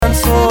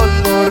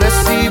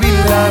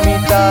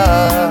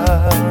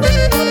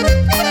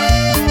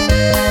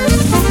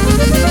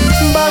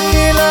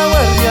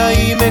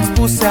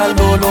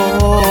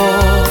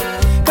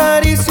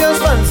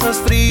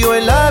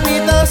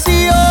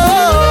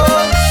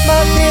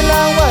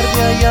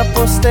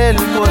el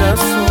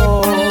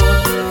corazón.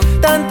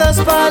 Tantas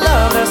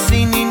palabras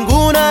sin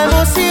ninguna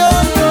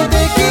emoción. Yo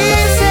te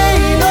quise y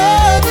no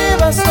te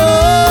bastó,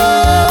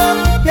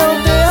 y aún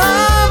te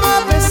amo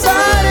a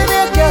pesar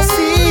de que has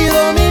sido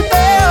mi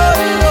peor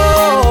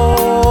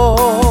error.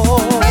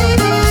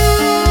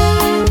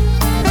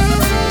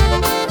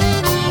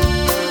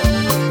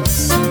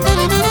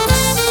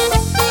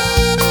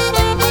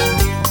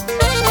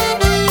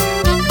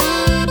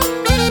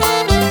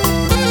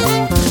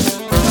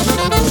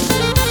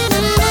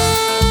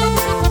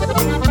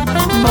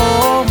 No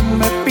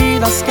me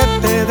pidas que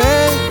te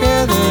deje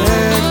de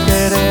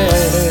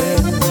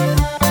querer,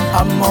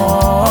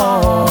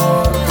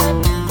 amor,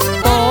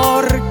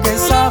 porque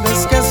sabes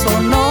que eso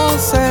no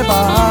se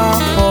va a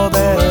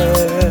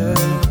poder.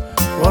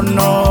 Oh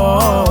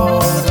no,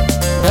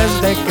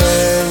 desde que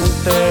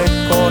te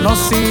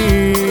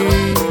conocí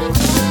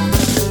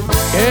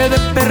quedé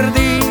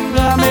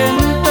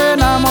perdidamente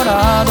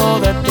enamorado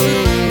de ti.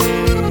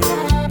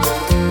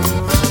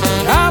 Te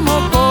amo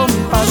con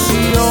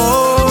pasión.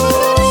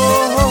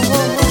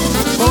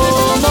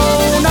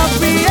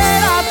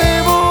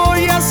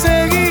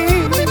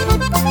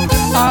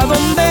 A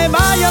donde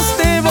vayas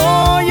te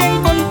voy a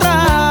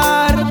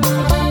encontrar.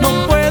 No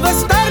puedo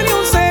estar ni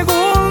un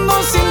segundo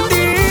sin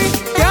ti.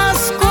 Te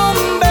has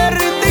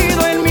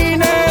convertido en mi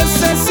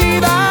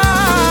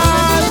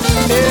necesidad.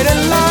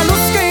 Eres la luz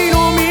que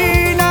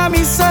ilumina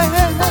mi ser.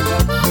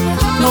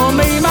 No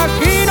me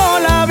imagino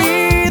la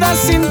vida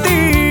sin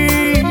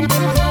ti.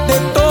 De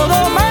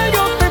todo mal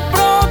yo te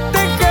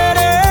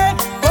protegeré.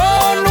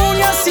 Con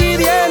uñas y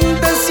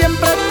dientes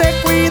siempre te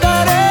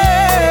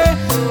cuidaré.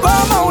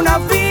 Como una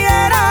fiera.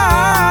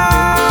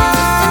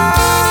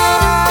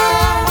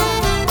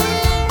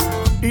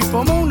 Y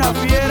como una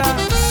fiera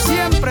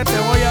siempre te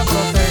voy a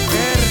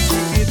proteger,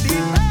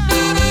 chiquitita.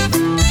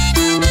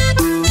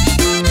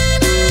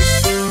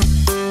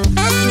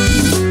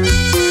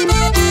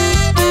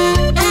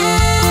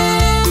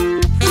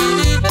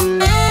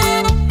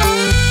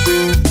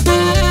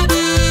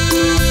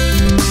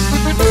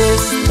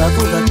 Esta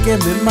duda que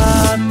me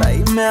mata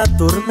y me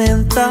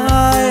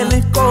atormenta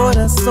el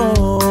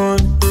corazón.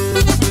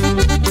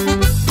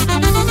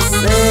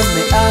 Se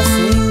me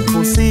hace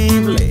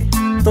imposible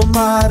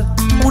tomar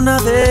una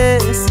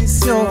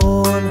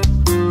decisión.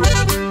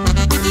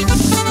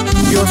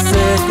 Yo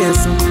sé que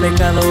es un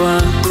pecado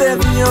ante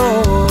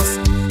Dios,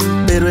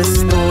 pero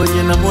estoy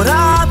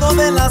enamorado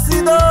de las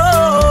dos.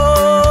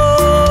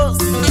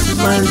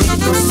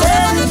 Malditos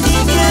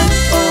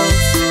sentimientos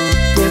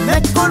que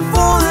me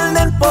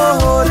confunden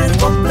por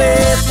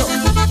completo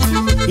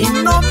y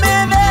no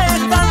me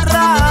dejan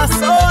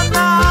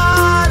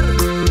razonar.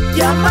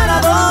 Que amar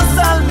a dos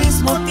al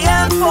mismo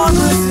tiempo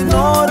no es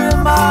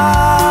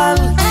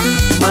normal.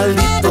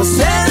 Malditos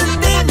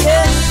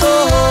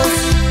sentimientos,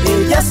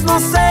 ellas no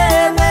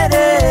se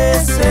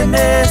merecen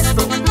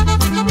esto.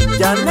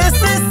 Ya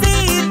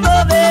necesito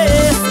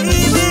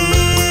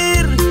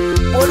decidir,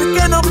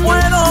 porque no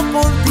puedo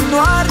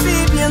continuar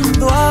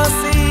viviendo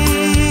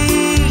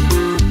así,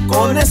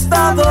 con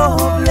esta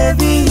doble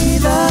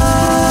vida.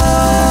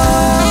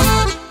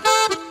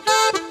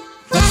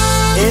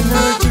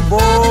 Energy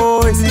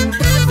Boys.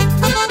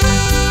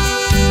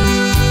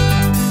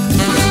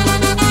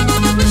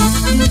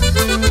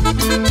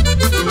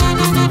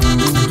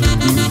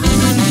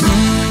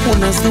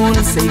 Una es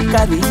dulce y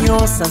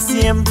cariñosa,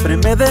 siempre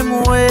me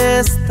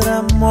demuestra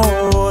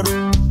amor.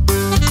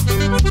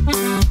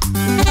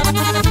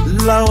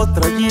 La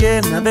otra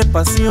llena de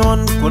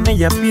pasión, con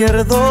ella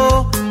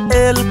pierdo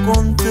el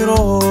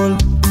control.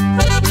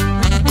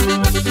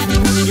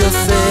 Yo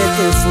sé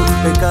que es un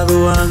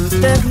pecado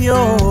ante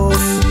Dios,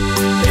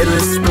 pero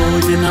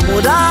estoy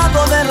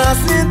enamorado de las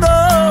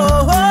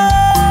dos.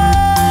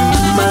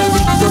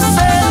 Malditos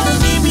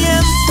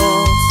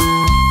sentimientos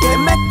que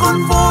me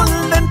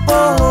confunden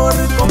por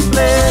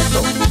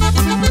completo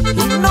y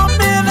no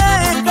me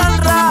dejan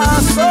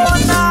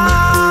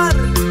razonar.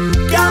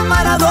 Que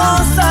amar a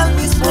dos al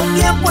mismo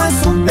tiempo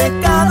es un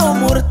pecado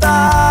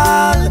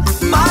mortal.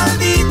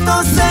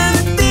 Malditos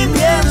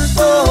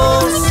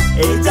sentimientos,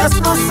 ellas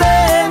no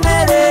se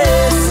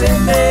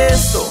merecen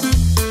esto.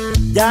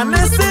 Ya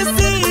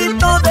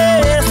necesito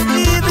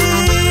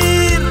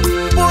decidir,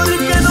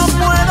 porque no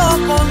puedo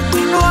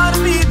continuar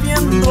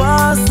viviendo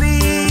así.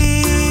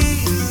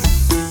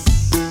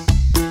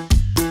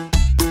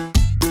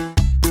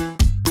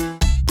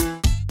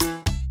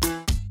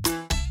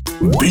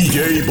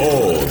 DJ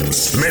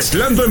Bones,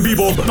 mezclando en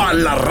vivo para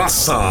la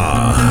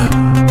raza.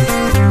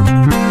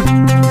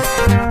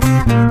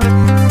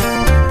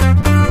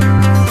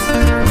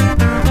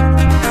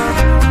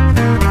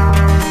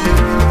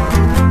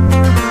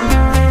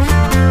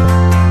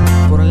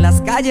 Por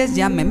las calles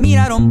ya me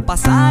miraron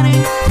pasar,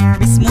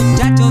 mis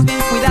muchachos bien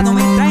cuidado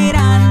me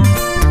traerán.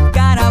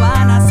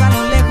 Caravanas a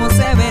lo lejos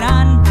se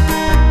verán,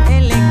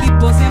 el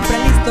equipo siempre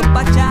listo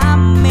pa'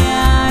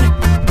 chamear.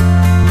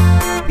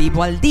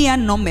 Vivo al día,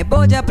 no me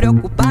voy a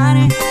preocupar,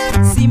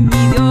 si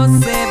mi Dios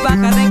se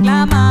baja a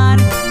reclamar.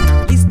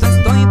 Listo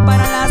estoy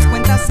para las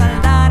cuentas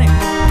saldar,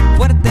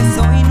 fuerte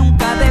soy,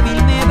 nunca debí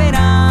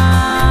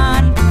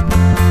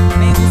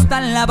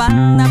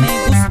banda,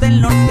 me gusta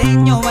el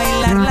norteño,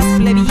 bailar las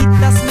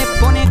plebitas me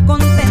pone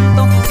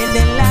contento. El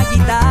de la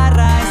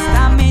guitarra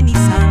está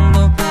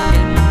amenizando.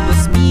 El mundo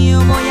es mío,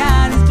 voy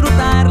a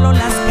disfrutarlo.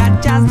 Las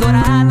cachas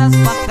doradas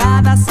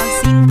bajadas al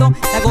cinto,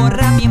 la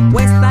gorra bien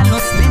puesta,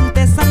 los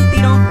lentes al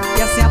tiro,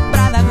 ya sea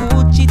Prada,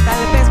 Gucci, tal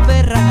vez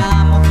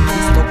Ferragamo.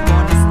 Visto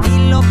con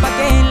estilo pa'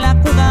 que la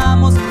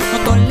jugamos. No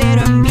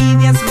tolero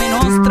envidias,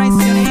 menos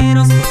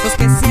traicioneros. Los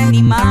que se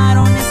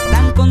animaron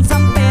están con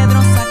San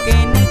Pedro.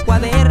 Saquen el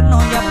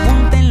cuaderno y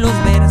apunten los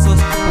versos.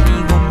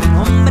 Digo mi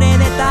nombre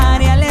de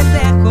tarea les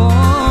dejo,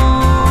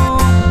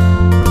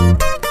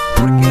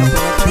 porque lo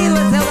prometido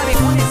es deuda,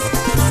 viejones.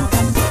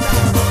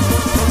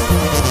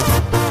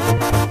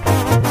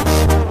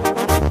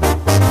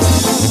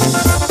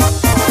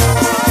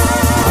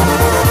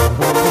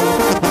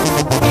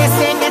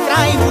 Ese que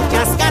trae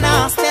muchas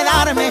ganas de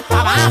darme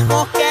pa'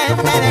 abajo, que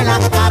me dé la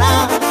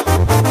cara.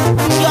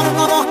 Yo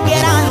como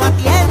quiera lo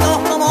atiendo,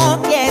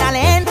 como quiera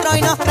le entro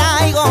y no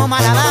traigo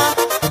malada.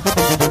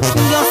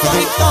 Yo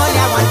solito le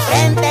hago al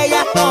frente y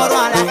atoro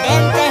a la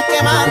gente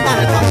que manda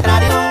al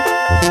contrario.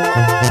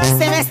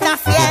 Se me está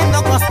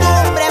haciendo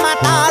costumbre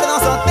matar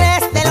dos o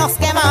tres de los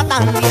que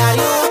matan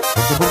diario.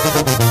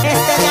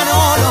 Este día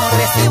no lo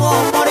recibo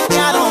porque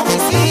a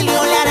domicilio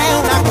le haré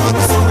una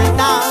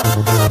consulta.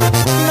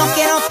 No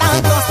quiero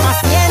tantos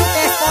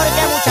pacientes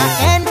porque mucha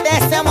gente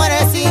se muere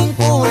sin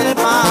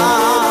culpa.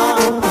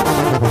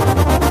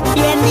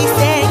 Bien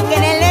dicen que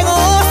en el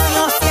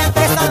negocio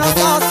siempre son los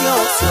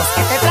socios los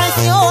que te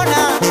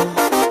traicionan.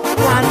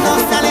 Cuando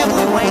sale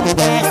muy buen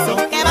queso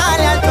que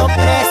vale alto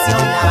precio,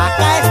 la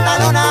vaca está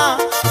lona.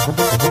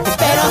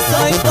 Pero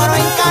soy toro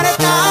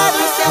encartado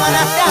y se van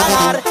a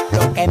tragar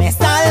lo que me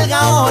salga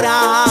ahora.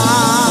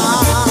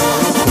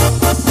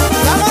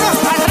 ¡Vámonos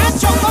pa'l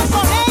rancho, compo,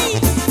 hey!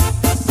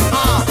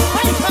 ¡Ah,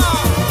 hija!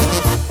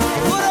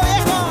 ¡Seguro,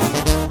 viejo!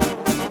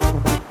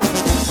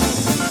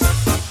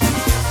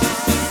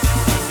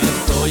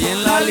 Estoy en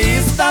la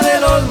lista de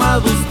los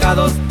más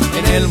buscados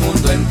en el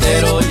mundo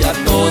entero, ya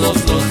todos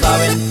lo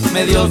saben.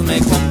 Medios me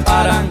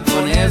comparan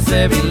con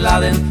ese Bin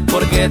Laden,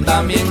 porque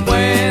también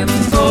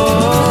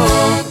cuento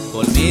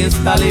con mis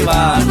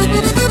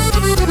talibanes.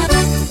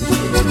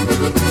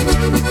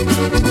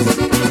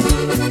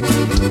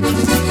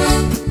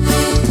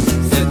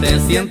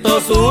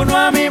 701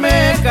 a mí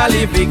me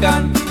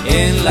califican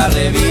en la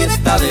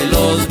revista de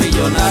los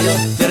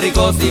billonarios, de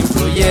ricos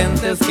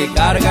influyentes que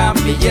cargan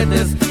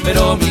billetes,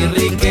 pero mi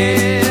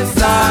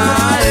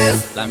riqueza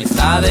es la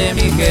amistad de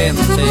mi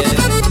gente.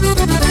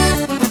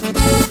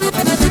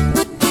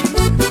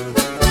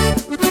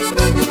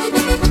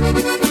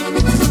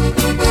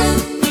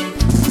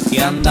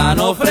 Que andan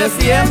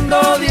ofreciendo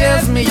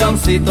 10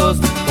 milloncitos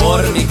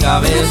por mi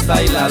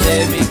cabeza y la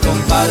de mi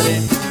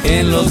compadre.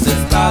 En los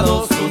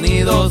Estados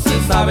Unidos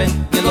se sabe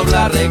que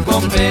dobla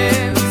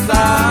recompensa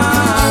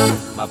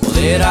va a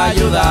poder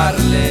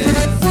ayudarles.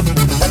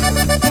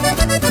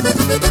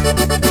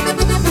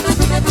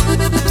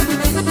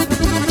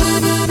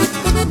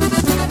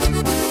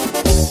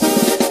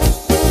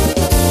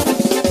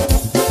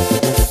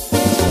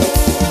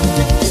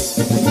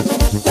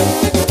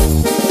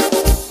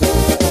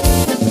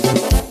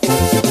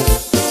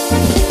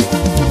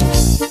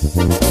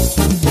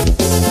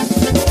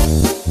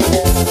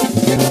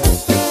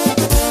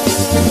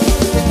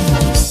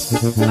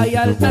 Hay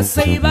altas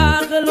y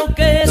baja, lo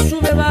que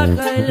sube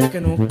baja, el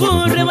que no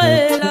corre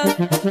vuela.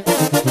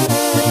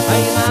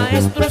 Hay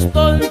maestros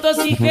tontos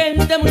y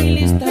gente muy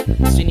lista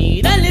sin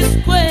ir a la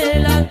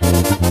escuela.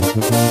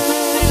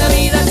 La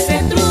vida se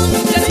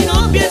trunca si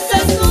no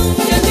piensas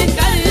nunca en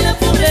dejar la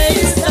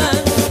pobreza.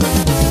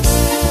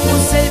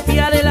 Puse el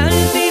pie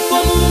adelante y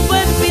como un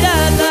buen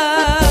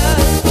pirata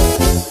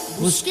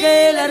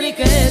busqué la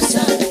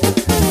riqueza.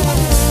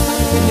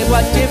 De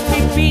guache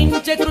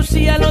pinche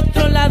crucé al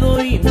otro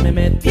lado y me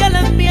metí al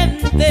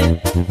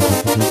ambiente.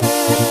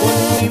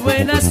 Con muy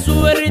buena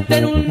suerte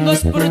en un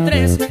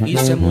 2x3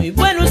 hice muy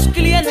buenos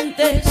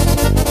clientes.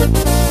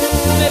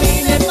 Me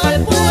vine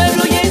pa'l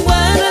pueblo y en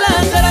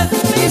Guadalajara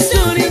me hice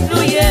un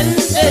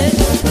influyente.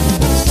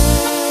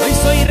 Hoy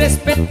soy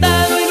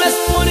respetado y más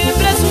por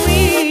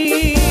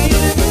presumir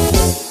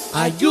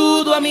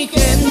ayudo a mi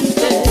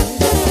gente.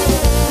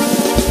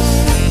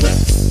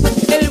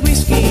 El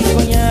whisky y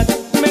coñac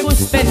me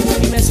gusta en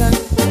mi mesa,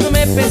 no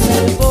me pesa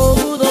el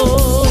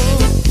codo.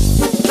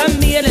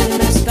 También el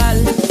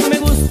mezcal me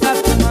gusta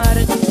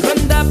tomar,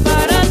 ronda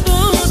para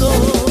todo.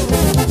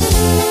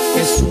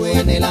 Que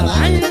suene la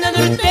banda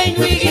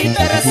norteño y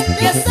guitarras,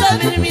 ya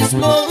saben mis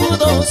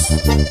modos.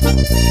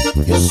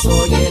 Yo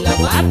soy el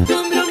abate,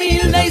 hombre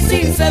humilde y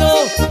sincero,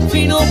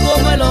 fino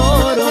como el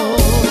oro.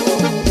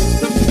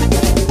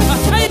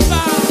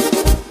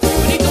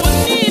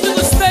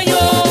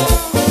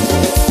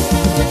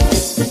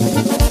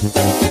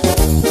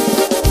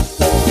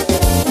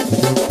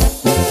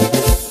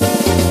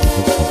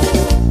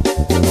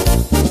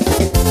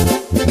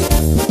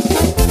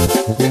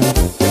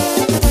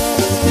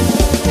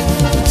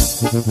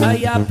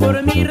 Allá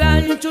por mi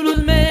rancho los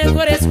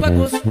mejores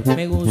cuacos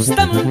me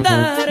gusta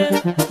montar.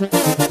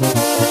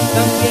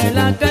 También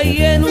la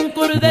calle en un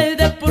cordel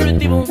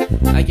deportivo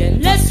allá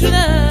en la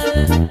ciudad.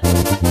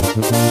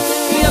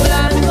 Y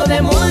hablando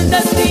de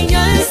montas,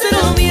 niñas,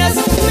 novias,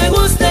 me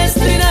gusta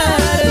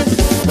estrenar.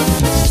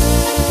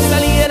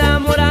 Salí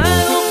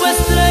enamorado pues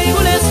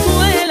traigo la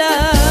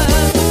escuela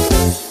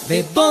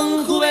de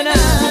Don Juvenal.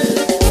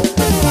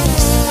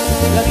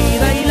 La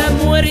vida y la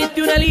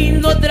muerte, una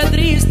linda, otra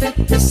triste,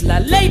 es la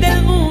ley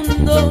del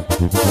mundo.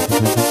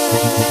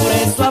 Por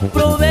eso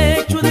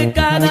aprovecho de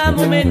cada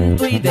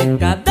momento y de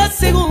cada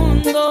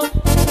segundo.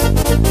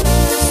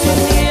 Si un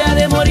día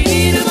de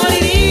morir,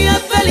 moriría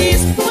feliz,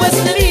 pues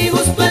le di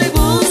gusto al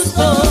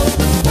gusto.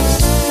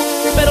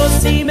 Pero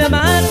si me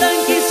matan,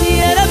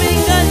 quisiera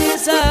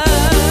venganza,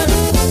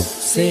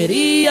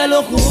 sería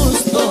lo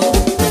justo.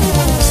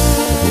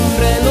 Un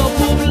reloj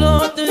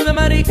Hublot me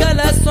marca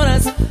las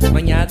horas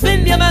bañado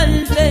en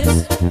diamantes.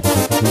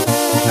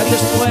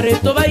 Adiós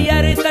Puerto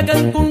Vallarta,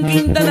 Cancún,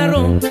 Quintana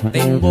Roo,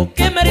 tengo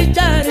que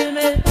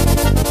marcharme.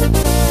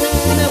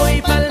 Me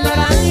voy pa'l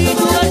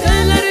Naranjo a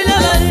calar la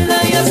banda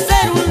y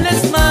hacer un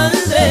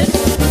desmadre.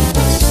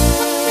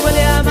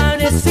 Puede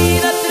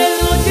amanecida 3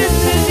 noches,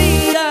 3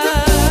 días,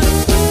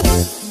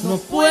 no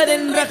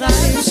pueden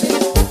rajarse.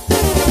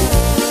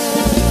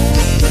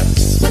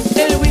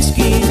 El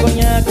whisky,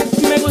 coñac,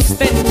 me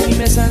gusta en mi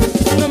mesa,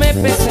 no me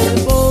pesa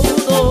el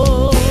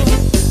bodo.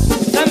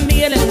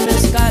 También el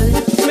mezcal,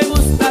 me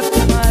gusta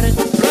tomar,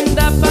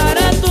 ronda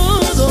para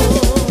todo.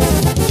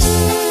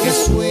 Que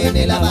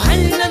suene la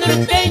banda,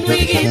 norteño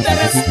y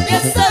guitarras,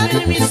 ya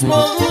saben mis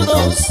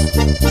modos.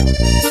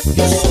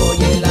 Yo soy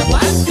el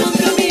aguante,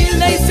 hombre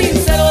humilde y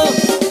sincero,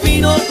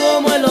 fino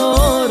como el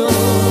oro.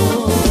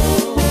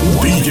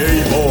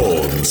 DJ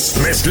Bones,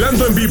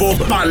 mezclando en vivo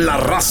para la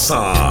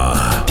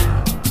raza.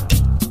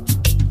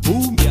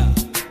 Cumbia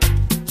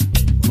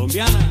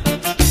colombiana.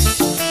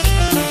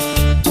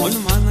 Hoy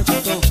nomás,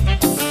 Nachito.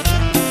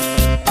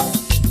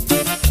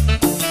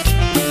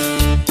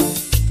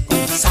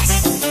 Con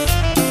sas.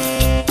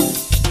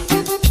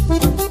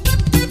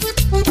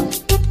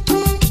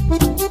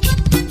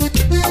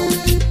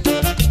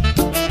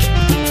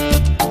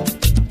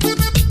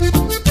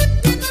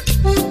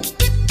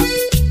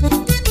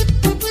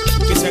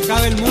 Que se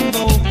acabe el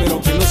mundo,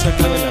 pero que no se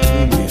acabe la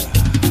cumbia.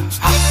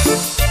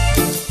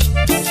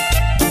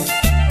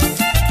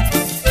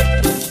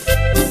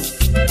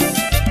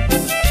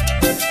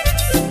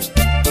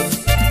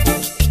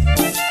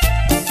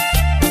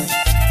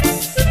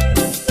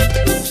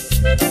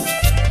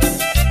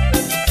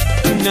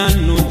 Una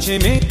noche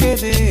me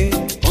quedé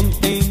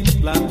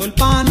contemplando el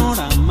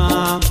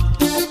panorama.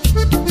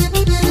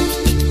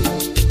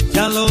 Y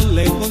a lo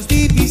lejos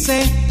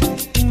divisé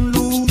un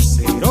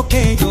lucero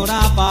que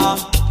lloraba.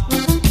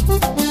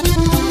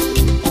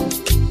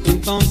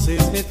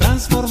 Entonces me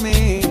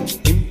transformé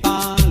en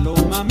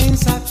paloma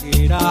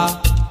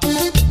mensajera.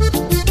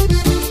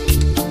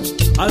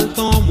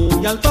 Alto,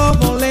 muy alto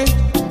volé,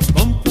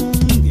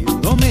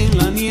 confundiéndome en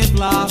la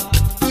niebla.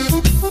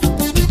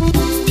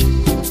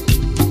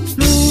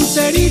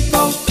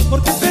 Lucerito,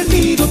 porque has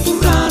perdido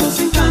tus raros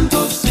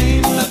encantos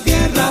en la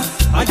tierra.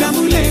 Allá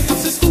muy lejos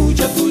se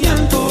escucha tu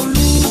llanto.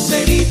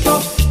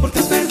 Lucerito, porque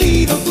has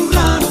perdido tus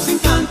raros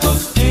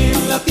encantos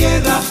en la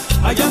tierra.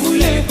 Allá muy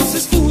lejos se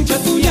escucha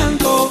tu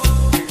llanto.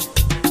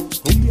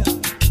 Cumbia.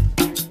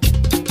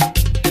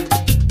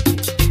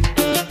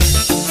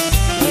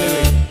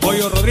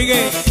 Pollo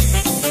Rodríguez.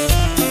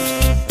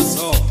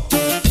 Eso.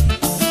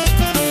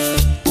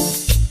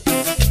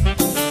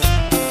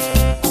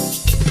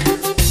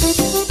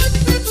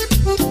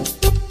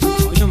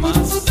 Hoy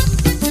nomás.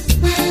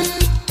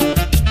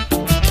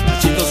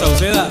 Nachito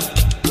Sauceda.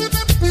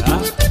 ¿Ah?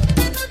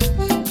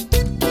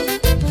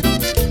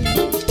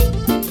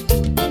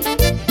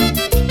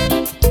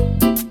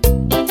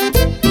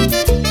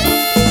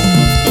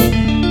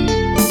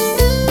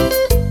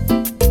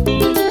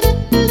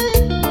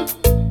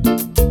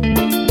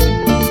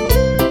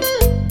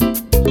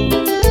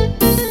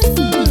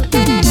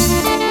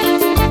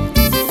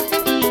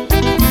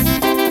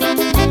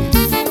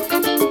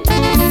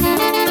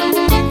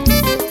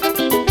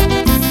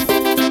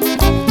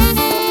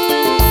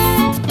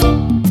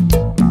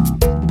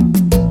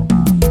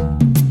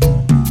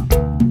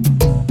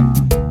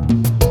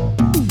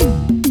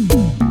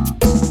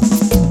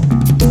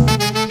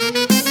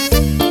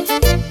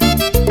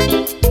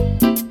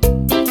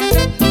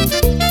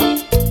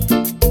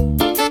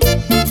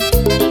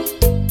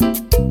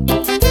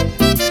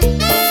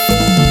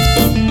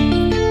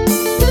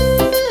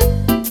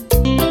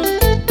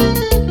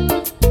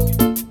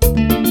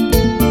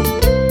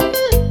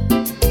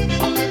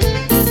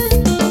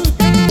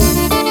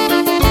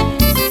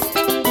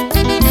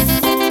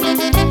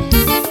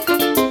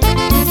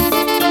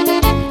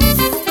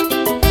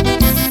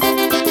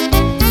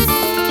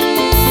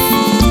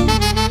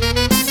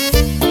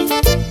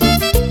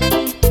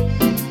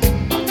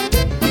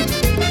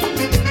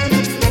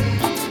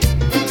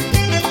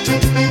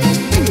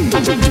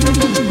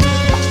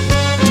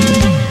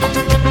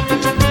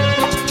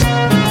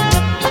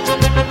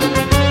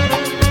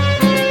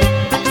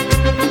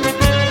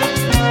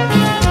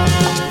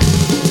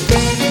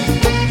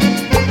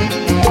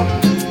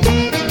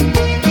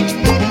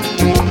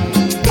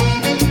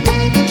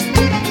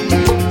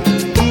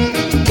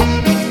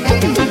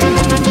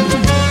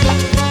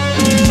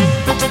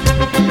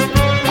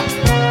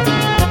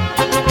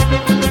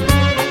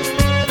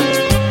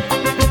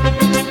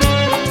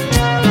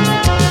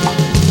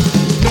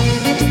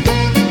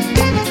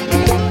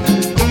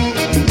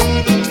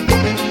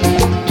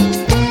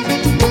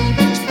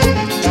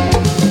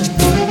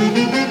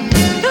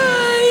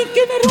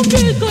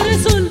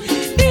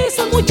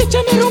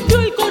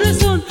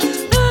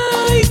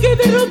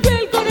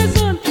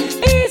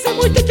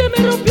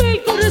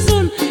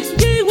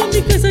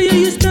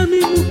 a mi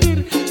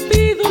mujer.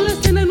 Pido la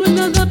cena, no hay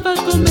nada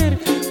para comer.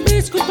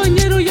 Ves,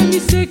 compañero, ya ni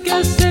sé qué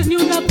hacer. Ni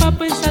una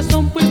papa en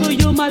sazón puedo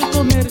yo mal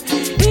comer.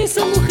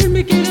 Esa mujer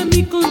me quiere a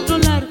mí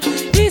controlar.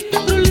 Este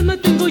problema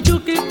tengo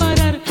yo que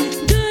parar.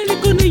 Dale,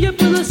 con ella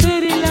puedo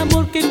hacer el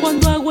amor. Que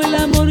cuando hago el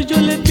amor yo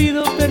le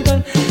pido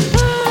perdón.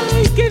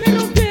 Ay, que me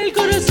rompió el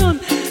corazón.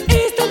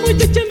 Esta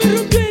muchacha me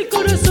rompió el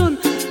corazón.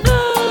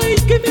 Ay,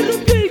 que me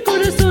rompió el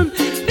corazón.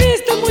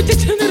 Esta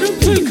muchacha me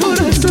rompió el corazón.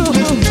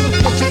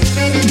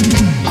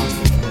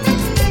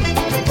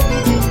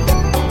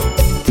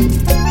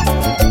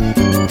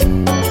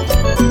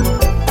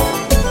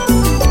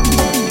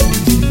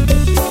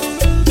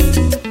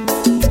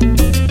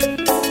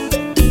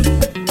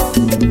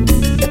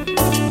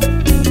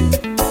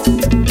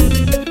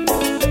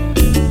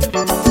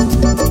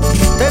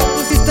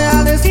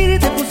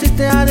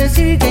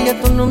 Que ya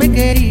tú no me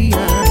querías,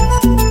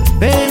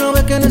 pero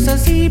ve que no es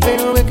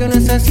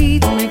así,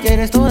 tú me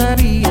quieres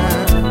todavía.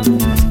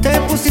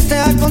 Te pusiste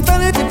a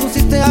contarme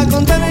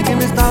que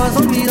me estabas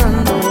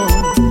olvidando,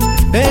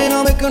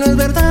 pero ve que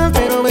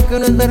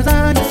no es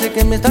verdad, yo sé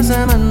que me estás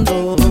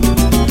amando.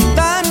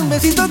 Dame un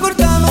besito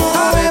cortado,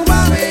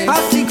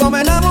 así como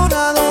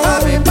enamorado.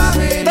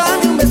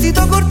 Dame un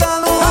besito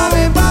cortado,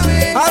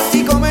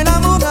 así como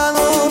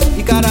enamorado.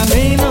 Y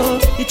caramelo,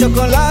 y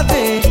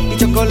chocolate, y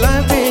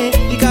chocolate.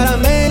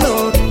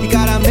 Caramelo, y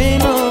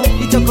caramelo,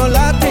 y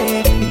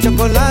chocolate,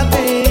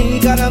 y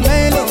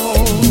caramelo.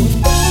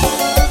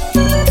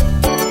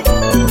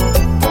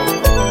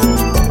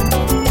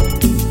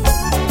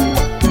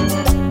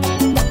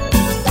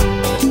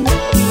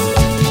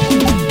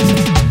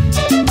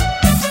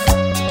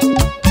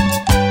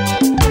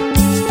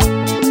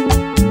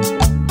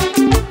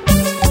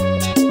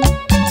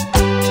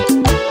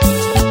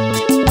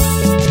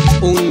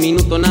 Un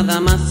minuto nada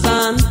más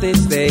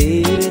antes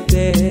de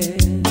irte.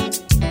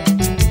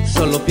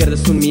 Solo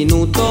pierdes un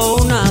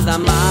minuto, nada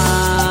más.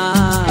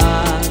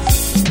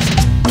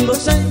 Lo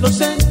sé,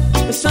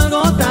 es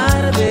algo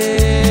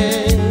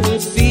tarde.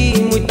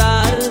 Sí, muy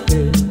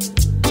tarde,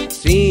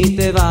 si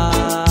te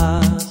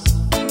vas.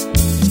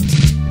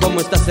 ¿Cómo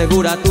estás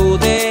segura tú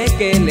de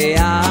que le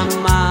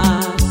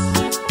amas?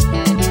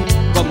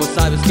 ¿Cómo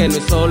sabes que no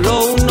es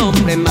solo un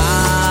hombre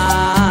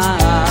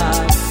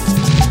más?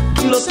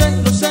 Lo sé,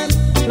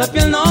 la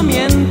piel no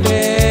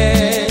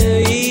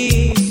miente.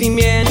 Y si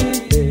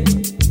miente,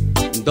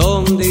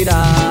 ¿dónde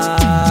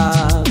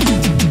irás?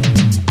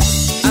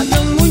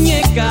 Adiós,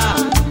 muñeca,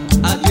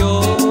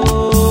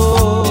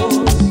 adiós.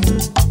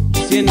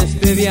 Si en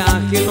este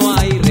viaje no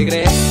hay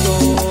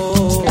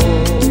regreso.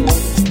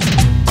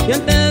 Y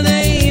antes de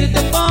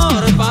irte,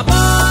 por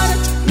favor,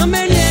 no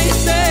me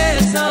niegues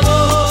el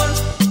sabor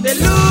del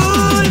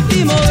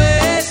último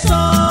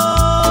beso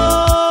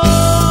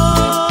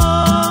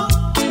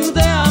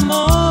de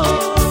amor.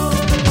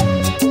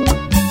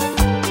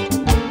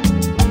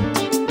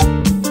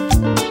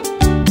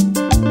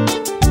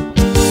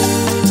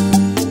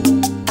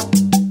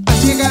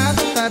 Has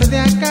llegado tarde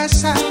a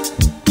casa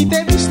y te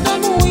he visto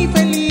muy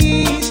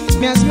feliz.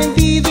 Me has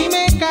mentido y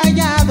me he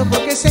callado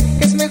porque sé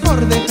que es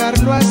mejor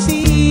dejarlo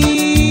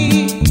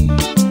así.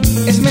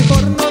 Es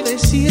mejor no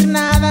decir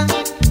nada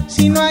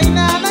si no hay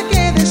nada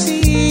que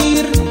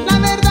decir. La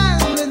verdad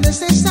no es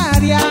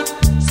necesaria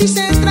si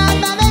se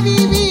trata de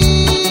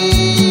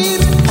vivir.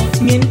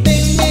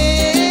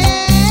 Miénteme,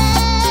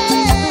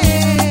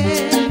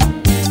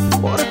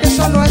 porque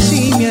solo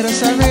así me harás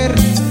saber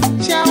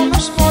si aún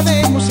nos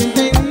podemos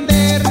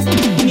entender.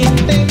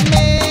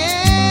 Miénteme,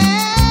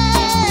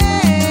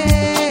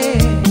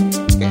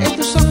 que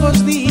tus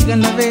ojos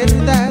digan la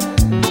verdad.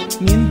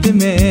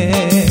 Miénteme.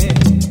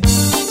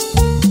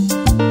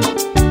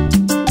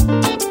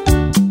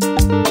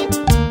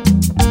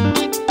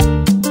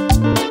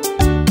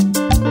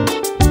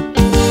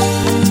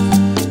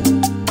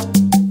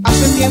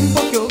 Hace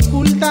tiempo que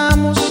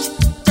ocultamos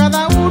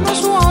cada uno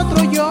su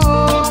otro yo.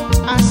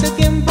 Hace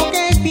tiempo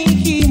que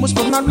fingimos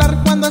por no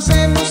hablar cuando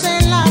hacemos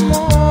el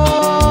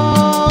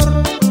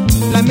amor.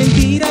 La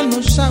mentira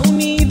nos ha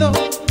unido,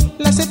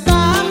 la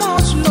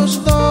aceptamos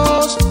los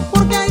dos,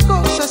 porque hay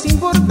cosas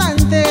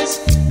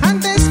importantes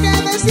antes que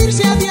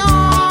decirse adiós.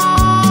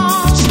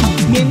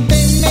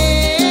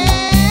 Miénteme,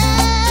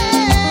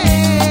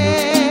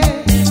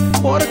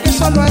 porque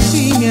solo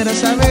así me harás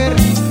saber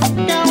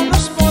que aún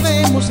nos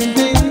podemos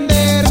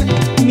entender.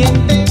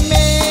 Miénteme,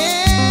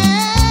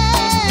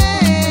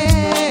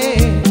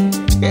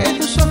 que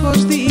tus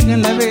ojos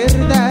digan la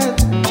verdad.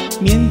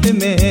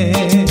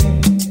 Miénteme.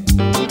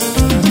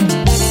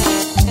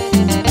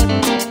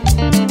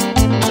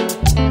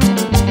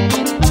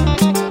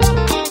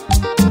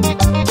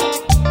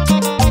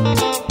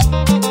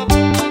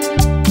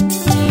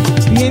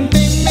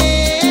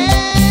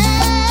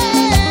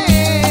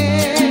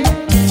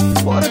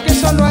 Porque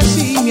solo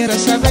así me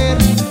harás saber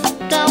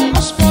que aún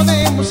nos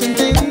podemos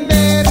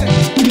entender.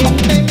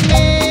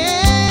 Miénteme,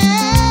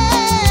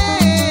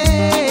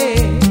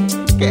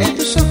 que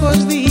tus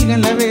ojos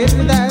digan la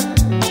verdad.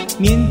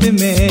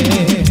 Miénteme.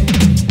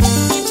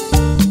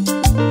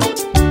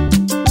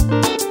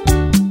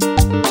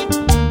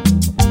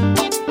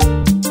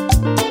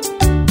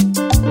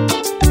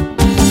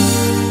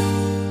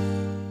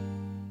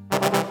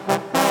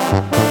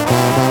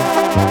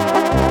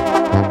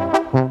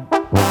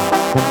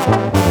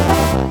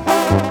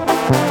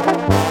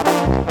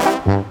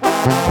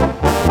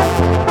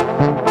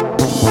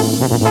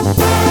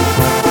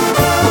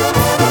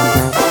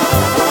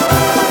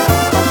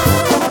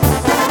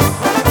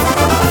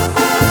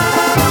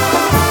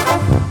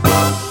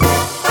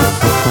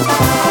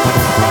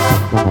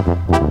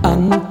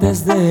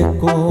 de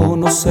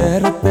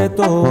conocerte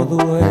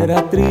todo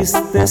era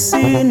triste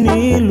sin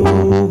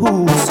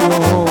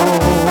ilusión.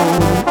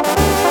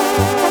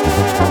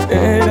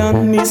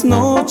 Eran mis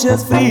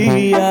noches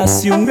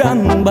frías y un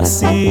gran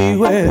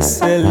vacío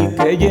es el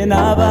que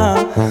llenaba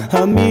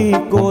a mi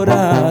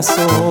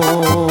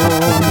corazón.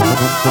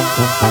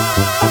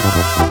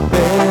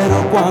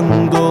 Pero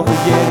cuando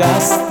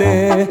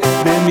llegaste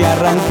de mí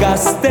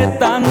arrancaste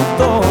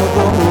tanto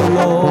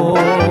dolor.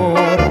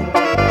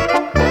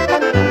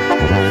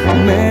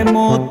 Me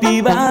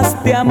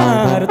motivaste a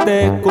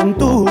amarte con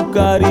tu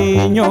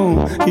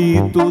cariño y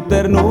tu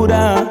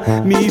ternura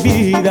mi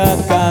vida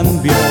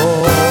cambió.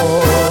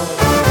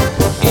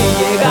 Y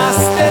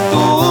llegaste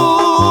tú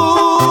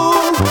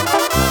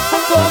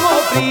como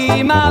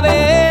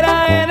primavera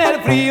en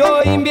el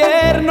frío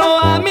invierno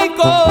a mi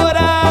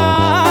corazón.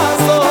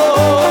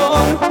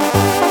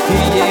 Y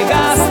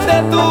llegaste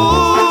tú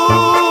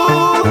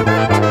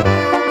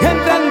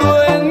entrando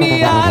en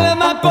mi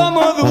alma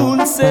como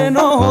dulce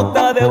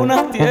nota de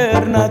una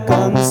tierna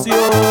canción.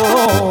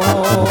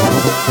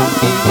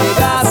 Y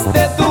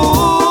llegaste tú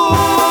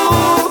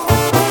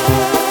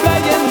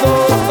trayendo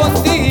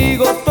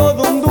contigo todo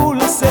un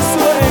dulce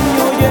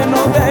sueño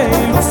lleno de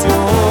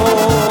ilusión.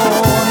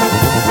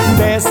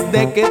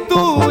 Desde que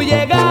tú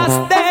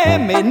llegaste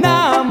me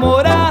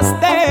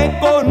enamoraste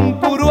con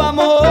puro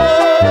amor.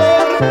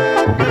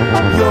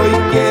 Y hoy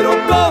quiero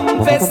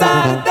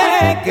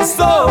confesarte que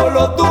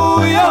solo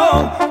tuyo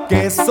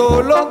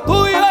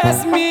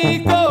es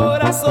mi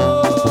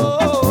corazón.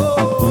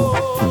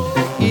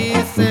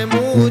 Hice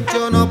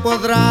mucho, no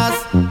podrás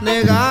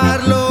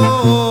negarlo,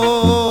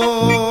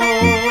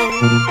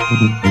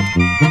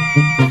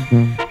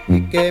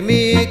 y que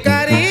mi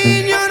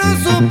cariño no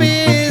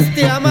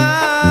supiste amar,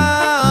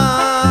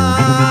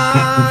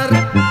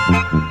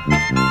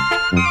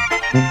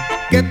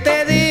 que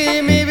te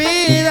di mi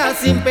vida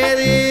sin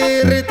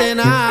pedirte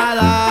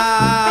nada.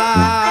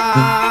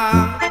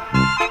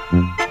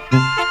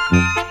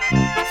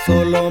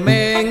 Solo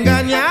me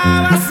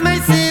engañabas, me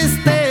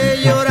hiciste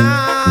llorar.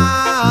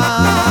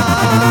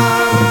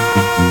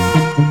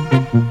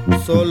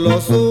 Solo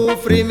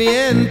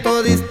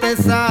sufrimiento diste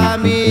a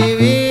mi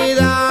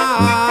vida.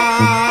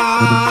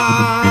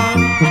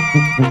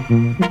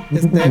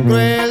 Este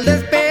cruel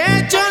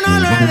despecho no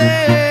lo he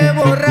de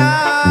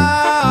borrar.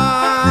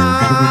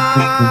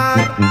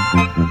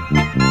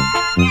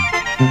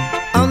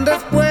 Aun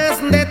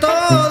después de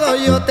todo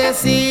yo te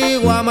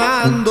sigo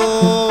amando.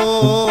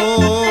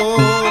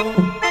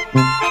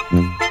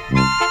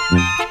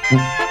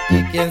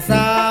 Y quién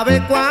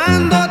sabe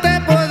cuándo te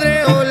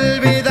podré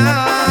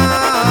olvidar.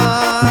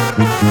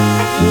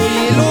 Muy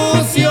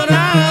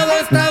ilusionado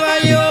estaba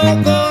yo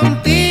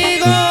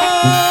contigo.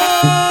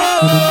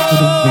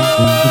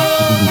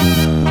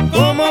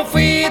 ¿Cómo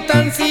fui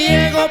tan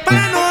ciego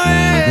para no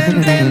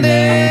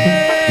entender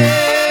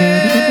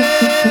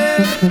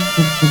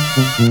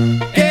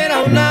que era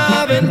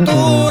una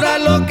aventura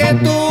lo que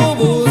tú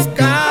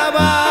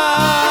buscabas?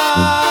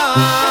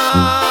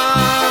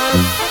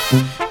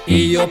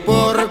 Y yo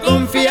por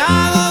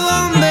confiado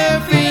donde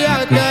fui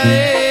a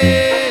caer.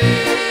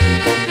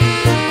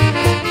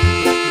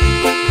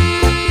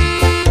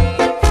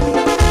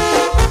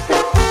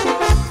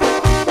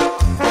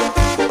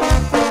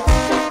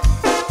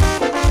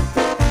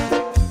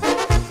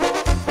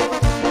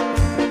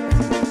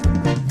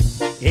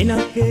 En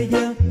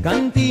aquella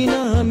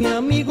cantina, mi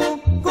amigo,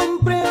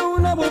 compré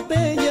una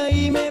botella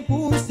y me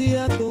puse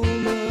a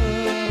tomar.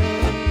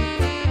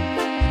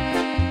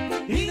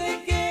 Y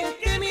dejé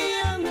que mi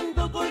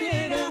llanto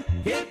corriera,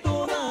 que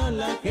toda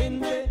la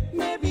gente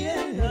me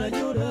viera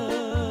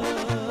llorar.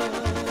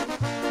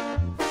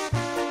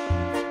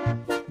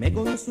 Me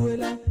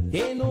consuela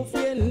que no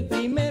fui el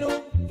primero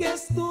que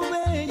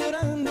estuve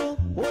llorando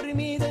por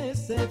mi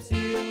decepción.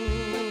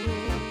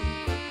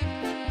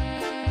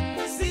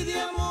 Si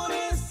de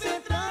amores se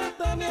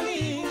trata, mi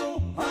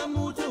amigo, a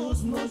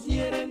muchos nos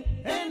hieren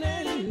en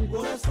el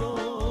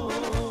corazón.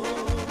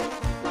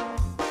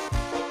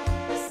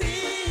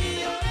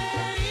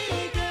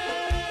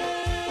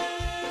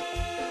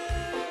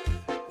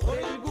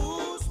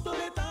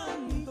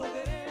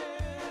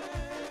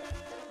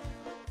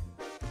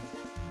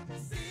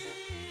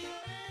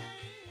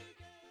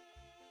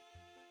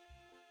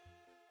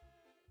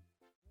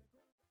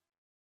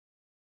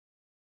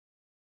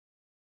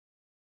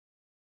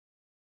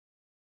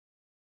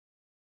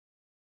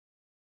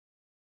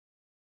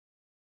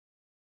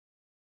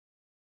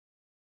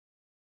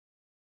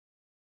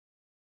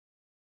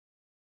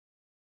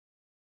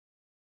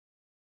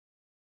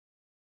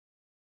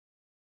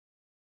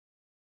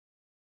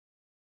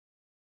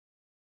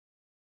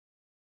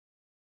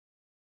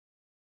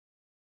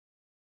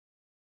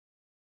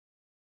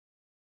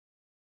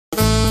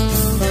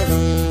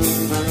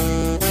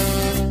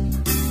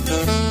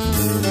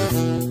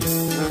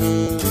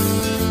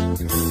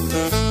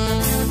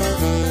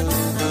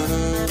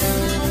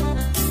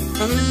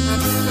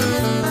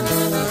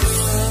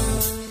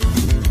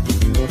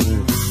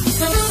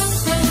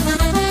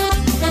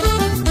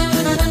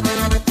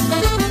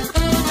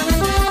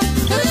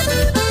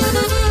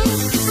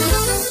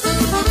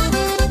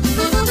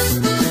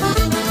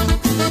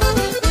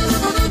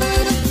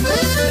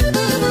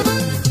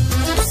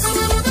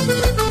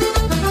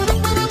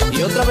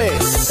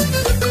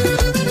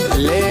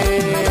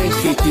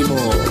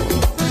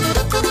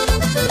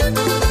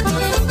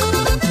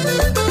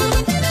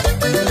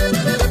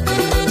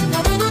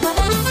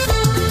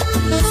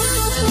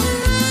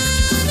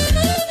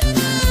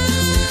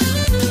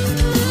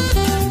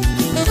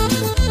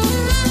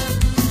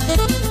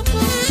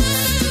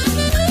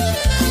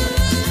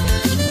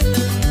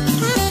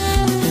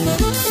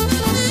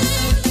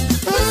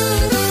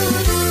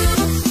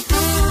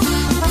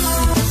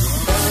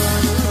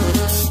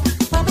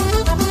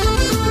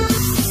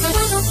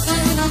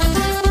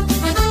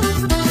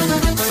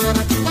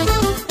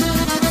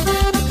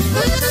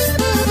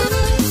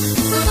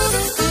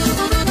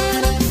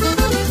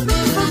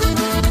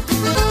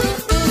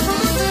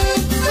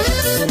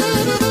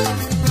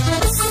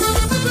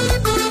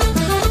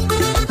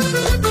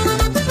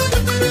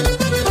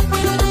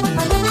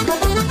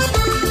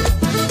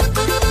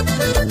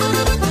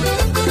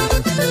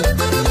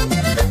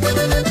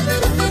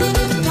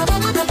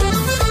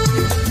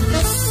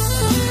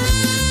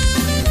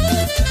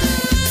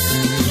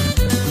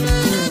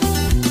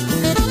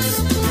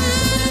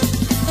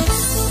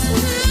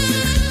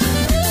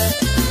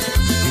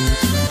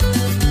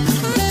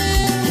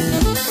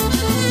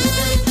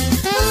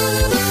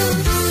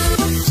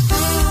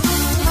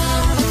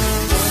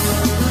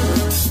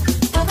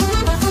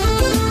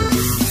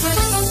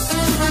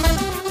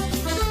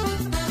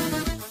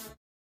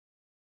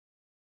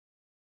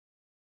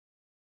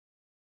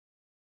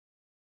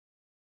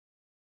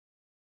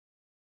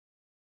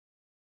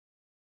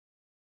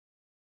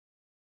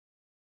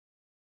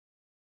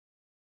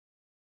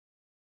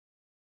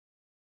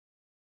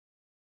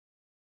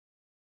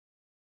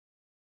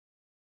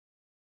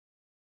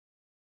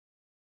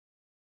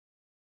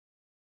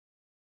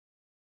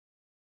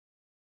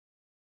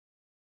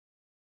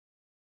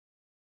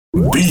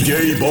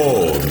 DJ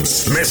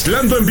Bones,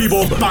 mezclando en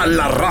vivo para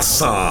la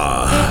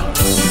raza.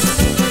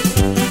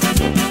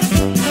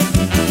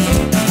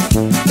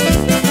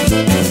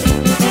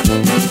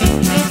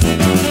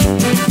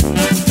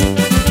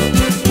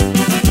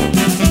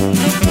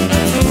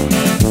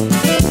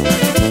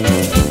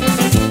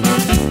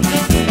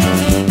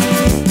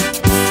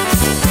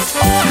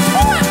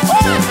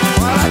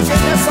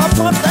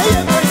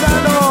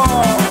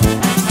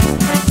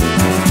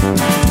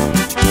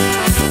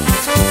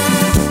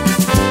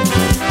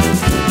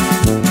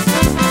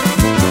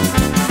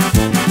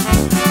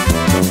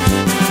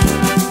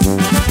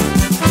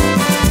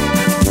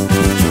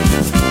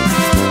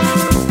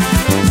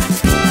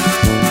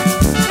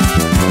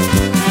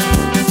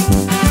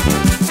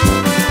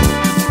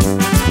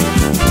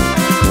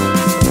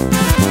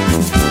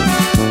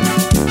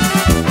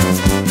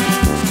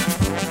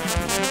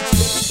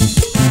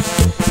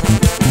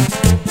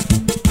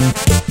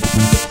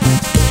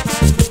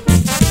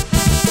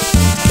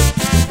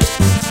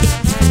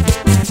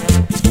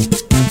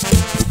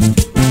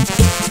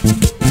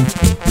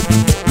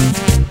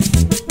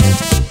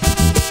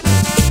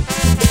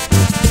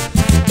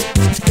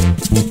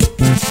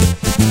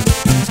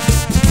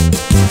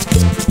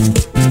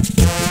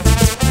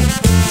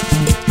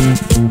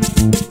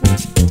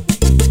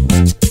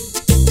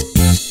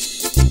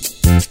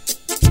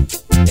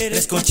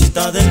 Eres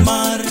conchita del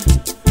mar,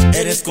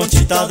 eres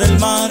conchita del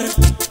mar,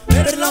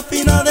 perla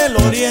fina del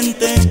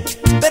oriente,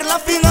 perla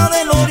fina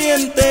del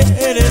oriente,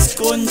 eres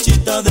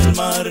conchita del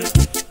mar.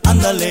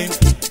 Ándale,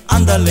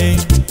 ándale,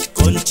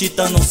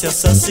 conchita no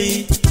seas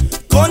así,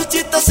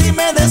 conchita si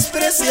me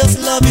desprecias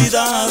la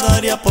vida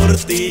daría por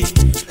ti,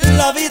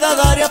 la vida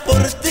daría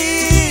por ti.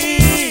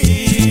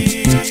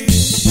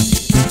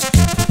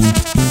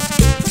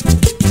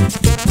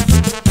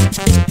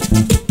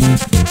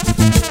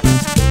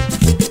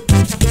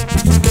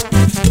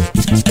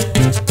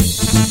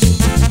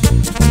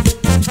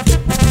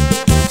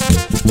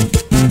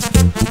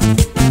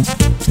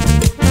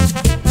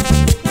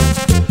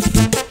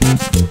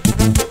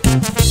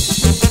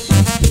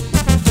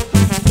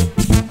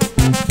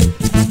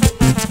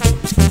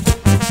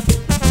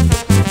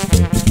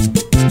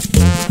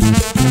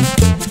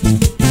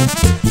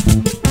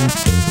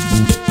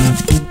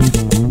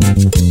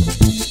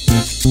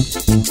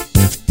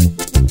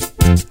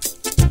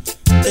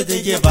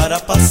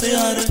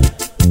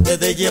 Te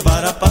de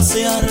llevar a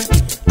pasear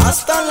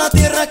hasta la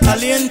tierra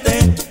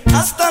caliente,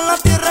 hasta la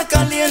tierra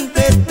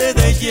caliente, te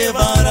de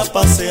llevar a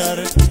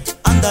pasear.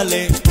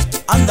 Ándale,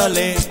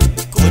 ándale,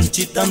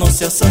 conchita no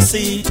seas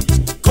así,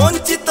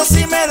 conchita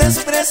si me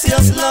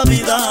desprecias la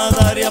vida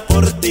daría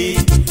por ti,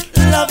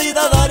 la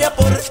vida daría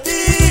por ti.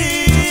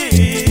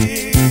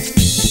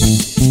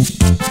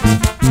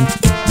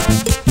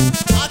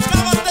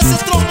 Acábate ese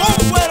trombón,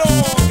 güero,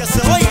 que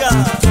se oiga.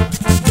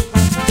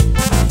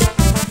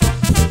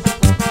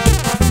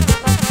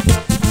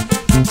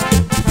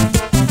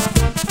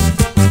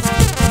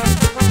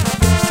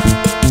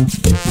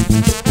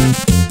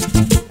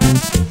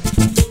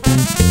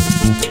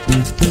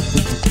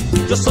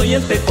 Yo soy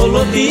el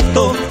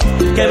tejolotito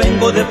que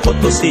vengo de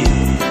Potosí,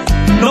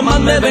 nomás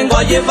me vengo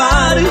a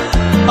llevar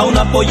a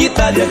una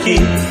pollita de aquí.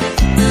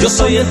 Yo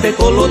soy el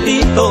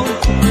tejolotito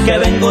que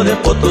vengo de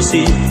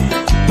Potosí,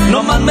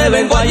 nomás me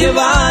vengo a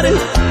llevar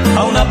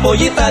a una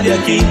pollita de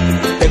aquí.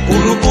 Te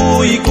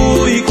currucú y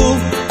cu y cu,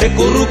 te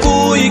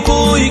currucú y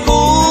cu y cu.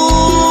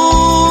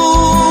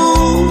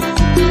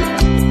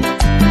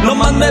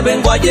 Nomás me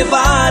vengo a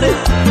llevar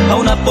a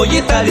una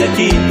pollita de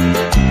aquí,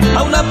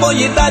 a una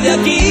pollita de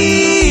aquí.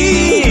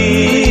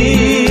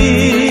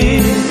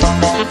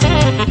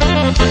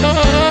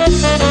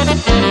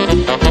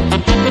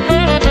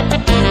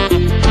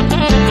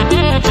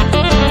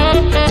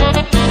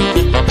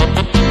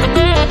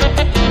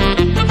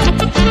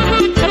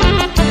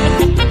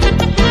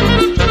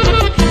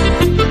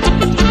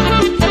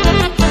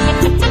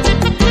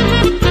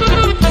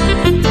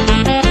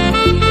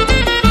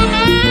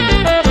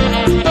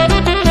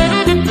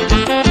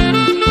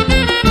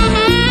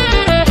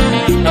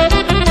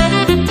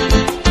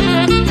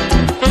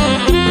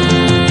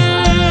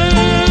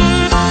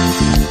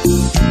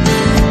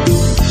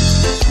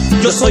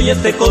 Yo soy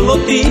el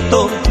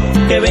tejolotito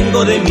que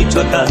vengo de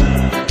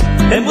Michoacán,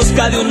 en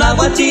busca de una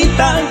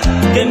guachita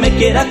que me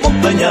quiera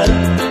acompañar.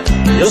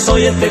 Yo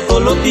soy el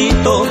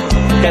tejolotito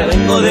que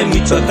vengo de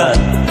Michoacán,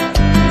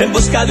 en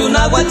busca de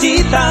una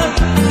guachita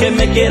que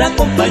me quiera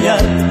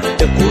acompañar.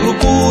 Te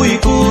currucú y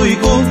cu y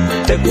cu,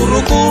 te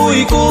currucú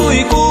y cu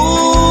y cu.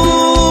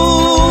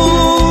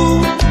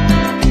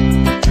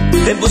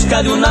 En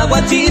busca de una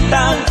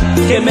guachita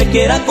que me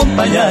quiera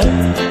acompañar,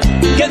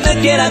 que me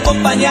quiera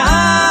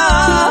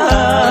acompañar.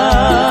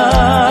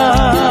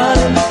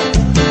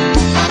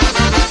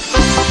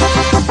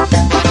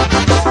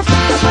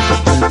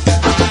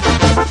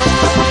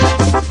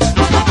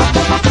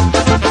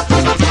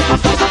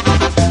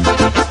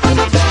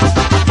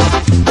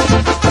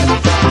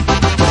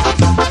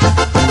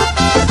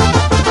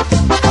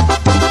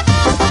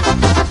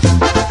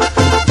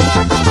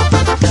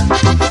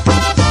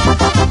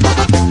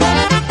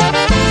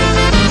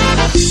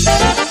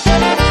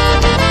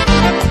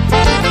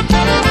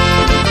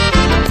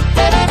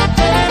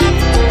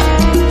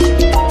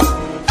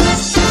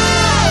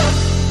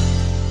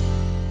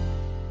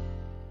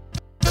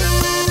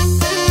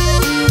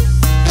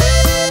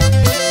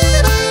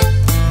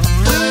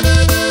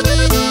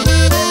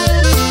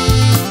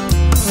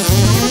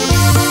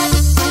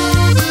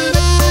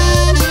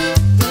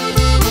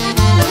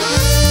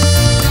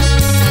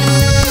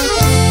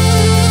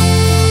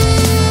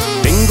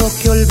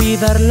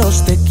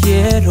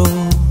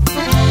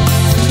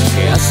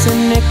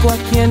 hacen eco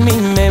aquí en mi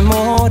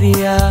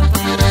memoria.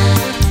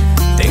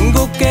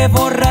 Tengo que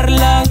borrar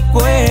la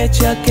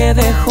huella que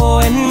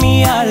dejó en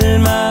mi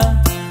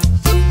alma.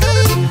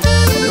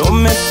 No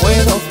me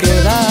puedo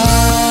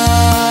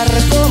quedar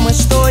como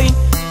estoy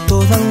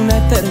toda una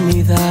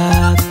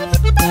eternidad.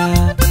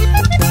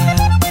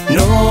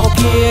 No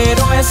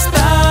quiero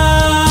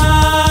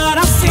estar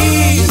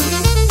así,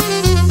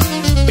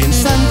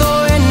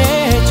 pensando en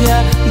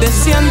ella,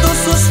 deseando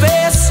sus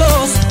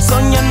besos,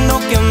 soñando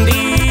que un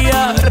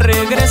día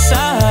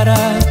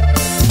regresara.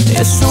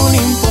 Es un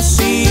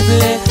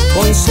imposible,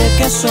 hoy sé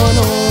que eso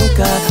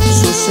nunca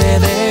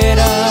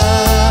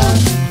sucederá.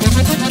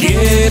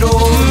 Quiero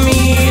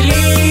mi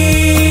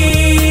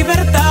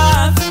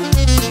libertad,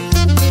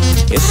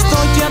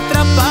 estoy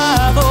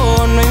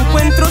atrapado, no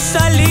encuentro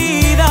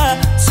salida.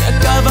 Se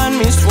acaban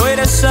mis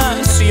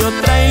fuerzas y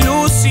otra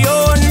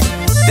ilusión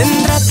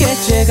tendrá que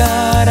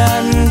llegar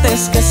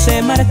antes que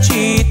se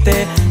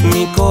marchite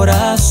mi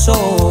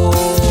corazón.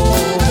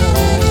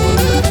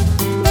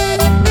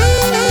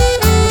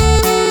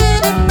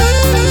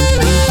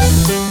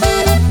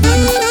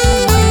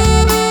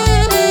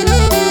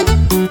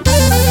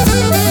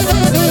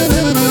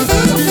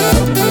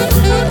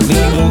 Mi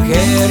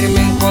mujer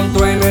me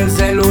encontró en el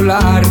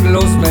celular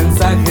los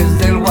mensajes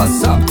del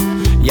WhatsApp.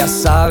 Ya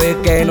sabe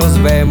que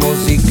nos vemos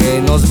y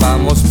que nos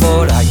vamos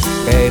por ahí,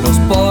 que nos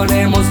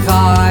ponemos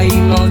high y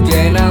nos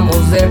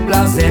llenamos de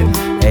placer.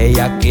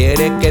 Ella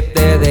quiere que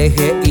te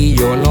deje y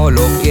yo no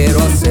lo quiero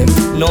hacer.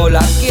 No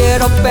la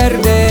quiero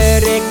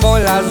perder y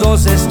con las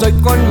dos estoy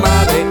con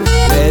madre.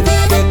 Le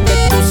dije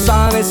que tú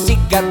sabes y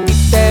que a ti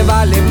te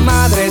vale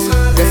madres,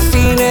 que es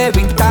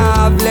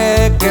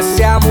inevitable que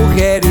sea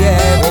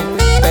mujeriego,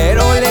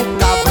 pero le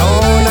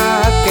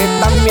cabrona que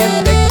también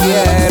te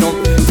quiero.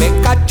 Me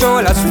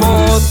cacho las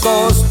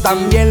fotos,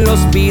 también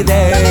los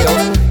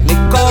videos, ni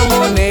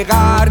cómo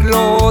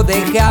negarlo,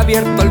 dejé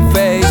abierto el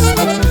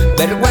Facebook.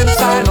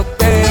 Vergüenza no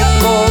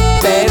tengo,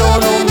 pero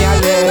no me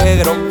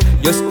alegro.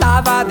 Yo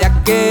estaba de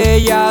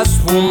aquellas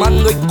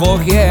fumando y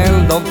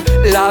cogiendo,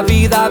 la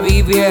vida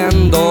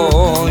viviendo.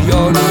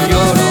 Yo no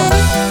lloro.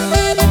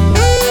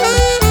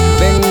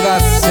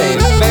 Véngase,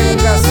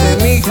 véngase,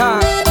 mija,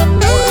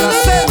 por la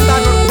senda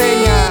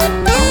norteña.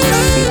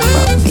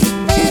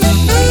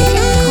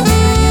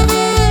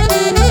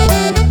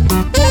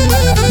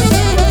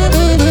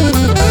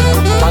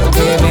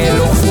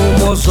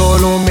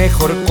 Solo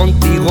mejor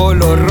contigo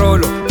lo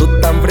rolo. Tú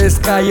tan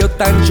fresca, yo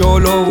tan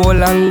cholo,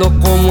 volando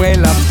como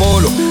el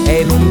Apolo.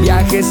 En un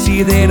viaje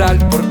sideral,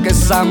 porque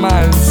es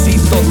amante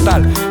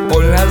total.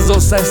 Con las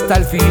dos hasta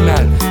el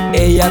final.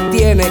 Ella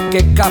tiene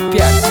que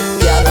capear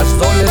que a las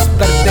dos les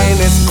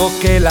pertenezco,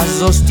 que las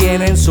dos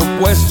tienen su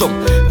puesto,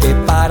 que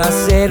para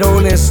ser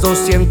honesto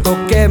siento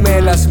que me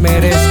las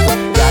merezco.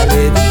 Ya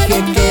le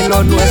dije que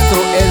lo nuestro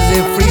es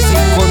de free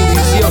sin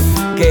condición,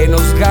 que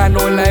nos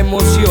ganó la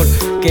emoción,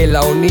 que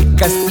la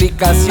única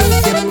explicación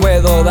que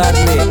puedo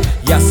darle,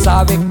 ya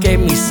sabe que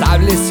mi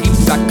sable es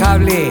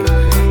implacable.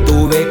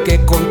 Tuve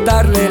que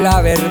contarle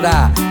la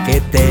verdad, que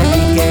te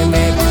di que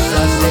me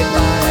gustaste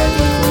para el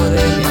hijo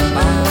de mi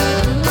mamá.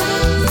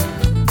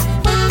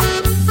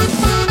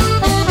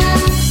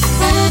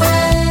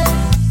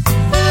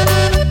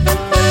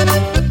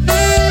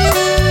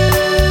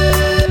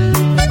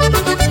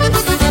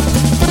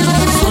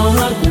 Solo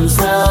al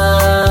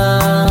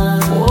pensar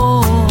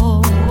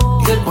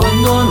que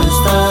cuando no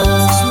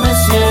estás me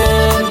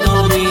siento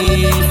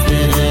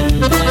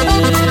diferente.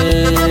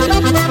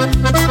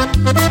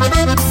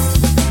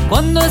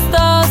 Cuando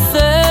estás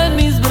en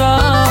mis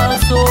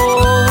brazos,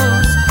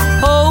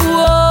 oh,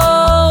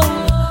 oh,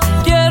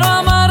 quiero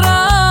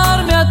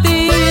amarrarme a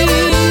ti.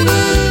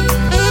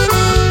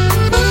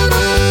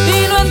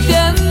 Y no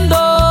entiendo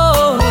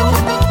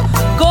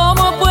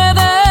cómo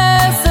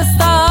puedes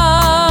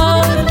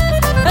estar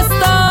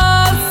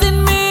sin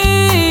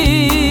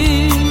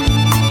mí.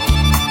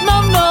 No,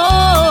 no,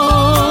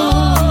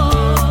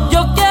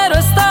 yo quiero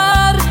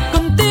estar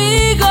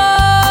contigo.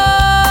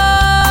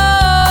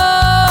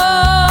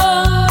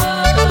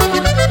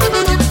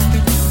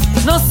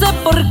 No sé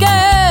por qué,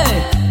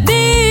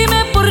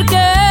 dime por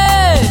qué.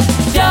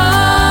 Ya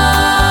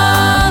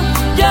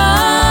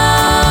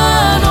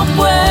no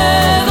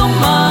puedo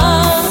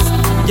más.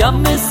 Ya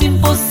me es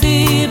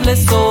imposible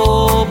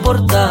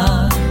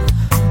soportar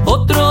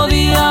otro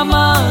día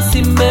más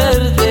sin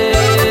verte.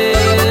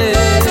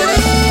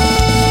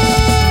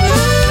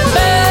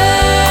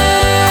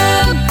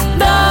 Ven,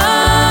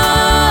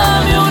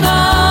 dame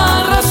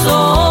una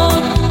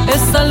razón.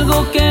 Es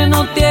algo que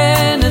no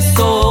tiene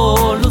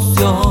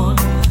solución.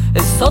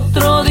 Es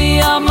otro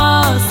día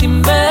más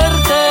sin verte.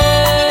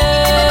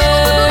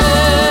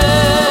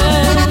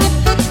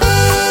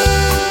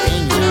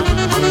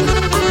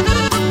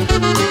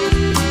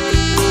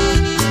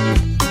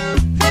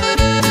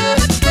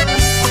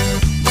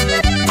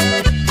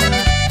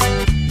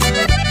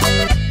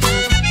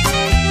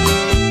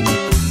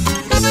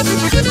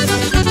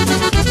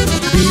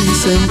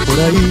 Dicen por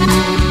ahí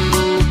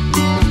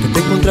que te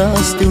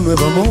encontraste un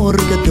nuevo amor,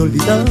 que te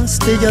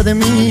olvidaste ya de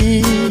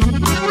mí.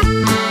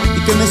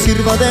 que me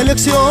sirva de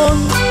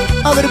lección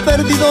haber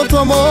perdido tu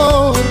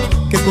amor,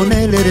 que con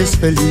él eres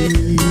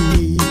feliz.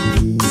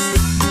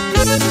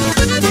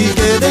 Y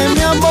que de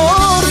mi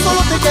amor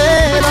solo te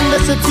quedan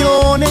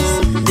decepciones,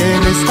 que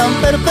él es tan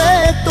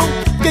perfecto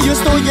que yo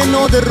estoy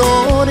lleno de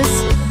errores,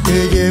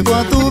 que llegó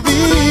a tu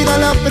vida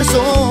la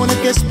persona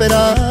que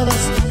esperabas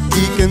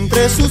y que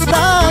entre sus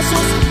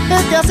brazos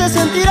él te hace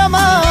sentir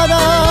amada.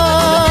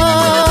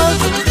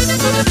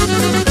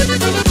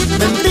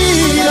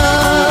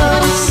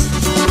 Mentiras,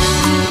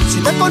 si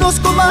te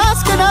conozco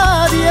más que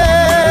nadie,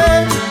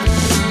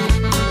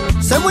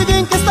 sé muy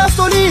bien que estás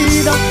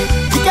dolida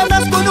y que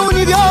andas con un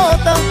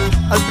idiota,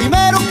 al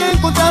primero que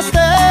encontraste.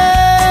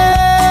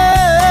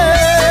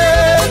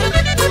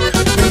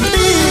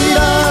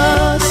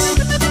 Mentiras,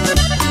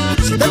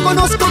 si te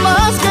conozco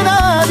más que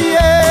nadie,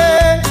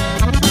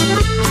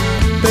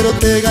 pero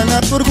te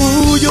gana tu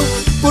orgullo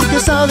porque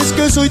sabes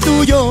que soy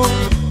tuyo,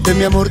 de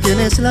mi amor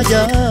tienes la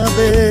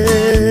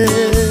llave.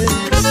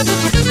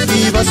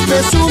 Y vas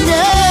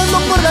presumiendo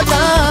por la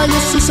calle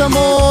sus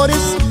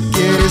amores,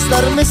 quieres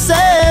darme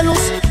celos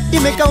y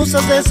me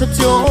causas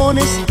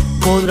decepciones.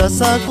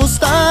 Podrás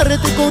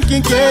acostarte con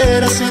quien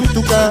quieras en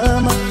tu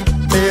cama,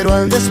 pero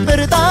al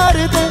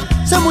despertarte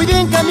sé muy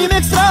bien que a mí me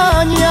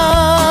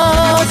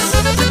extrañas,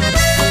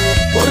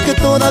 porque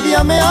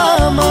todavía me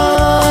amas.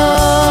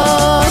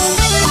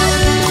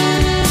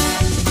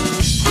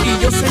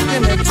 Y yo sé que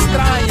me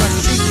extrañas,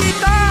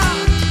 chiquita.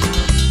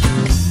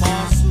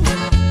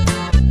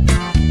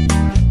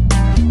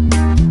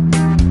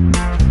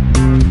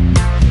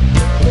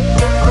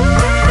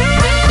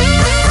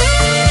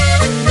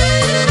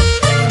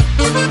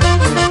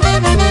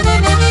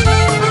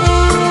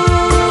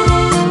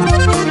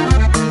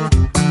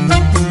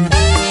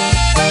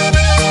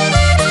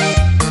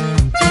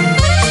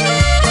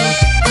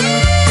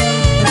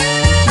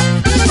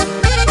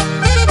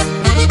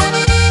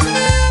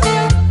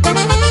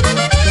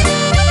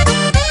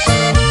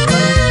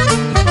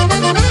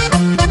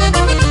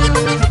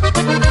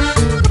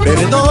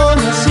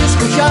 Perdona si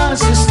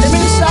escuchas este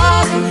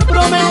mensaje,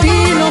 prometí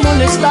no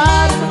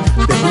molestar,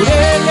 te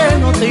juré que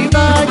no te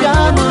iba a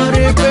llamar.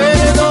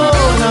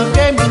 Perdona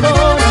que mi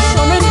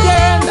corazón no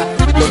entienda,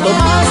 lo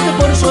tomaste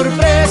por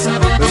sorpresa,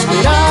 no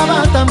esperaba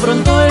tan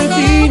pronto el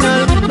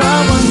final. No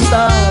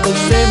aguantaba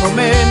este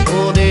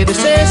momento de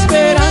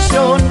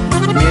desesperación,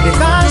 me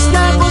dejaste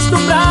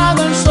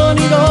acostumbrado al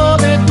sonido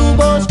de tu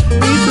voz,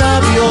 mis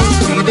labios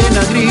piden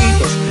a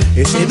gritos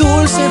ese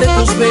dulce de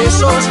tus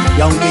besos,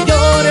 y aunque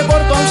llore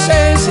por tu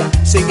ausencia,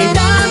 sé que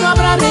ya no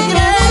habrá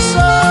regreso.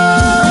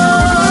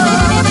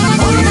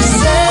 Hoy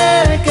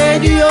sé que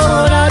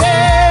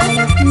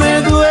lloraré,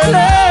 me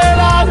duele el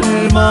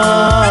alma.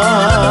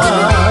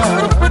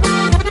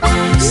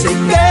 Sé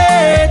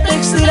que te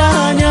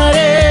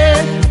extrañaré,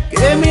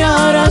 que me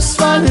harás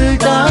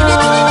falta.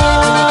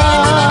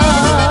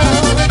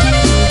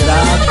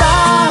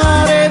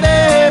 Trataré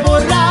de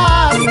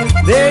borrar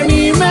de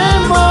mi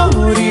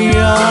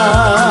memoria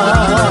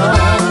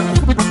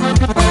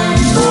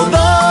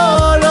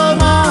todo lo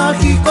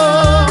mágico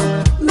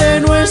de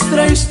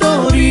nuestra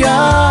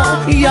historia,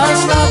 y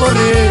hasta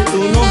borré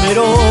tu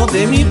número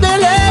de mi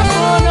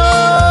teléfono.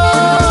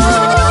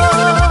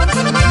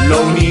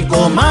 Lo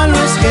único malo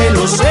es que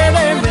lo sé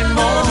de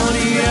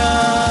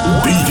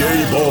memoria.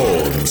 DJ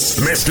Bones,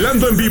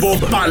 mezclando en vivo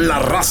para la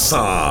raza.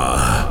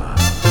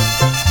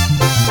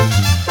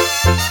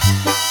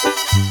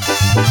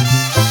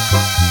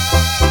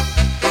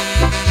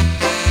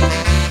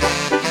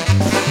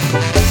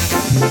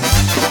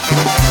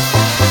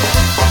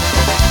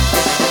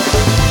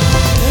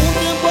 Un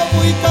tiempo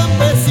fui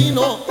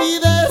campesino y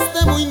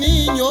desde muy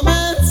niño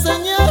me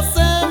enseñé a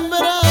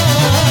sembrar,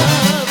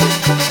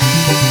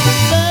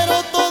 pero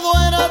todo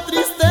era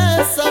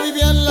tristeza,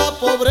 vivía en la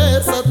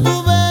pobreza,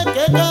 tuve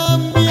que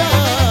cambiar.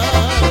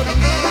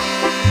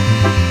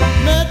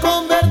 Me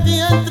convertí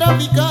en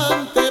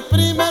traficante,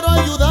 primero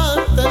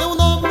ayudante de un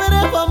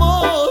hombre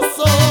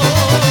famoso,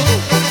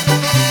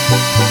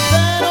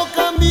 pero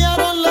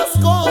cambiaron las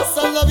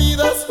cosas, la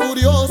vida es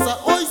curiosa,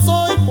 hoy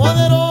soy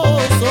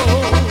poderoso.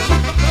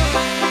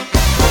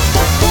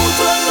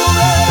 Mucho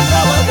anduve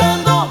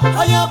trabajando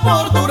allá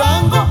por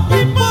Durango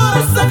y por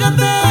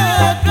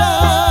Zacatecas,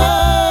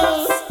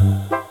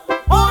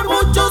 por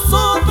muchos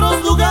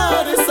otros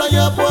lugares,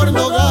 allá por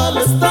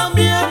Nogales,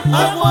 también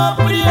Agua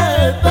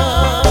Prieta.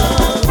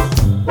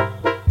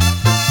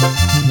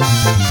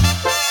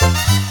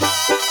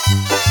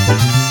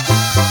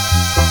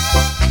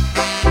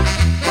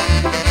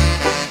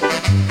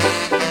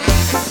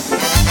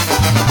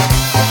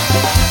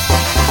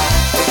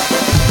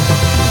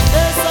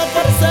 Esa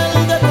cárcel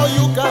de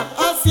Coyuca,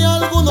 hace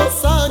algunos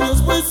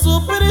años fui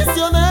su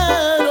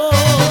prisionero,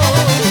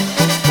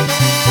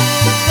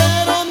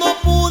 pero no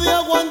pude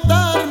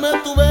aguantarme,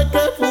 tuve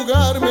que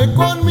fugarme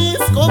con mis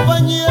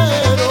compañeros.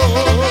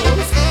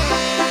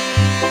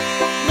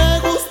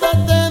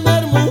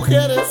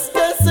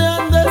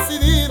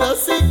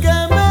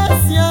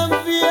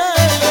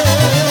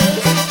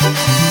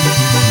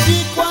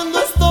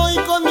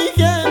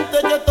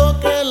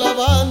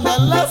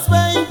 otras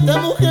 20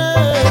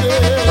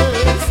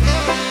 mujeres.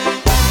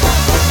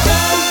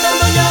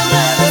 Cantando ya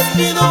me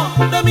despido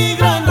de mi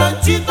gran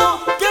ranchito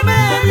que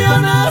me vio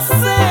nacer.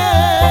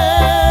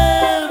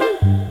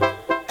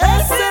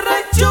 Ese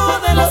rancho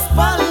de Las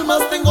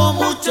Palmas tengo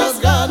muchas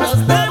ganas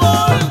de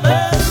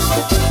volverlo.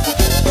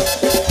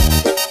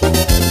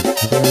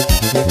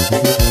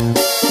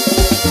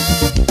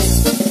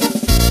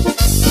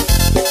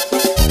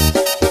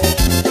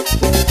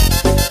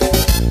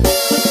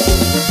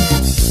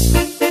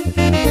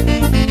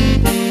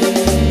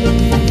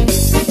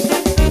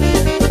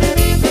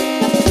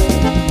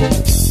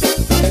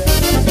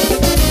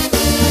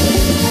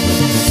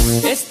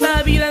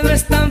 Esta vida no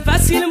es tan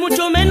fácil,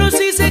 mucho menos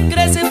si se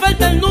crece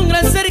faltando un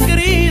gran ser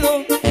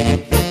querido.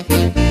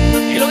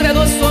 He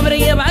logrado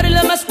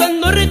sobrellevarla, más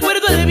cuando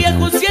recuerdo el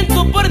viejo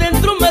siento por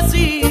dentro un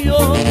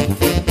vacío.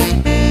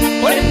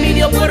 Por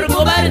envidia o por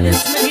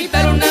cobardes me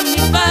quitaron a mi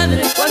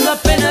padre cuando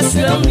apenas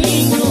era un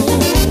niño.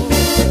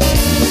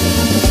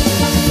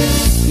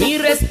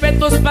 Mis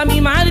respetos pa'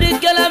 mi madre,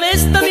 que a la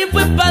vez también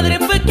fue padre,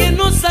 fue quien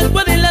nos sacó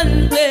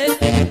adelante.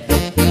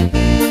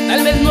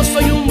 Tal vez no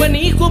soy un buen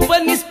hijo,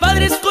 pues mis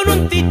padres con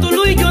un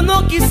título y yo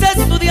no quise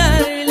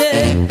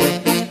estudiarle.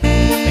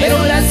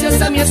 Pero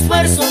gracias a mi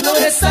esfuerzo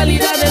logré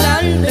salir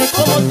adelante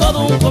como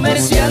todo un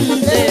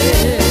comerciante.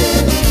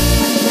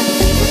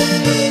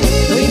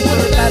 No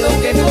importa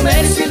lo que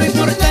comercie, lo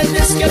importante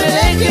es que me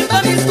deje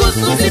pa' mis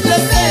gustos y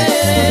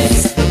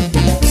placeres.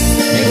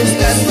 Me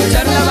gusta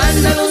escuchar la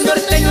banda, los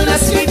norteños,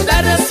 las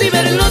guitarras y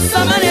ver los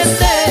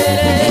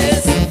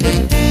amaneceres.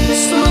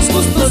 Son los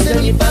gustos de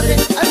mi padre,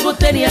 algo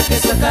tenía que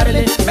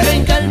sacarle. Me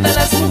encantan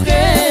las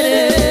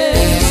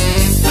mujeres,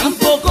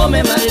 tampoco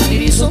me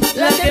martirizo.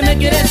 La que me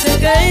quiere se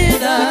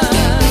queda,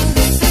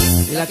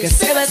 la que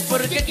se va es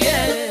porque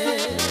quiere.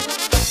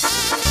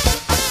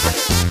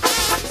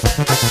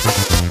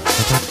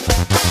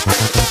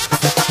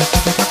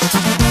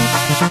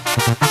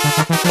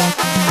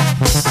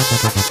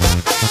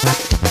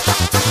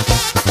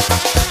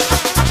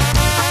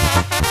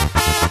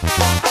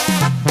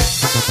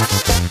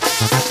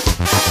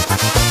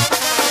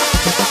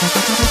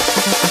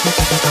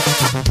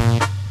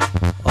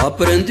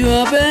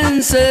 Aprendió a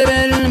vencer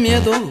el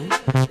miedo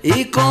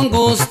y con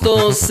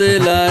gusto se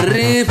la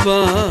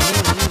rifa.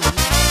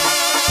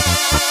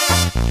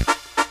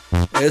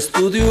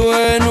 Estudió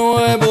en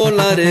Nuevo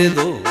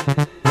Laredo,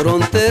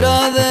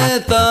 frontera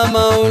de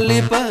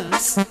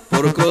Tamaulipas,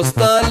 por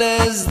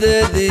costales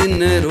de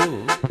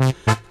dinero,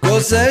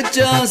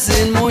 cosecha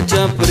sin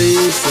mucha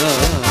prisa.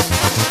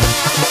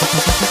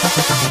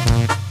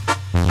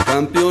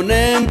 Campeón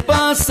en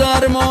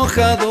pasar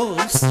mojados,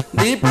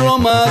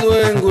 diplomado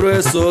en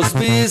gruesos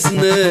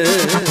business.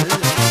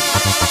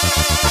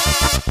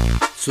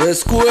 Su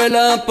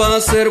escuela pa'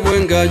 ser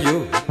buen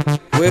gallo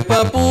fue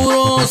pa'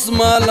 puros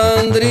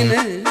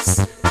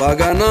malandrines, pa'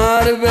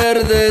 ganar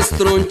verdes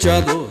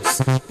tronchados,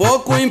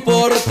 poco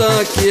importa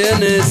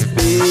quién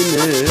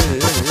espines.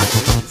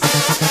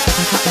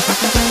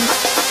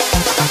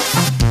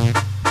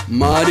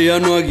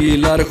 Mariano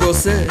Aguilar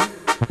José,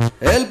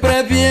 él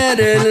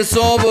prefiere el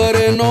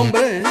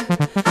sobrenombre,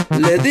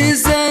 le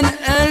dicen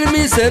el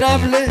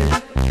miserable,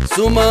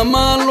 su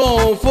mamá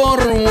lo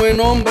formó en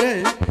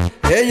hombre,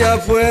 ella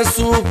fue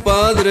su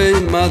padre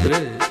y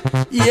madre,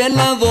 y él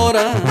la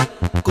adora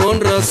con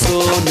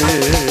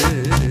razones.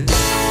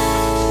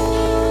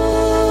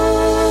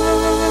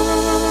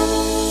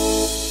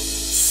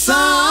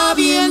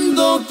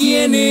 Sabiendo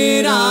quién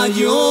era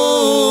yo,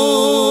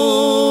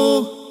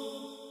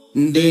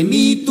 de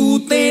mí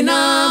tú te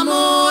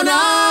enamoraste.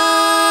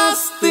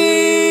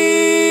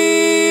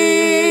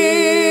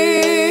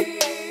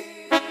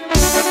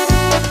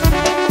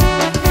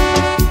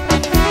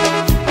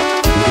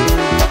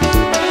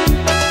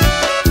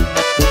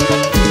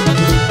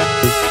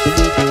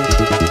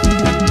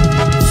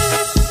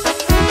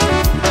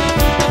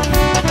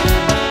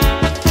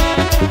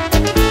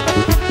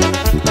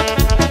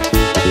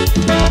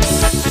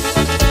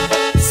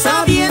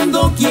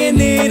 Sabiendo quién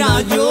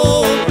era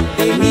yo,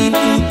 de mí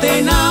tú te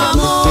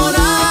enamoraste.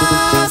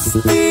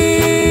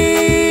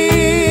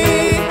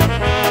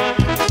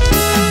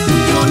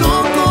 Yo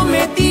no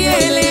cometí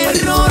el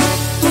error,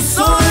 tú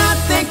sola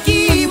te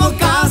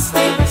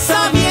equivocaste.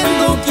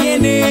 Sabiendo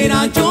quién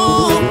era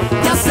yo,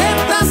 te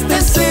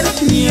aceptaste ser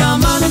mi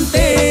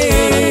amante.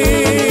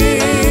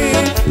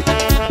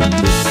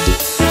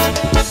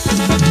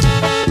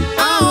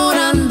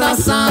 Ahora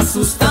andas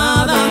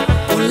asustada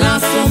con la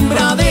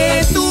sombra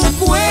de tu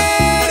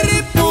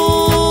cuerpo,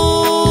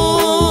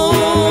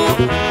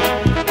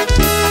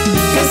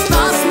 que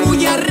estás muy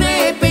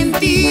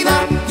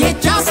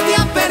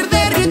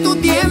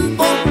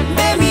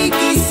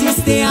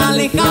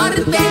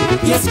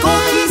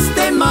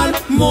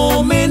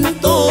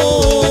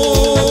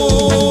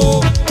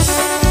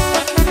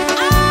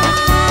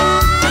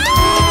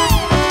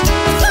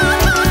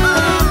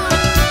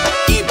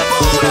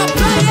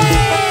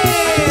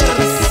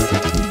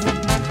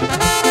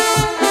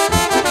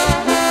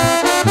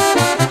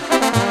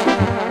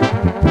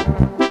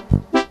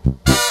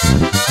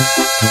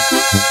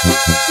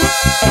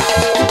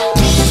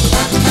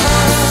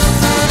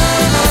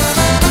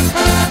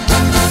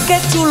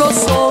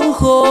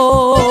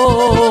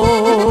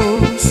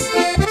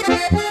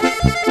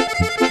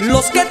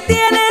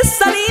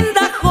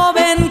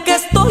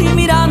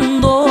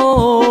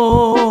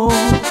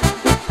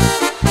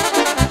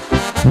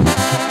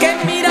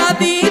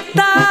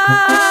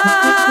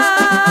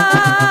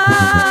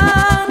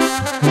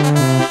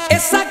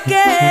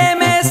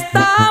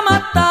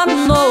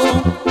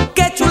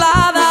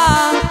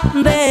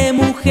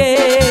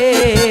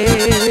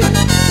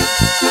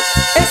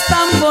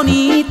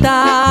bonita.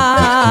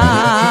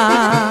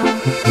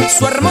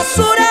 Su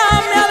hermosura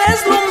me ha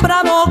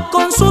deslumbrado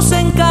con sus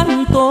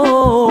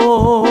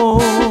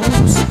encantos.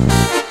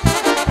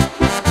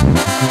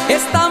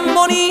 Es tan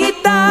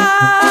bonita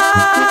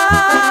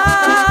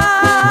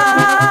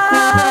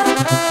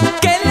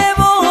que le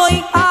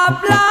voy a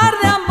hablar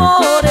de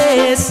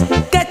amores.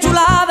 ¡Qué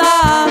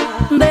chulada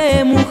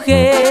de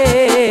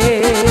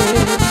mujer!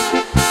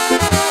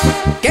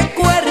 ¡Qué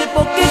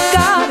cuerpo, qué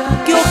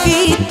cara, qué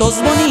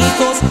ojitos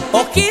bonitos!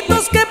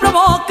 Ojitos que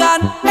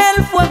provocan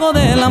el fuego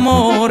del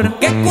amor.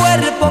 ¡Qué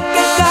cuerpo,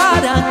 qué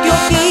cara, qué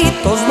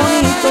ojitos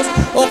bonitos!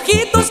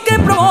 Ojitos que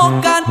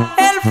provocan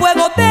el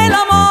fuego del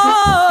amor.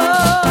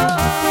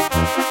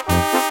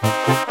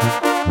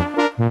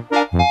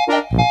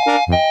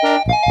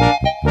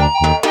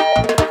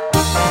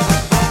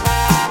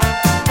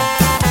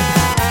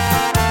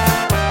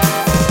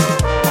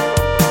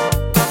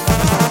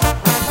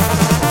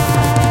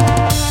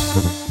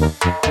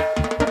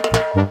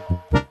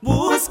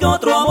 Busca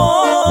otro amor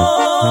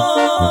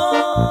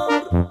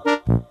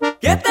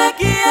que te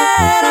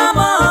quiera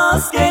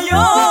más que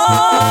yo,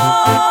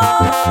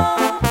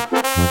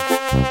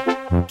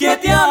 que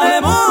te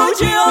ame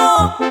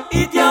mucho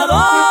y te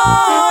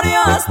adore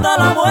hasta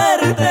la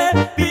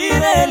muerte.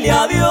 Pídele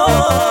a Dios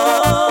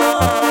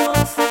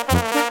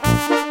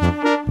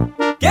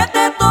que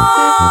te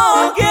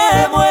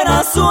toque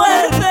buena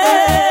suerte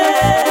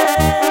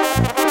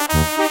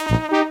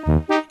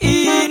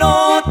y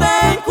no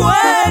te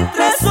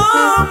encuentres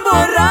un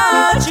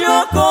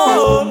borracho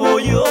como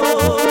yo.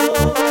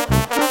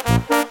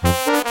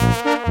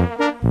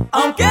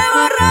 Aunque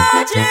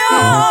borracho,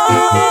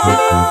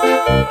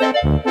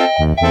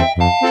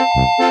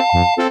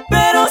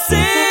 pero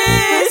sí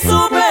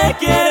supe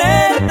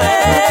quererte.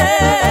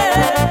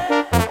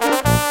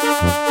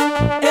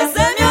 Es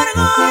de mi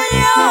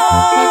orgullo,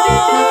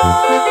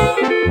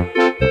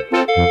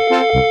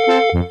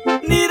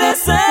 ni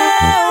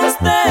deseos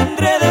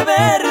tendré de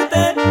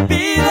verte.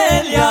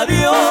 Pídele a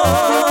Dios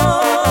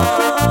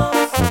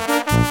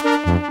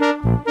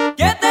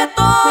que te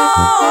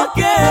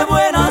toque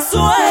buena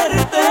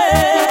suerte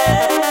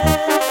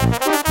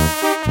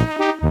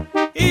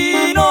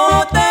y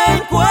no te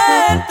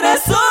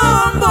encuentres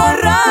un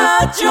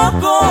borracho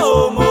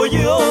como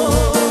yo.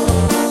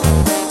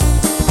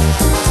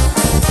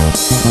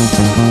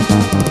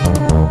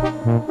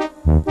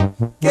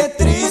 Qué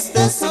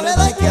triste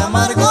soledad y qué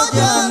amargo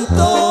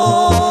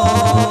llanto.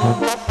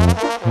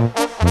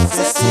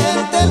 Se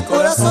siente el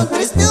corazón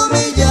triste y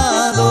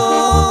humillado.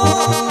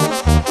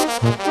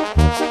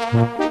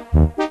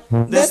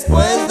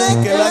 Después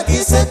de que la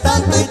quise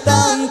tanto y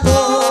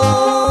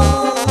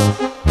tanto,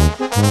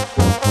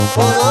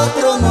 por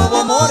otro nuevo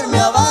amor me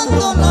ha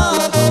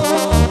abandonado.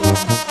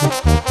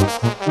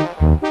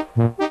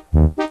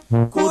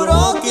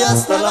 Juró que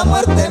hasta la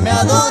muerte me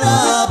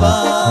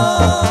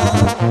adoraba,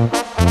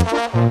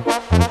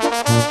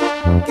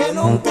 que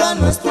nunca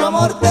nuestro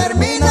amor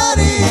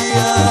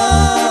terminaría.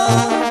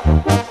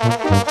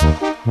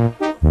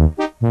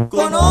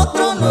 Con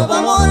otro nuevo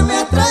amor me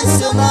ha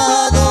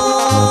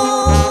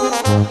traicionado,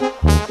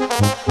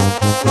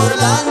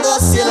 burlando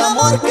así el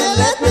amor que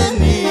le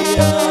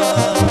tenía.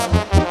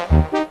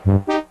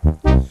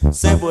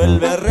 Se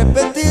vuelve a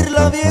repetir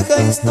la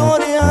vieja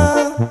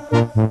historia,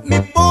 mi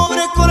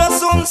pobre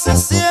corazón se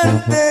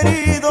siente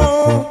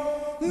herido.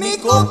 Mi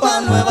copa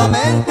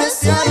nuevamente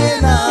se ha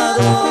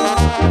llenado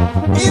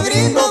y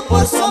brindo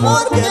por su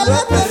amor que lo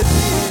he perdido.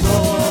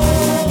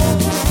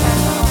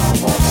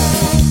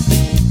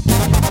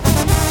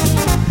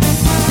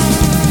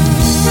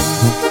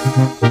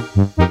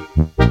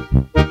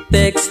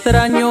 Te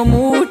extraño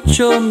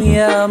mucho, mi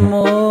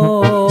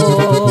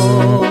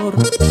amor,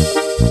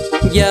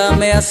 ya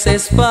me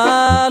haces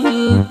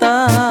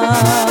falta.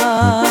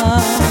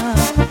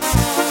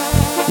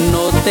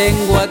 No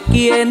tengo a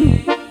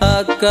quien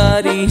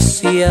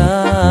acariciar,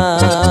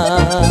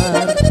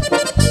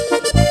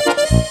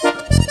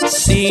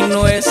 si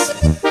no es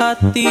a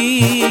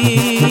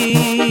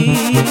ti.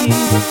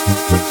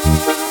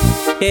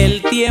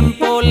 El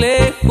tiempo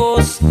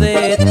lejos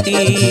de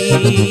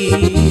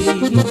ti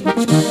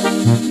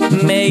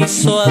me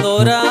hizo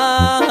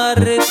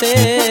adorarte.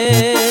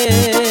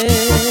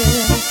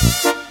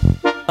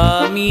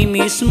 A mí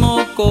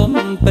mismo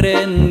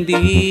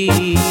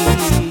comprendí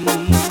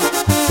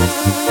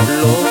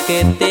lo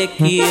que te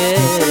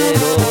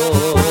quiero,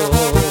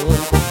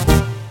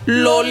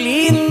 lo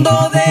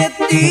lindo de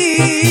ti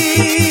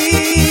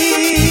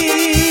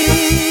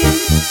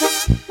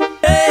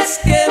es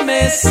que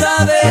me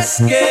sabes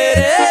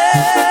querer.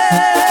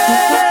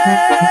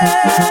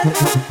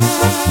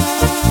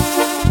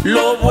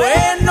 Lo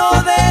bueno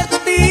de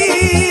ti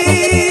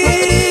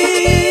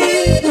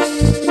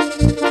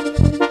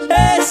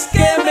es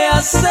que me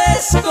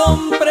haces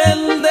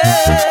comprender.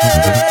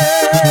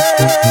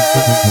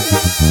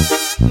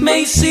 Me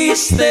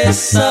hiciste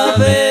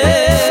saber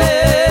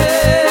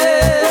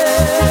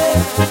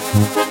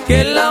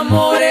que el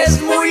amor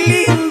es muy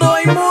lindo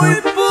y muy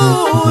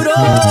puro,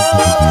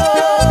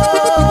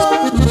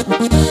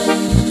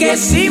 que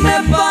si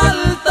me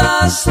falta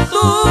fueras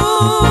tú,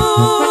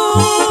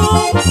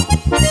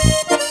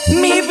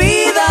 mi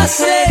vida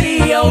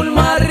sería un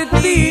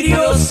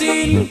martirio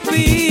sin fin.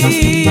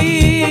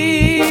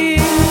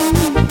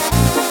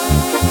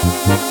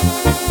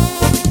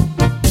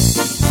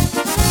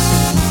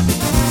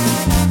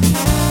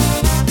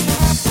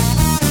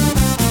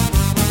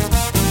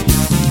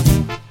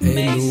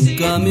 En un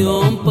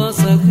camión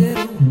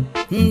pasajero,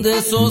 de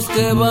esos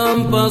que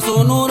van pa'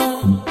 Sonora,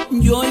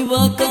 yo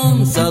iba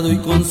cansado y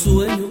con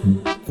sueño,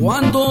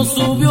 cuando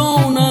subió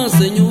una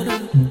señora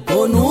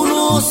con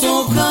unos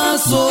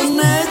ojazos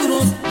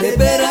negros, de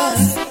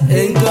veras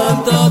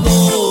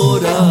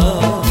encantadora.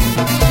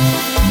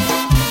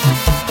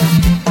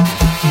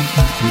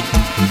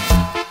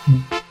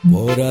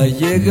 Por ahí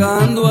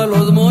llegando a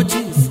Los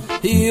Mochis,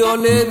 y yo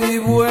le vi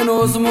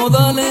buenos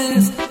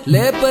modales,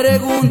 le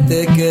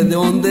pregunté que de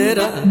dónde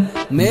era,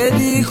 me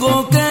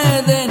dijo que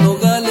de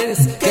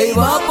Nogales, que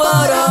iba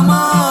para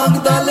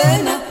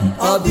Magdalena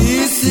a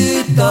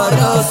visitar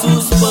a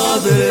sus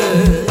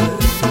padres.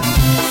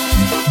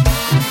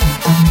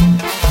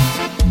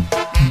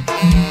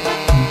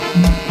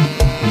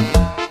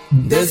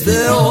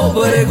 Desde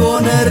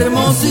Obregón,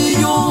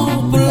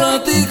 Hermosillo,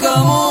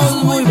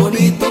 platicamos muy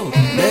bonito,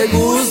 me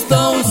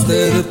gusta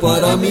usted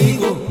para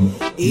amigo,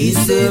 y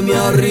se me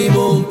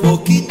arrimó un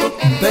poquito,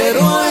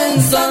 pero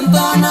en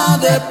Santana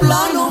de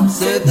plano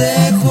se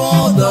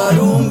dejó dar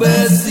un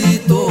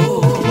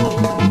besito.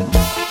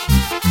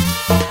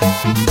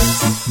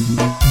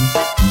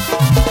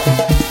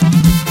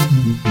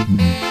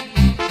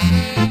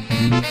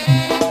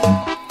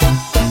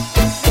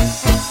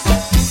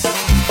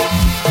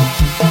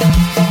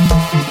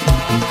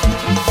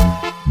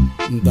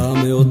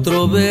 Dame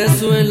otro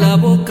beso en la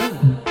boca,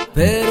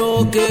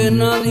 pero que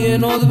nadie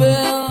nos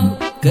vea.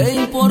 ¿Qué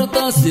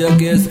importa si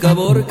aquí es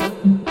Caborca,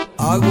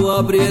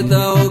 Agua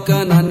Prieta o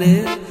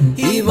Cananea?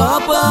 Y va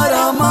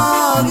para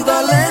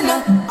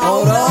Magdalena,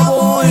 ahora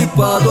voy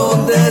pa'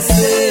 donde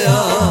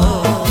sea.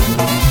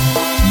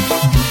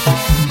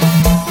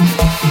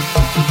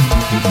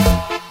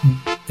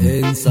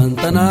 En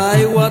Santana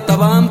y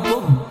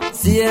Guatabampo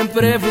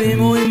siempre fui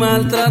muy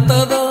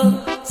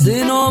maltratada.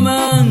 Si no me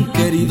han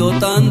querido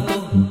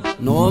tanto,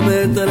 no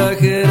me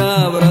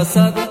trajera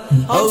abrazada.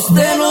 A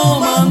usted lo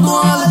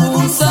mandó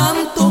algún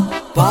santo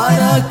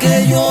para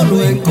que yo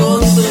lo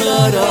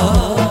encontrara.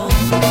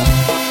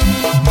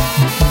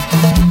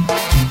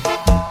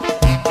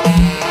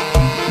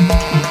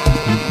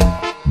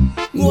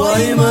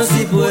 Guaymas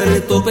y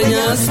Puerto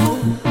Peñasco,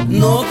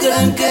 no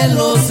crean que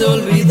los he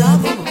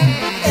olvidado,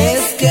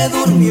 es que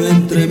durmió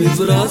entre mis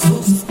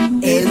brazos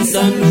en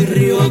San Luis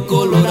Río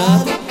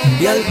Colorado,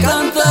 y al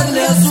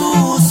cantarle a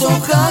sus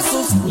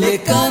ojazos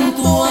le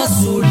canto a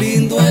su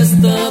lindo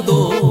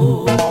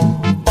estado.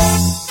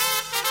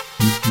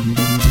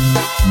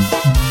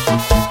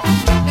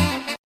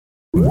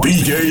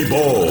 DJ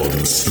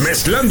Bones,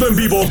 mezclando en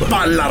vivo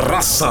pa' la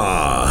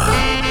raza.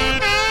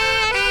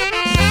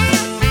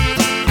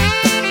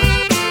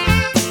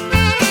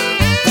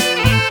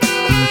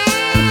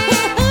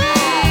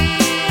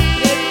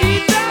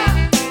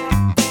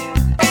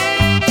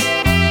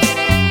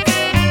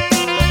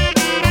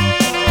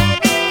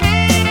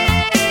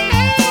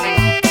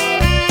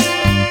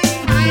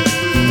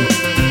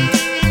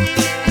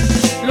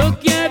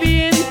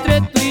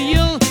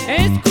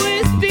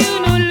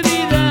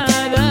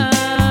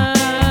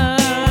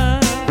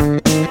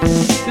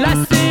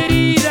 Las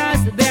heridas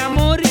de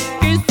amor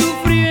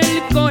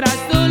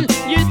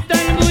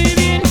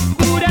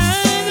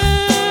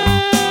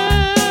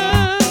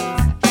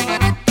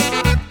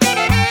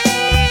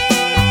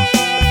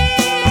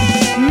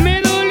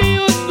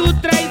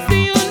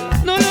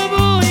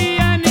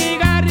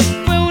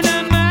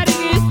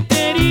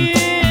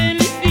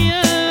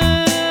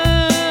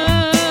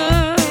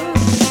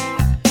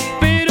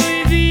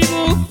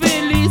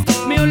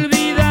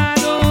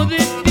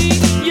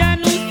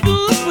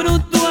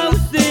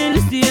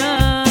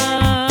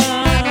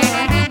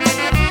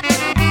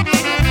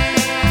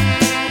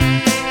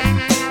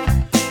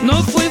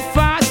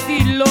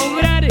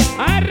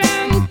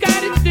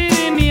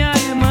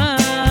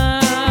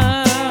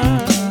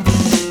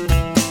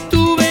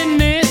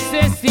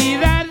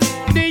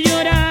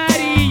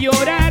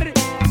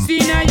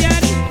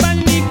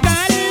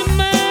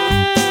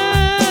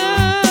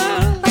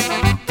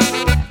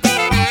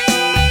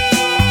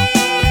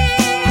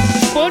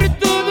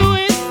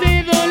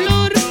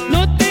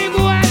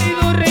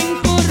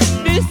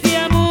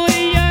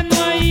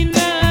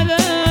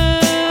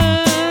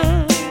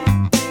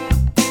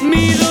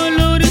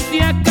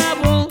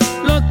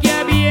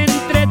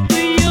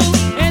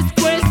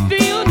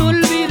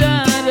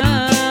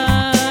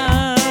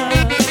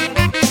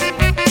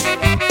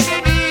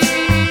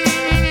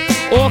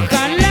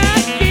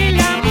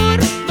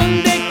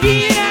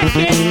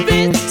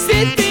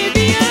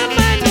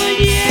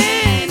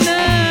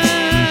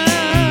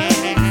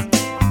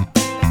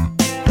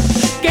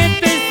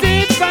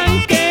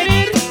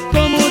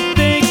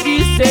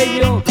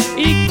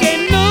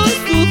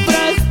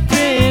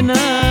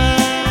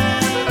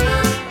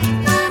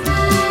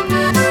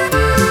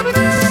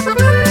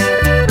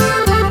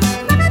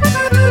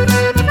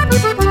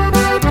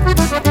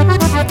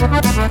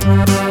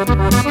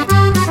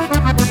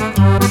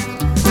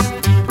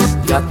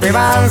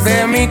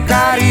mi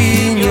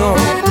cariño.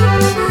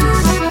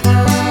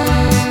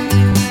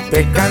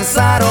 Te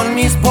cansaron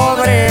mis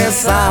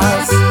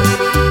pobrezas.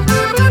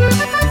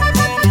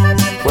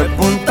 Fue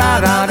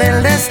puntada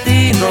del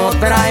destino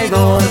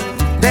traidor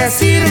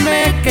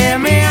decirme que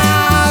me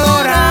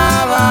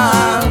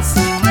adorabas.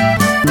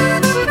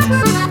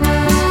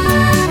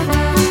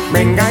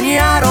 Me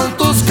engañaron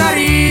tus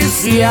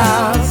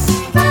caricias,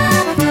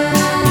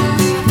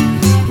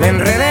 me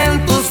enredé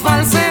en tus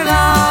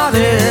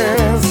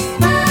falsedades,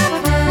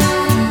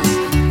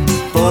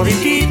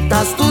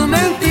 toditas tus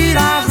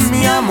mentiras,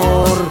 mi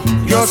amor,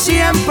 yo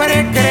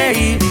siempre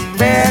creí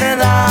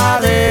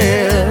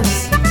verdades.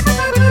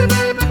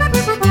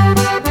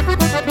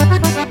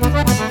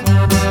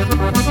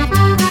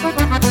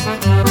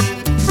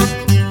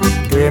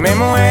 Que me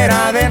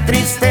muera de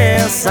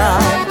tristeza,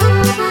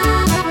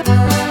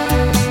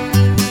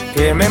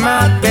 que me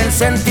mate el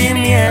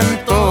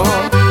sentimiento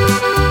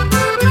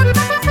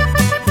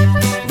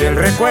del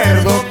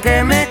recuerdo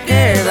que me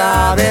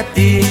queda de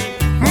ti.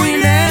 Muy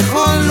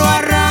lejos lo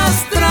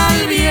arrastra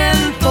el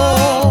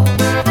viento.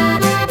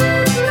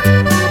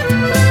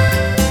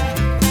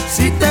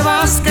 Si te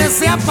vas, que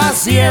sea para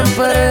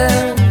siempre.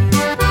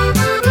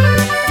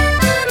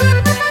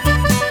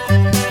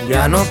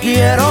 Ya no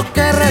quiero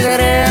que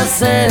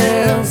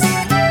regreses,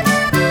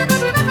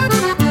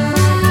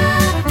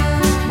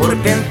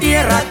 porque en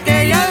tierra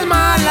que ya es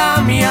mala,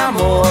 mi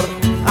amor,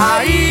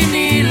 ahí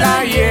ni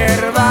la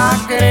hierba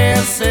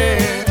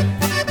crece.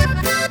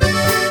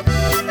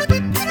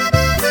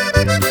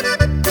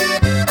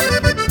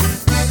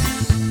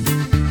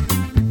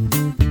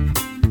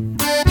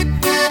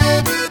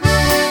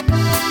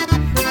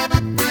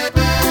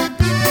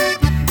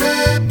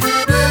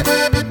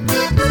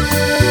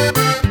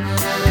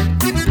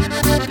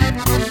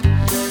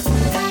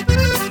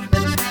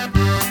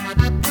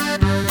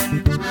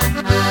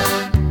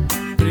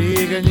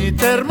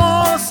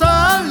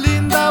 Hermosa,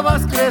 linda,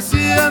 vas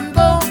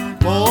creciendo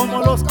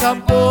como los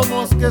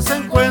capomos que se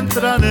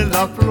encuentran en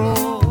la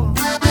flor.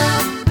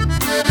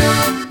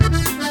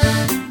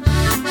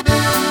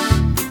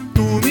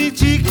 Tú, mi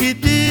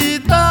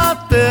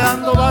chiquitita, te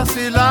ando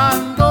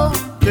vacilando,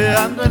 te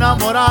ando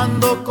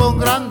enamorando con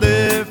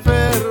grande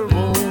fervor.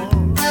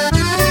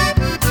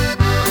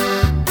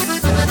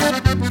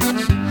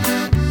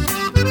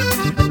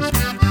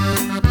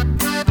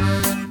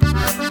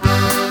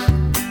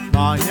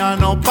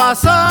 Mañana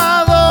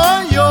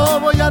pasado yo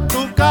voy a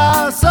tu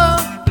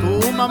casa,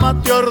 tu mamá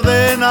te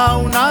ordena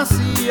una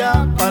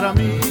silla para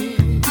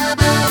mí.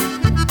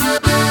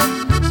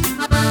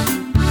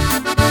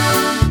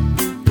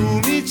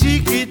 Tú, mi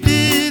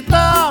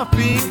chiquitita,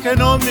 finge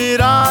no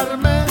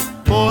mirarme,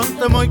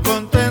 ponte muy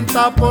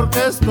contenta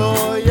porque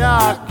estoy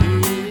aquí.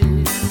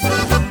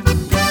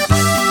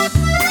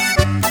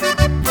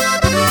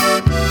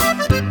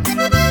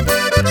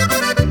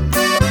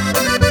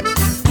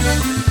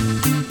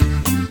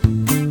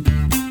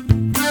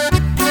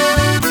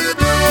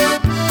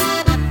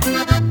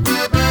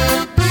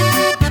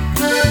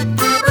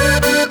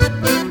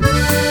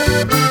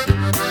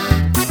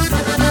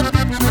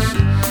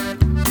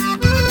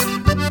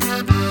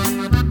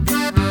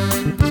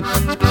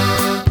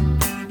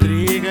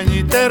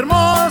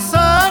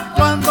 Hermosa,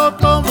 cuando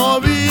tomo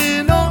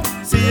vino,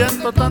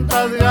 siento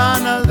tantas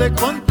ganas de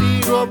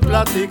contigo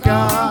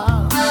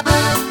platicar.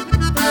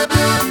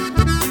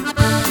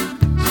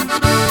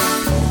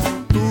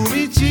 Tú,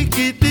 mi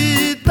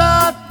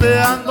chiquitita, te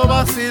ando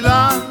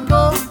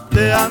vacilando,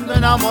 te ando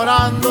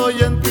enamorando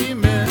y en ti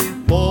me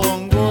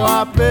pongo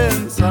a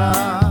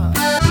pensar.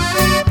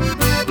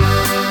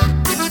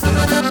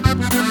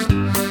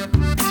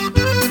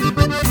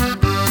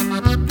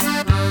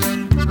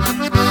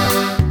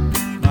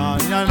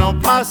 Mañana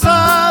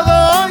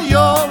pasado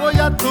yo voy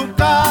a tu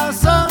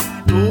casa,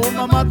 tu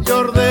mamá te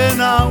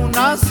ordena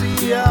una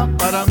silla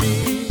para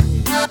mí.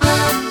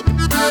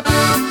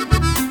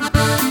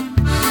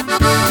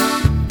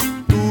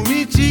 Tú,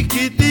 mi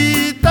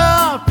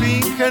chiquitita,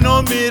 finge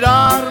no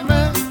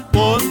mirarme,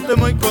 ponte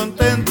muy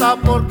contenta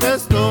porque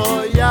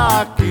estoy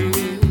aquí.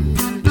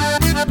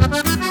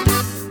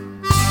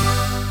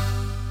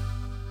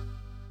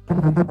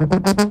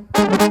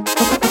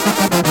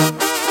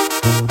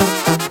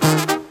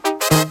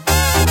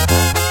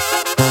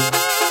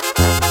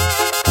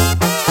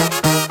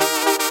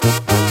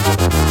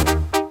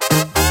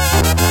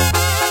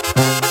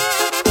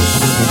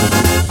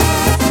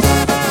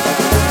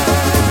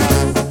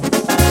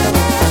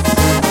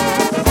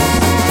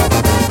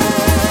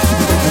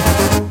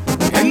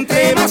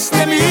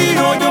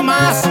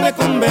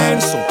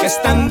 Que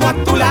estando a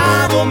tu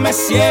lado me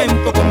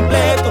siento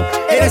completo.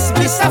 Eres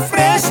brisa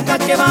fresca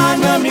que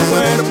baña mi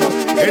cuerpo.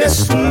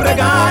 Eres un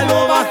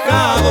regalo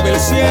bajado del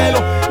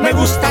cielo. Me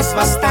gustas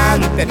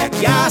bastante de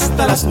aquí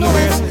hasta las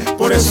nubes,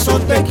 por eso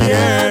te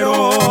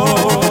quiero.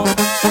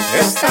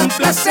 Es tan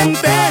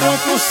placentero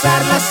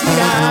cruzar las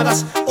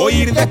miradas,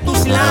 oír de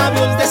tus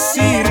labios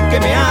decir que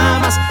me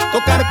amas,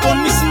 tocar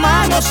con mis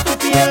manos tu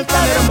piel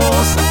tan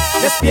hermosa.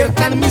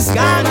 Despiertan mis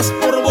ganas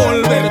por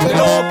volverte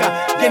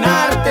loca,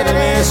 llenarte de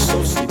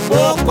besos y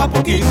poco a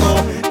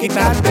poquito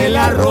quitarte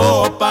la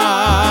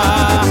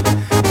ropa.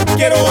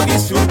 Quiero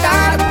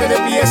disfrutarte de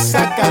pies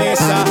a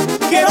cabeza,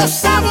 quiero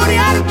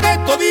saborearte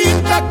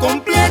todita,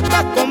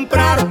 completa,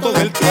 comprar todo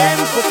el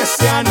tiempo que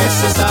sea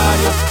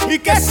necesario y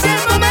que ese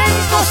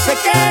momento se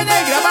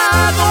quede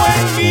grabado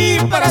en mí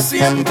para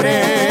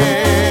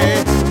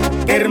siempre.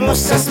 Qué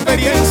hermosa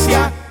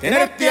experiencia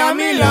tenerte a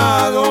mi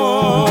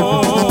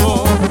lado.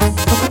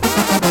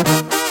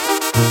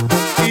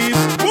 Y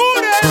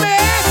púreme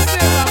ese,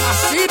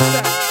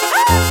 mamacita.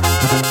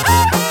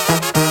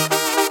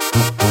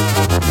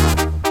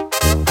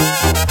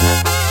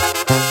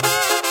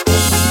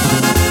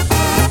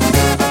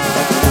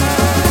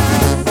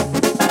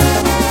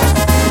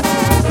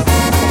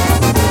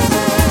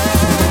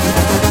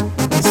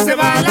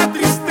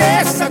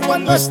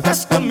 Cuando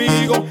estás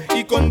conmigo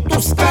y con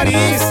tus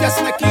caricias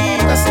me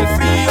quitas el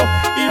frío,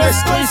 y no es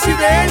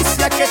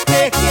coincidencia que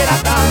te quiera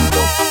tanto,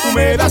 tú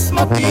me das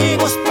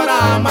motivos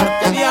para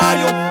amarte a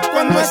diario.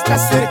 Cuando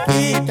estás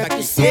cerquita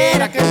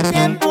quisiera que el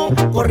tiempo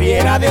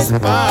corriera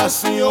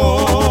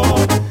despacio.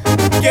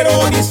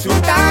 Quiero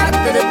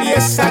disfrutarte de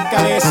pies a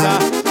cabeza,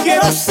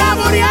 quiero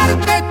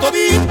saborearte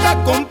todita,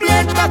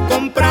 completa,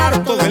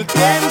 comprar todo el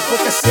tiempo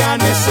que sea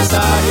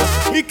necesario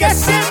y que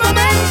ese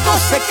momento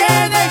se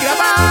quede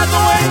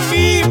grabado en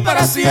mí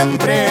para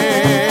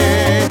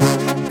siempre.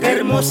 Qué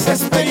hermosa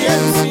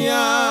experiencia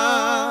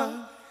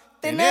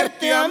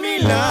tenerte a mi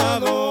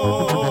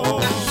lado.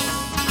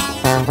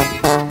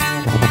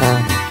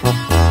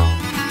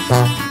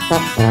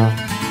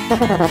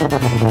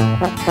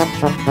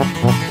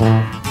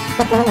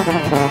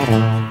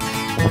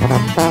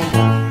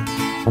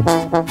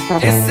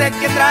 Ese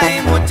que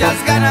trae muchas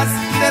ganas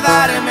de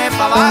darme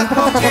pa'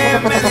 abajo, que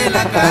me dé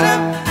la cara.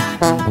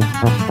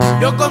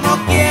 Yo como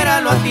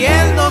quiera lo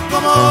atiendo,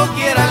 como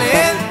quiera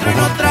le entro y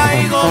no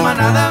traigo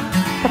manada.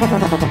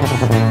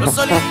 Yo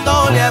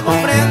solito le hago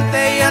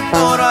frente y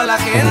atoro a la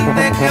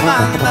gente que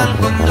manda al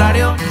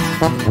contrario.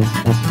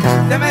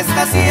 Se me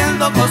está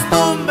haciendo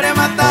costumbre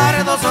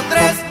matar 2 o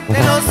 3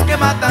 de los que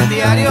matan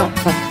diario.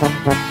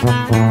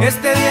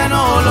 Este día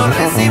no lo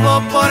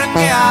recibo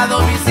porque a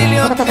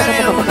domicilio te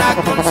haré una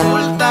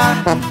consulta.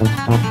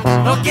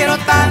 No quiero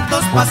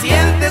tantos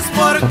pacientes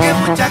porque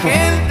mucha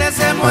gente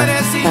se muere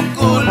sin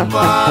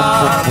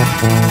culpa.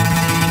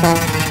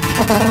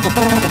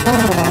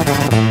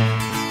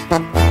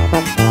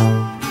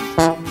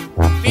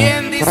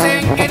 Bien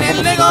dicen que en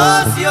el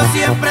negocio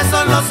siempre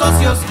son los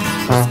socios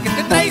los que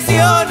te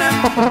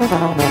traicionan.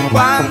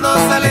 Cuando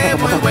sale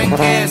muy buen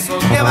queso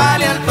que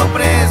vale alto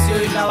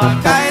precio y la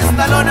vaca es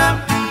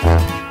talona,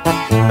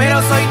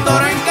 pero soy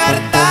toro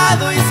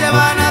encartado y se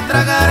van a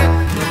tragar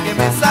lo que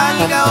me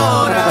salga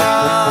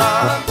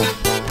ahora.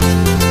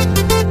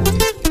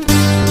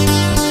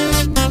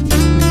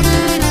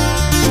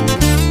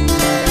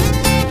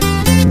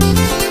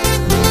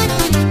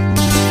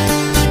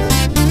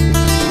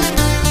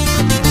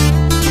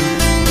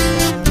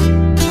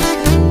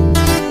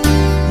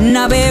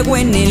 Navego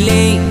en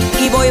LA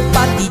y voy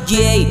pa'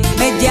 DJ.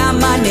 Me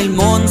llaman el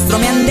monstruo,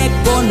 me han de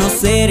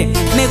conocer.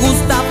 Me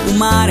gusta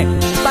fumar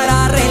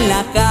para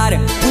relajar,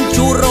 un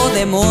churro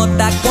de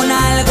mota con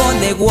algo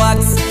de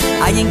wax.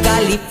 Allá en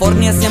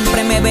California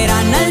siempre me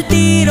verán al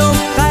tiro,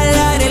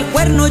 jalar el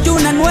cuerno y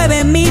una 9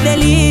 en mi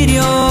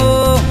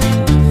delirio.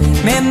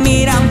 Me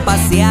miran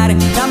pasear,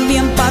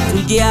 también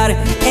patrullar.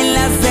 En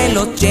las de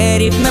los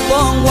sheriff me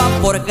pongo a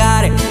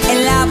forjar.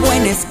 En la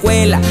buena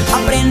escuela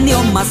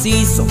aprendió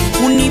macizo,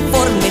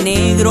 uniforme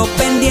negro,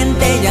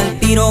 pendiente y al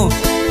tiro.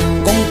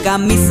 Con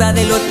camisa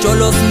de los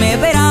cholos me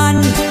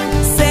verán,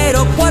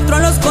 04 a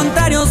los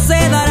contrarios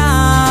se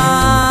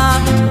dará.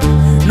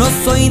 No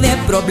soy de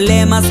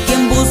problemas,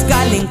 quien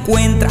busca le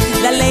encuentra.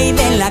 La ley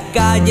de la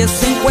calle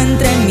se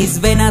encuentra en mis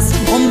venas.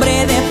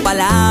 Hombre de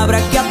palabra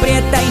que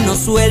aprieta y no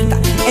suelta.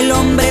 El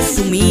hombre es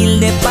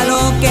humilde pa' lo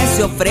que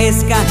se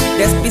ofrezca.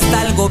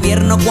 Despista al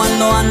gobierno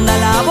cuando anda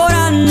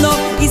laborando,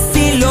 y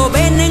si lo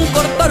ven en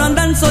corto lo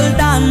andan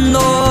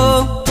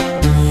soltando.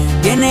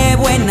 Tiene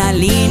buena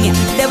línea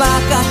de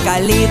baja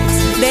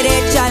calibres,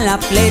 derecha la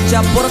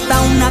flecha, porta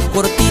una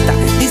cortita.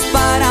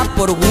 Dispara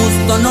por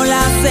gusto, no la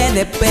hace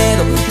de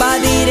pedo, va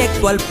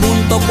directo al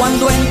punto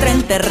cuando entra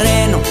en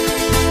terreno.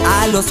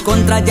 A los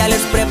contras ya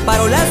les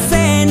preparo la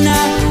cena,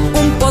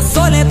 un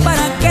pozole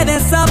para que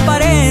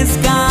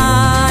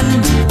desaparezcan.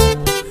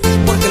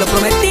 Porque lo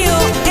prometido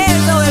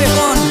es lo de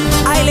viejón.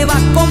 Ahí le va,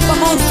 compa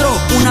monstruo.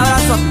 Un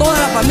abrazo a toda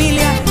la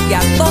familia y a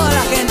toda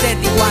la gente de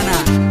Tijuana.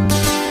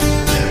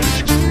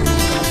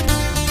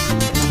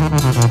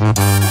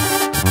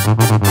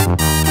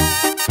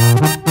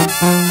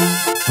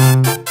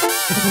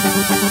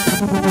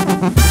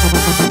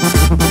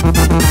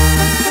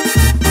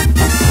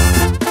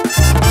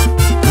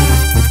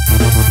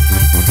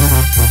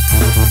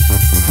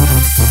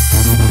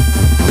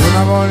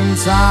 Una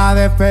bolsa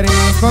de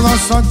perico Traigo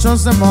 2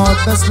 ochos de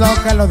moto, es lo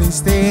que lo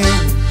distingue.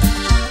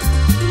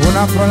 Un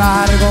afro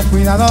largo,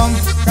 cuidadón,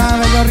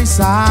 cabello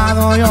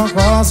rizado y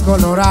ojos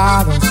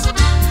colorados.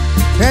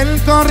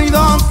 El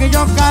corrido que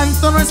yo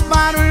canto no es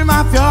para un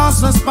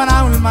mafioso, es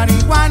para un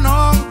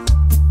marihuano.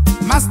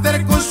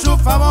 Máster con su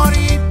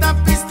favorita,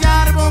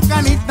 pistear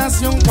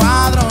bocanitas y un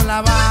cuadro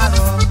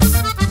lavado.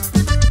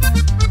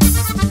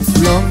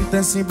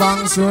 Blondes y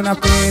bongs, una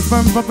pipa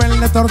en papel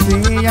de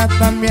tortilla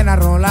también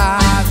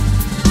arrolado.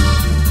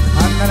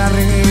 Andar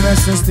arriba es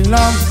su estilo,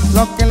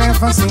 lo que le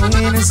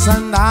fascina es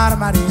andar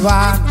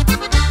marihuana.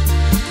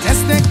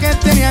 Desde que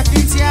tenía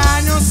 15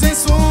 años se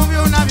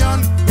subió un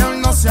avión y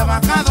aún no se ha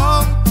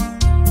bajado.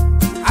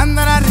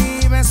 Andar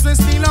arriba es su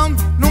estilo,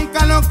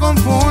 nunca lo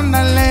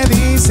confundan, le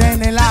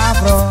dicen el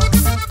afro.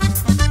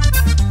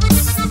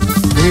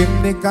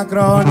 Indica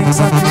Chronics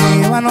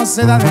activa, no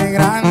se da de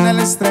grande, el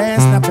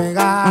estrés le ha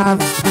pegado.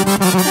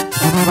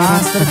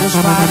 Master Kush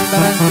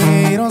manda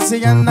el tiro,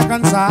 si anda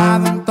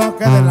cansado, un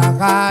toque de la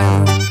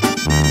calle.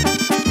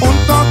 Un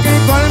toque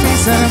con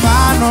mis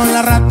hermanos,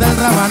 la rata, el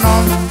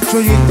rabanón,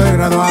 Chuyito y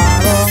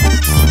graduado.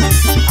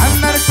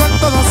 Andar con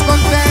todos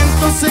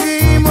contentos,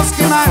 seguimos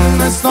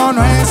quemando, esto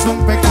no es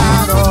un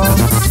pecado.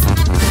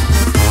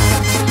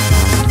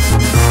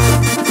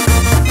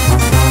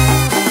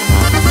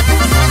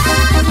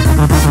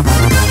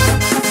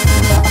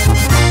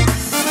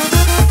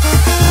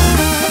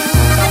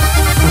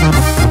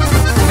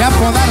 Le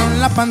apodaron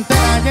la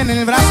pantera y en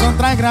el brazo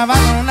trae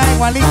grabado una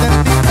igualita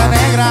en tinta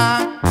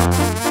negra.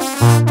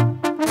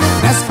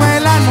 La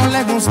escuela no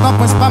le gustó,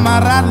 pues pa'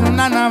 amarrarle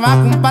una navaja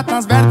con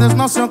patas verdes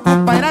no se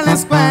ocupa ir a la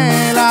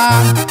escuela.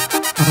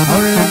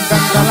 Aún le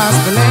encantan las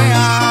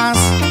peleas,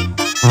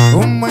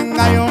 un buen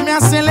gallo me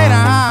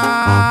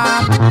acelera.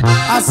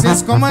 Así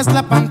es como es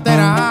la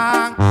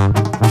pantera.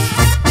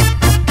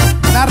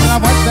 Dar la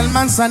vuelta el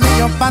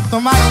manzanillo pa'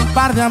 tomar un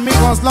par de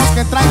amigos, los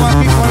que traigo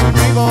aquí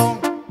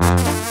conmigo.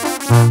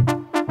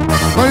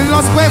 Con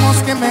los huevos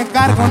que me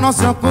cargo no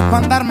se ocupa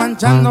andar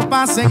manchando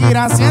pa' seguir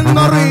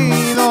haciendo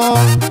ruido.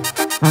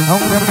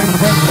 Aunque me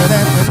encuentre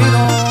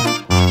detenido,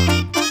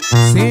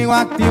 sigo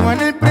activo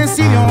en el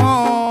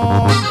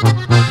presidio.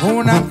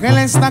 Un ángel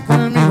está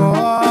conmigo.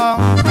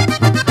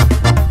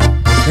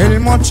 El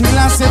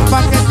mochilas, el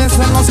paquetes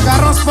en los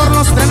carros, por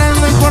los trenes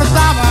no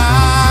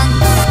importaban.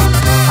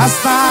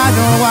 Hasta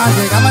Iowa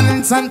llegaban,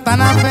 en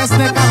Santana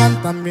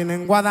festejaban, también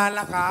en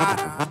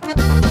Guadalajara.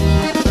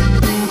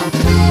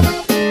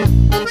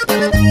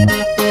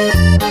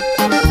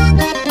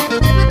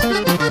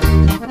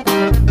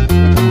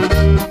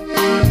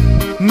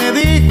 Me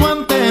dijo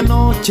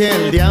antenoche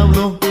el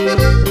diablo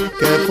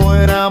que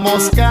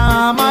fuéramos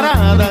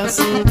camaradas,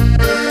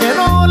 que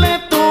no le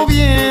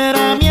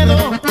tuviera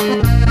miedo,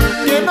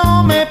 que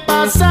no me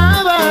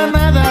pasaba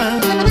nada.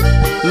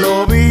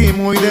 Lo vi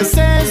muy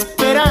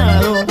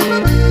desesperado,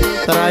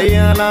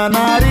 traía la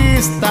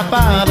nariz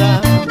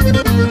tapada.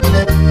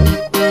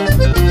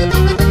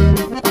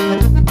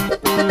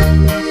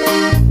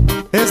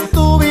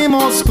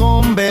 Estuvimos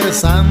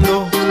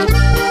conversando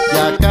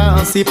ya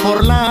casi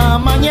por la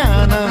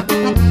mañana.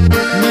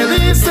 Me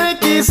dice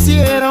que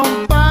hiciera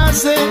un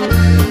pase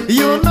y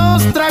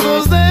unos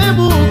tragos de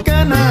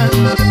bucana.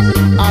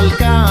 Al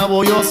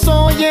cabo yo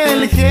soy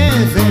el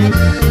jefe,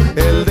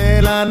 el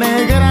de la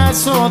negra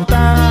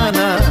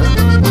sotana.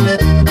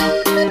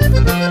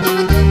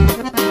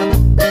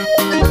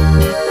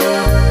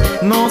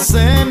 No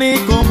sé ni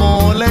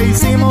cómo le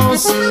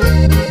hicimos,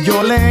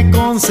 yo le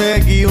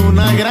conseguí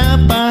una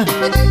grapa.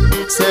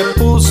 Se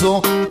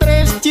puso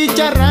 3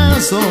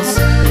 chicharrazos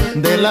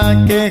de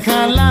la que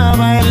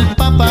jalaba el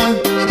papá.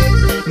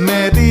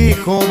 Me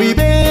dijo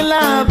vive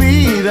la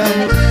vida,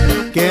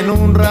 que en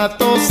un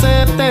rato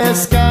se te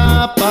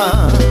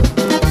escapa.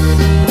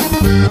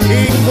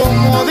 Y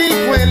como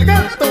dijo el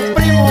gato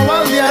primo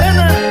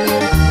Valdearena,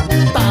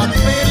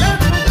 tapela.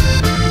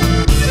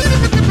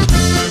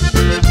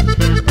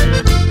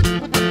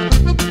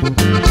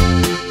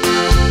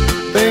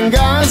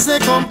 Véngase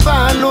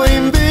compa, lo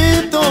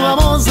invito,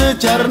 vamos a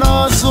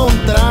echarnos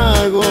un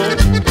trago.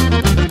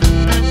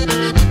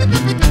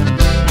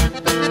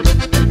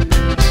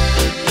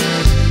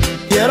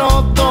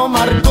 Quiero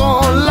tomar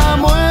con la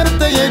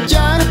muerte y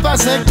echar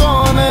pase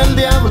con el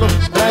diablo.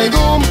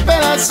 Traigo un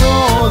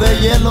pedazo de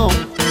hielo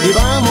y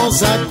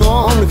vamos a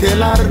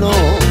congelarnos.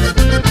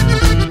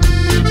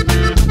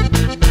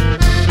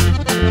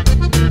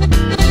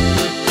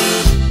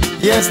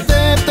 Y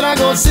este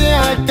trago se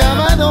ha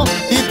acabado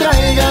y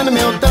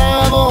tráiganme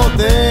otra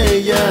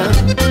botella.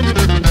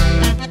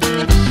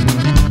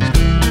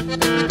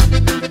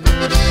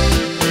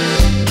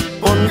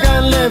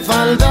 Pónganle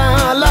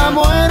falda a la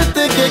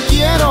muerte, que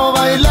quiero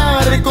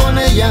bailar con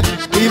ella.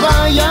 Y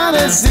vaya a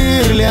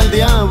decirle al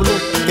diablo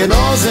que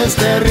no se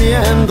esté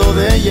riendo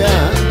de ella.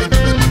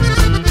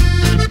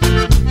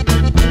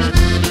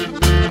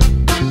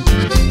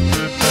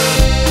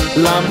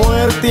 La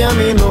muerte a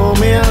mí no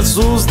me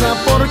asusta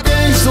porque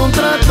hizo un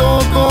trato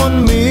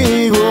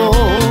conmigo.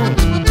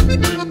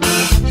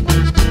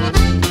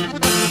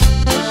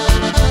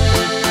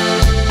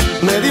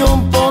 Me dio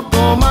un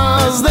poco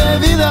años de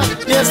vida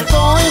y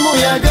estoy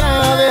muy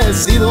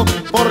agradecido.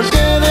 ¿Por qué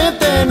de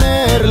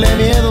tenerle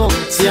miedo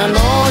si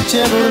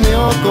anoche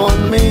durmió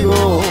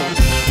conmigo?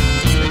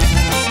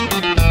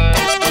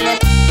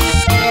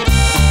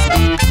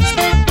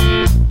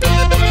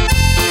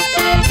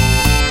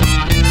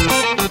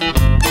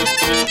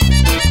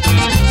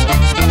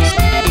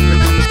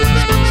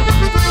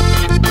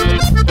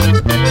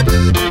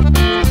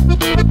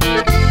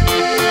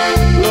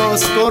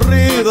 Los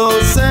corridos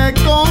se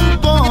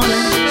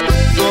componen,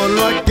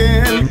 solo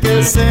aquel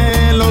que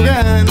se lo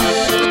gana.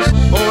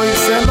 Hoy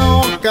se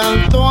lo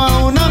canto a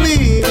una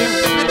amiga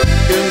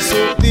que en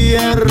su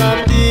tierra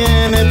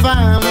tiene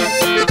fama.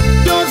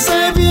 Yo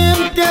sé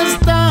bien que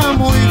está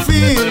muy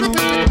fino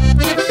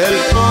el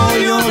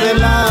pollo de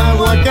la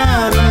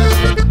guacana.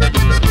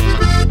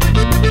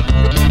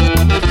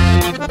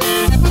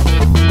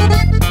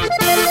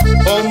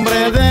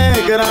 Hombre de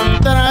gran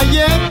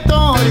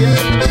trayectoria,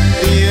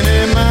 tiene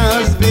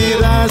más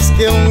vidas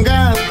que un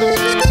gato.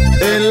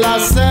 En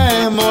las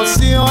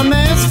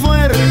emociones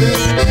fuertes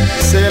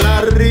se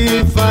la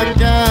rifa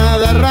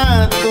cada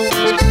rato.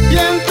 Y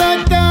en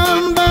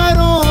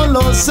Tacámbaro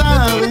lo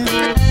sabe,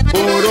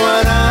 puro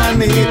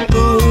Arán y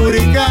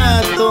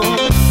Turicato.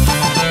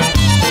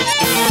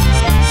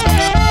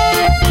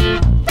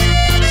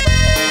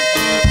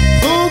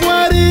 Su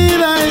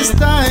guarida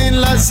está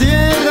en la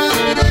sierra,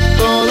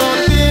 todo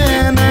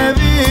tiene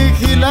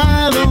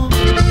vigilado.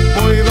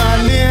 Muy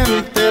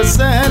valiente es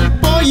el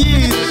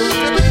pollito,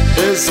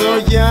 eso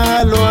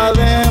ya lo ha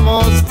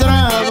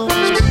demostrado.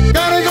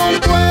 Carga un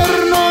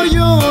cuerno y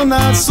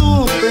una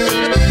supe,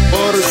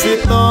 por si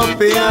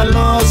tope a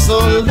los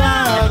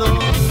soldados.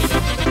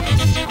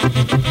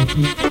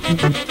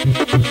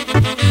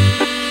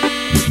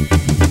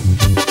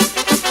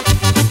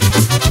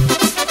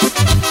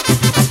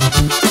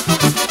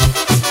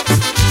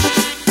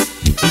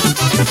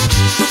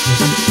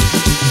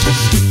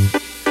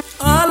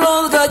 A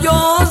los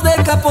gallos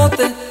de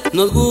capote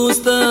nos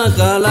gusta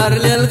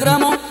jalarle al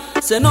gramo.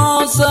 Se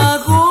nos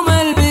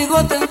ajume el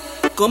bigote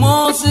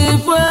como si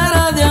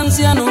fuera de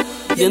anciano.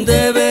 Bien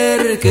de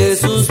ver que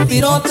sus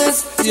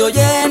pirotes se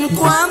oyen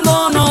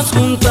cuando nos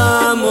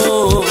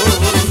juntamos.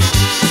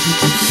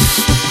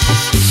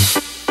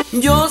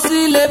 Yo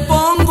sí le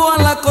pongo a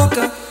la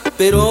coca,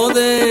 pero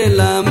de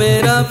la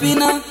mera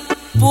fina,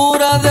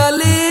 pura de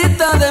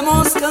alita de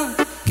mosca,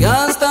 que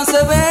hasta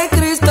se ve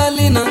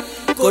cristalina.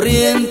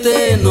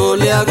 Corriente no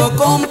le hago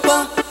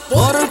compa,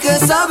 porque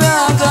sabe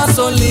a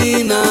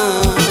gasolina.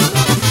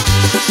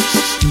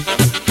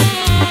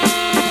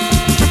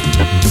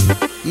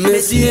 Me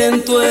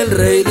siento el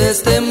rey de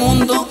este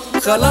mundo,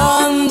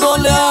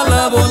 jalándole a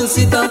la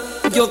bolsita.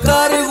 Yo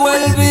cargo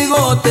el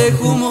bigote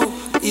humo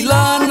y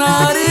la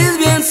nariz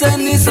bien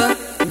ceniza.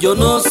 Yo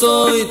no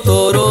soy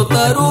toro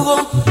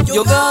tarugo,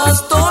 yo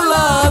gasto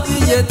la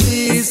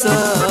billetiza.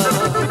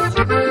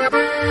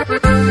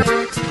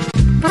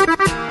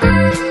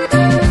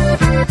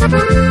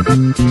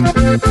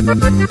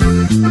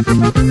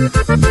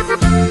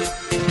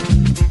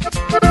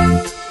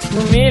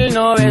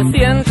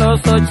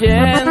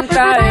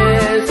 1980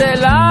 es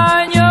el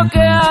año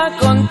que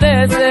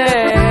acontece.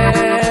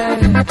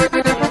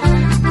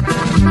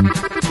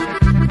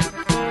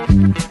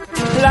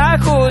 La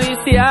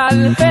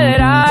judicial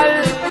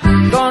federal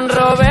con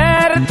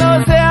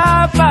Roberto se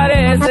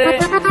aparece.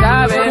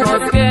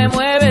 Sabemos que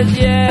mueves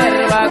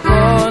hierba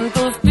con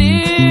tus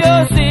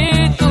tíos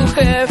y tu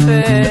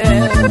jefe.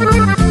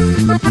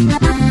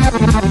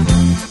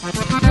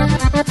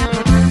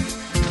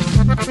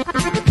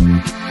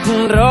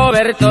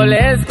 Roberto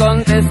les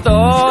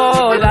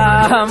contestó: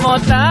 la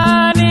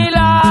mota ni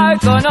la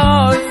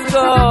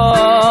conozco.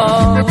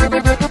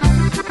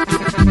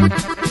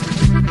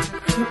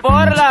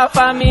 Por la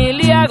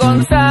familia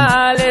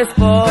González,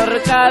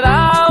 por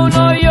cada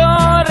uno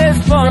yo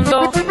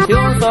respondo. Si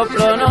un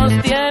soplo nos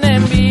tiene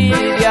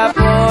envidia,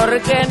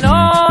 porque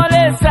no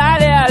le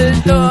sale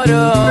al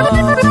toro.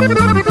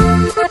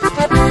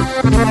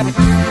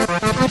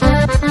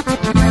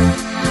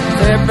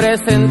 Se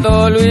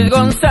presentó Luis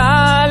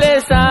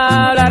González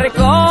a hablar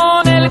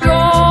con el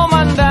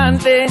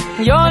comandante.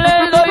 Yo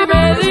les doy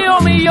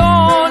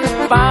 $500,000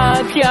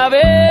 pa' que a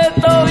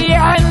Beto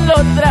bien lo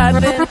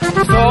traten.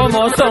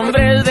 Somos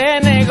hombres de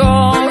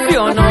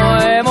negocio,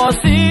 no hemos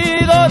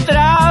sido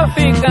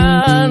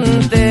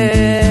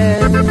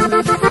traficantes.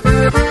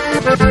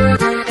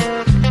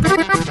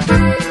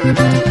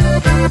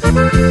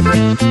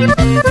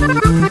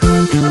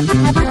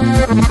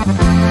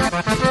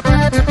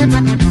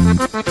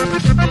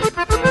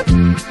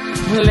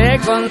 Le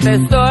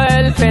contestó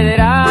el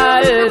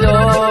federal: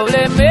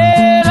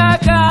 dóbleme la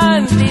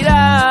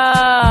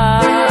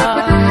cantidad.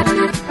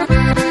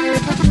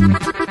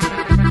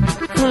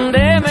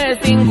 Deme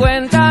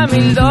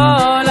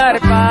 $50,000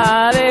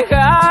 para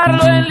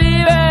dejarlo en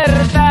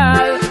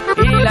libertad.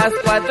 Y las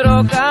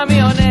 4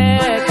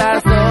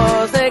 camionetas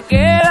no se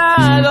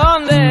queda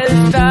donde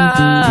está.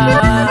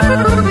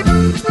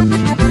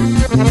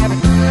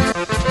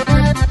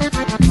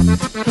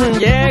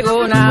 Llegó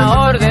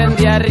una orden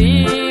de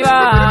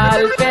arriba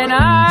al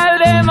penal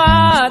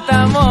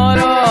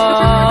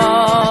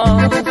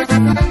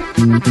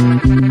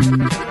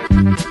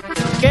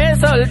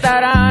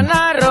prestaran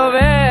a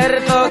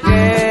Roberto,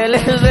 que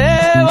les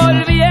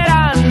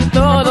devolvieran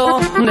todo.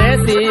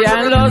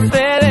 Decían los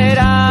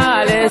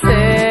federales,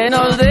 se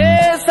nos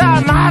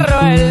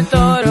desamarró el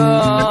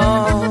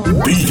toro.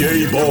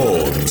 DJ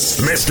Bonesmixx,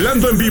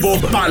 mezclando en vivo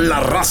pa' la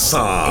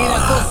raza. Y la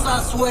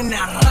cosa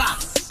suena ra,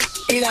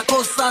 y la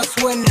cosa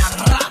suena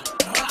ra,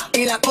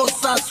 y la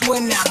cosa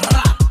suena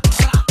ra.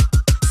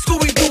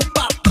 Scooby-Doo,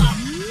 pa, pa,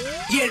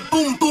 y el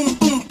pum, pum,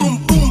 pum,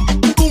 pum, pum,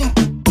 pum, pum,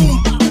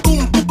 pum,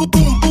 pum, pum, pum,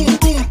 pum,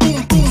 pum,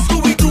 pum.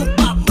 Scooby-Doo,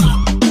 pa, pa,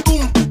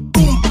 pum,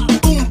 pum, pum,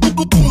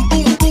 pum, pum, pum,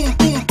 pum,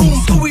 pum.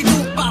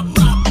 Scooby-Doo, pa,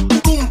 pa, pum,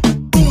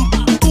 pum,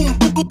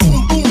 pum, pum,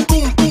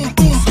 pum, pum,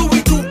 pum.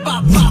 Scooby-Doo, pa,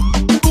 pa,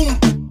 pum,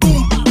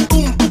 pum,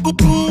 pum, pum,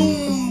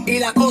 pum. Y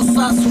la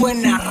cosa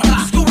suena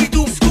ra.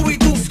 Scooby-Doo,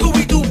 Scooby-Doo,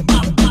 Scooby-Doo,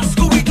 pa, pa.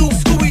 Scooby-Doo,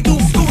 Scooby-Doo,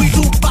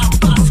 Scooby-Doo, pa,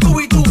 pa.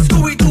 Scooby-Doo,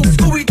 Scooby-Doo,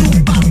 Scooby-Doo,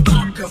 pa, pa.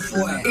 ¿Qué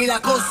fue? Y la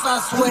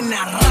cosa suena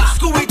ra.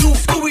 Scooby-Doo,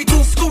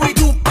 Scooby-Doo,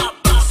 Scooby-Doo, pa,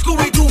 pa.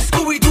 Scooby-Doo,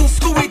 Scooby-Doo,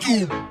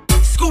 Scooby-Doo.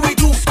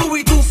 Scooby-Doo,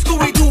 Scooby-Doo,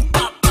 Scooby-Doo,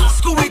 pa, pa.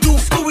 Scooby-Doo,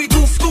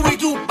 Scooby-Doo,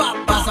 Scooby-Doo, pa,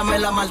 pa. Pásame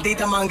la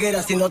maldita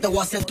manguera, si no te voy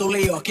a hacer tu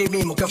lío aquí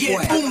mismo. ¿Qué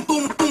fue? Pum,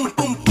 pum, pum,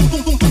 pum, pum,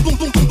 pum, pum, pum,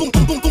 pum, pum, pum,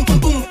 pum, pum, pum,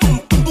 pum.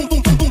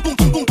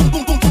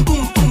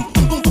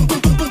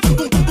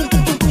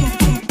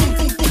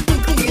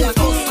 Y la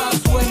cosa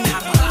suena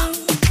ra,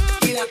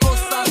 y la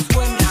cosa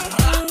suena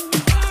ra,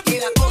 y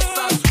la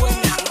cosa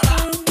suena ra.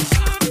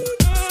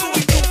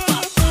 Scooby-Doo, pa,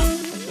 pa,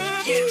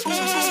 y el pum,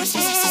 pum, pum,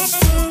 pum.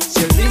 Si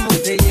el ritmo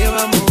te lleva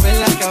a mover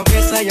la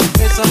cabeza, ya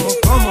empezamos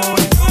como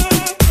es.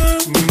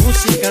 Mi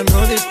música no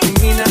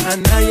discrimina a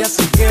nadie,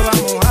 así que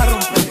vamos a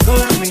romper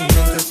todo. Mi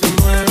gente se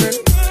mueve,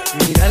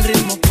 mira el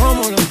ritmo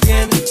como lo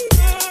tiene.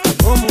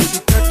 Hago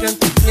música que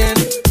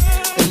entretiene.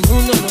 El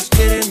mundo nos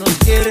quiere,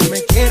 me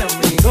quiere,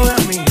 amigo.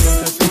 Mi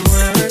gente se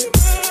mueve,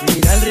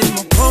 mira el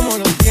ritmo como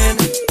lo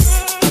tiene.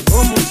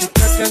 Hago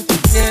música que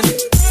entretiene.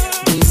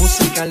 Mi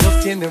música lo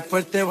tiene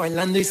fuerte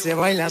bailando y se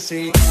baila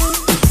así.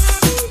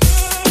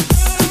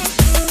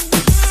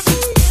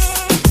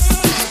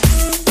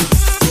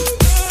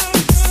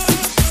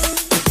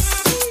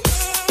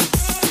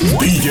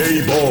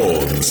 DJ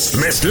Bonesmixx,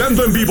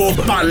 mezclando en vivo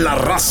pa' la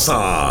raza.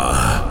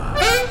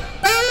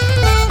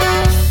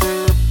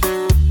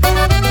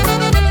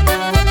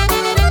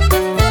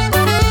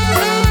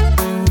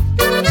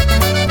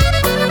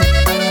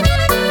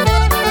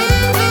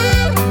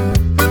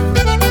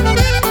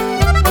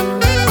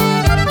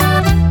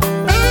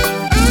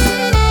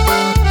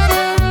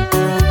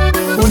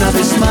 Una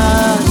vez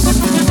más,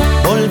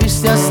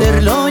 volviste a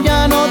hacerlo,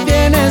 ya no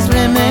tienes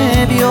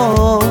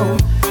remedio.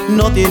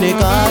 No tiene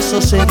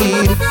caso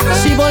seguir,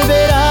 si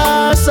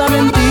volverás a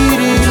mentir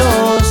y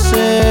lo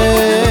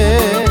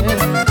sé.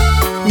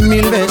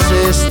 1000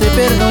 veces te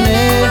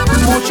perdoné,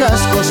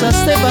 muchas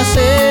cosas te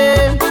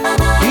pasé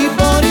y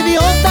por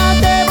idiota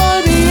te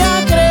volví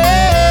a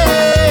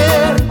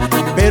creer.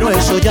 Pero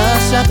eso ya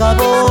se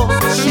acabó,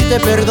 si te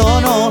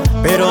perdono,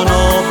 pero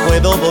no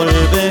puedo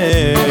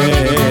volver.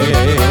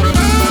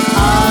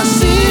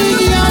 Así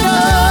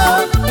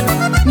ya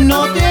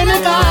no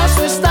tiene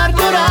caso estar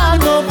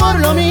llorando por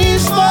lo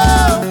mismo,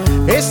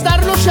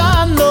 estar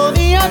luchando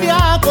día a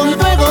día con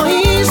tu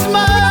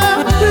egoísmo.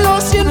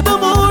 Lo siento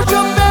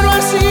mucho, pero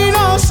así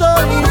no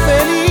soy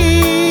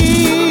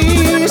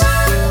feliz.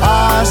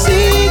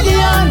 Así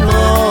ya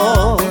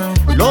no,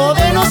 lo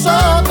de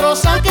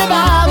nosotros ha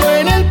quedado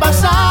en el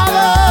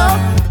pasado.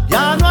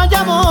 Ya no hay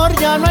amor,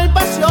 ya no hay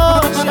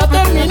pasión, se ha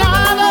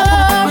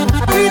terminado.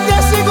 Y te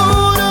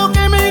aseguro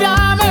que me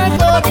irá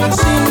mejor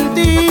sin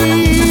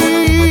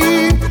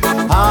ti.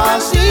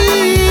 Así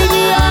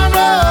ya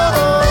no.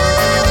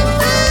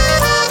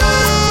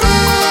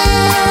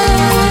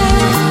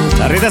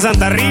 La Rita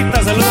Santa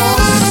Rita, saludos.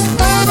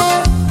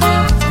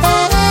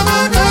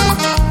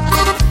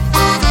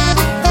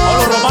 A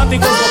los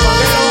románticos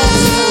compañeros,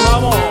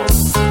 vamos.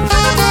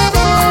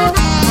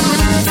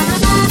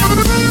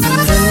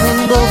 El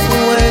mundo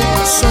fue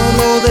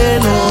solo de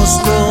los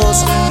dos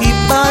y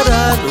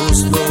para los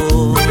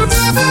dos.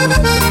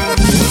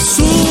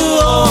 Su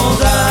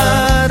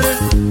hogar,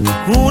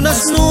 unas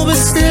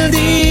nubes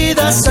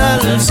tendidas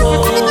al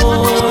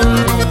sol.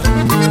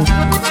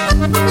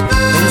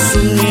 En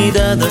sus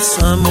miradas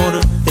amor,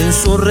 en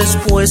su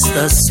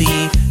respuesta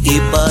sí, y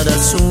para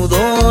su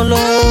dolor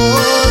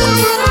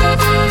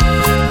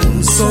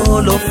un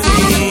solo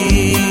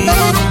fin.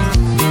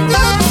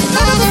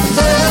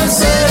 Él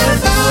se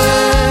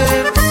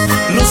fue,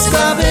 los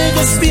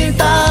cabellos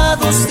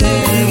pintados de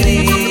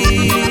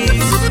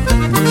gris.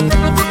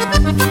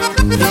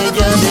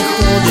 Ella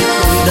dejó de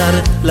cuidar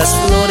las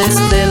flores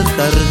del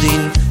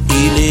jardín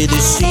y le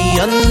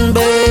decían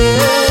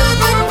ver,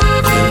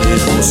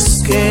 tenemos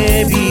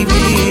que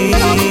vivir.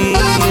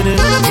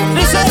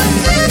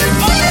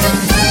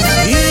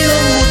 Y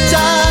los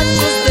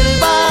muchachos del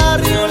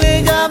barrio le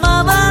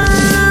llamaban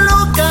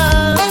loca,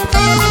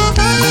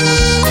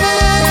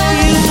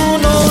 y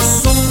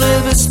unos hombres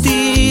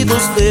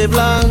vestidos de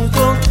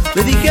blanco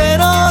le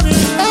dijeron ven.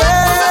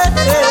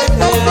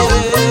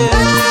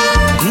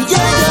 Y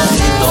ella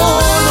gritó,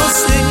 no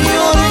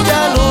señor,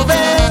 ya lo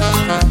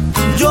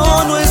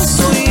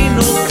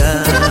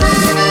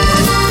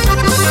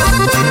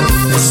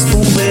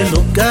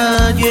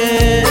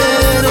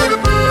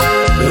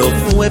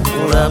fue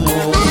por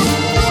amor.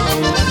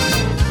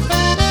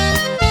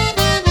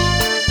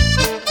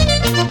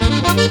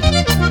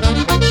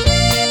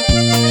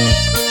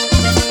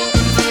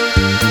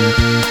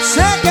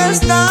 Sé que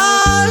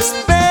estás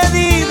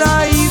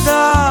pedida y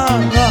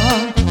dada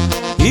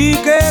y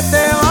que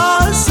te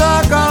vas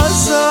a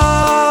casar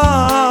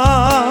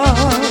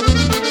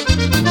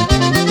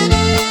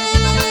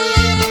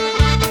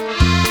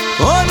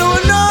con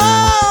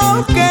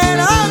uno que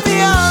era mi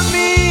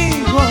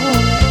amigo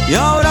y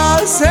ahora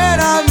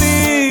será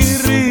mi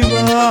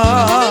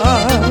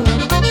rival.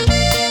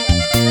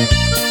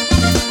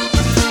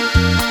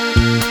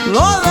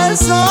 Los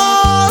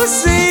besos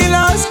y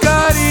las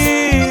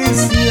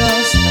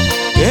caricias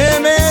que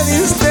me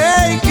diste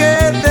y que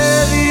te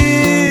di,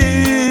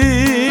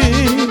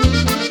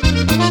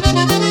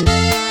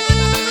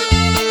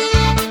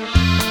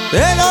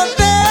 te lo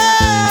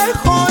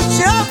dejo,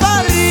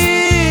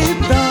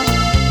 chaparrita,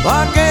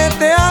 pa' que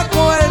te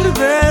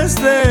acuerdes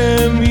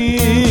de mí.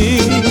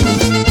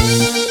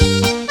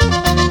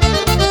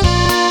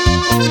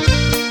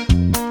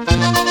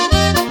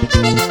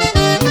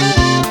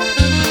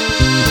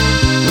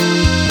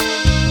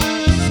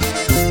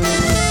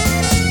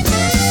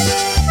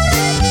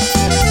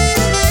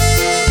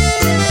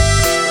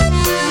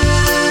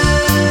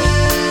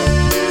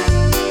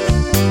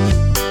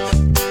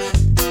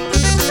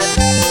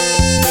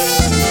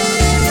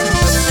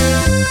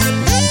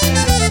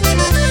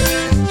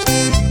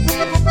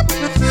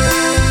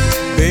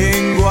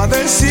 Vengo a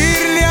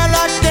decirle a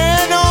la que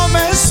no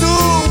me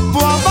supo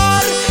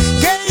amar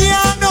que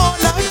ya no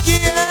la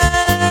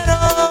quiero,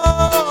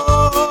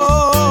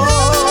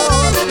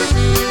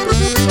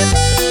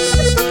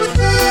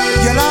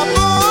 que la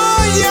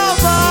voy a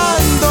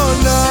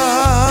abandonar.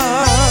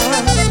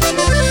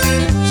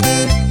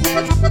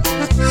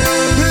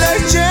 Le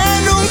eché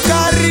en un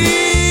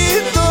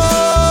carrito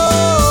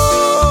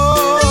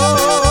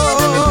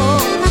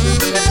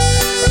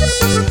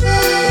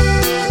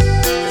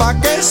pa'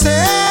 que se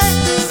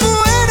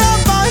fuera a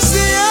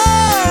pasear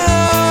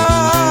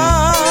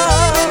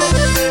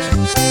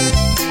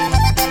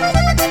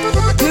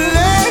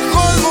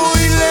lejos,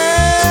 muy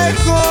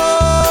lejos,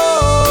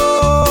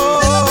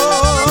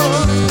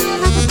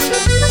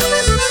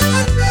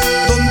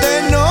 donde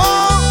no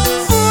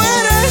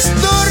fuera a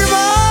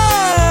estorbar.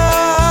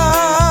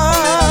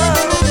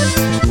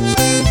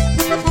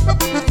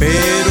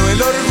 Pero el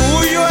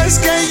orgullo es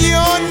que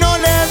yo no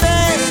le de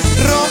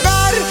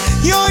rogar,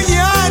 yo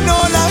ya no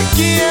la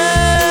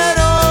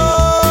quiero.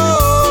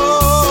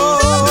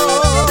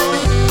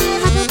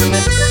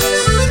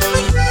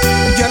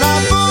 Ya la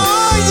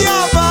voy a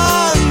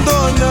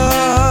abandonar.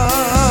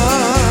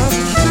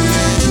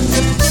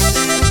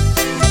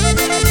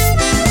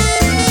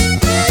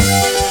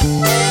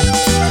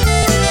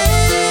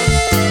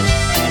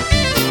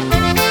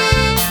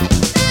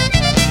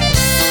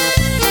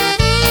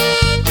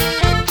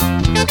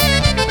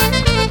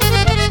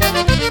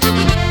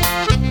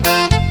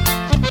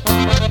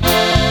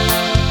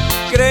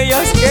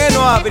 Creías que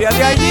no habría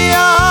de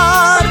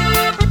hallar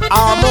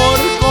amor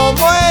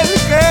como el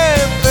que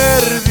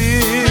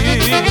perdí.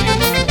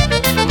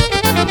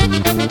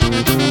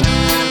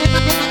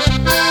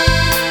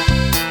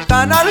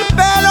 Tan al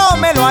pelo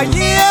me lo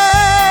hallé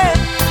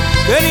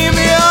que ni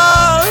me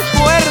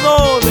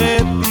acuerdo de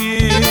ti.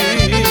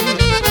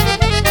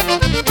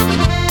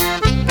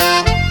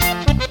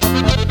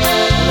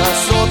 Una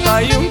sota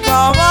y un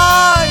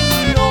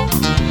caballo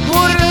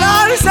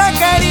burlarse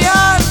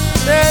querían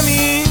de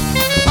mí.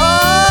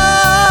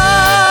 Ay,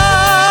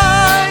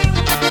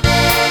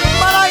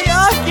 para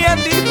allá quien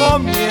dijo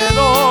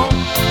miedo,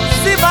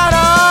 si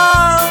para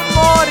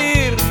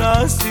morir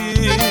nací.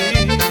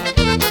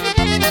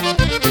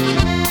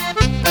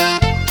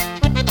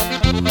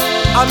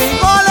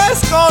 Amigo, les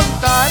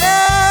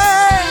contaré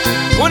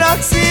una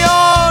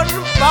acción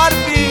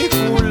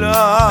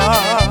particular.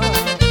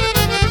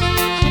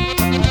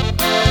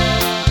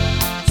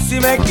 Si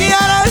me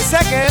quieren, sé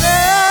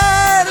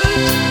querer.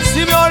 Si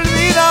me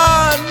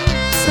olvidan,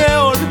 se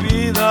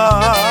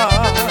olvidan.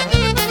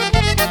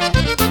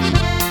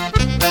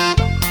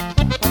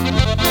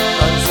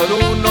 Tan solo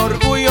un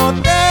orgullo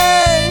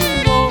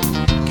tengo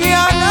que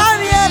a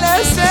nadie le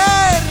sé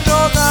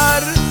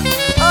rogar.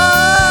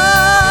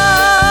 Ay,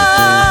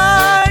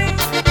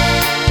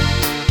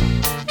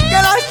 que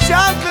la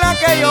chancla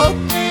que yo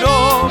tiro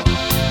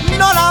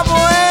no la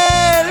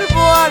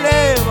vuelvo a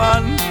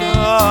levantar.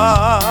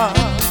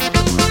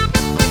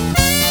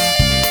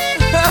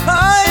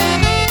 Ay,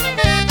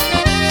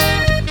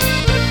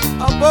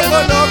 ¿a poco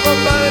no,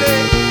 compadre?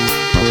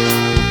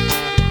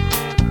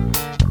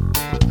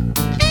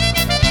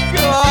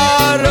 ¡Qué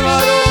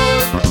bárbaro!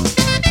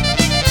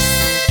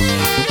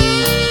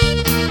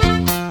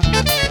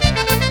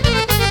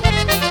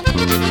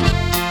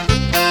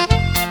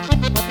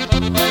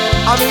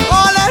 Amigo,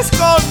 les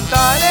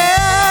contaré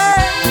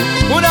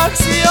una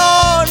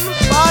acción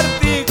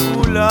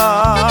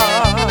particular.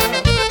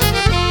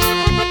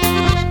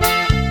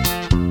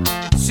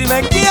 Si me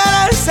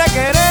quieren, sé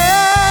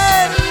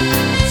querer.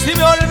 Si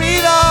me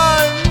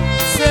olvidan,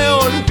 se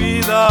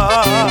olvidan.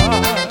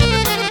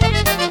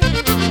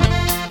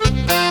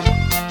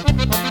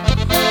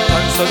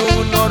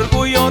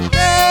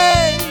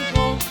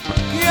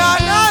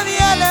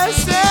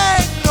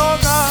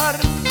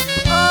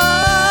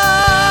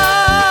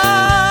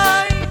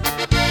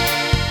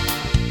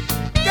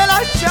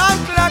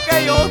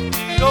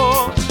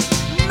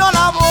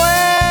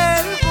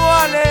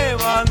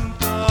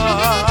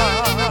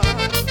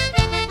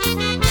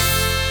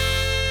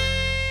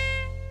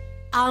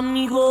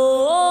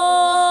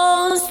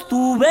 Amigos,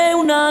 tuve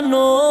una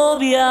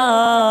novia.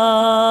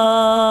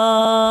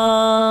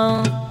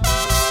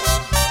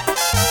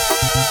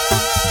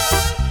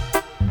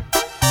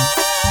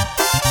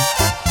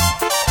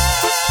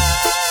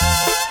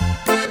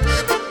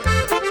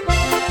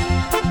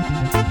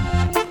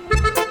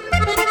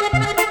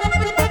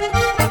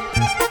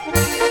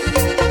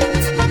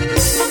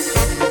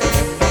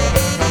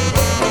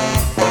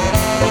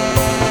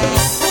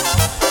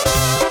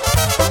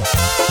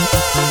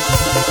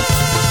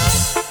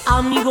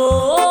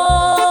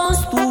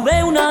 Amigos,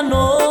 tuve una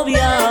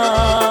novia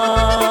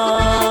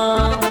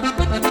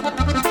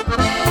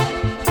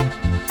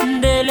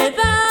de la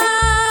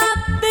edad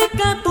de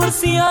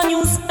 14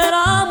 años,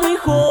 era muy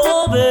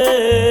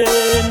joven.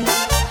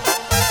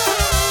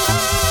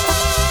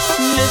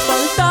 Le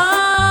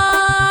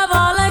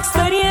faltaba la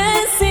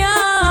experiencia.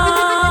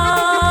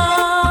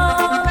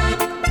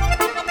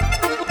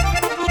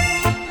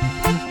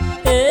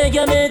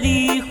 Ella me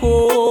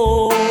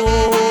dijo: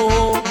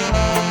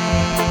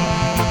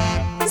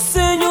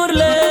 Señor,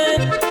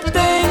 le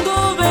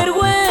tengo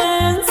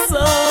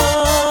vergüenza.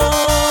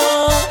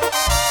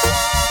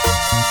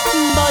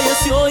 Vaya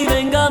si hoy,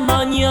 venga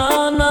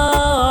mañana,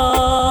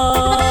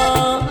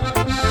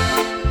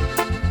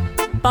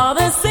 pa'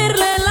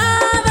 decirle la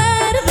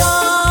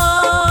verdad.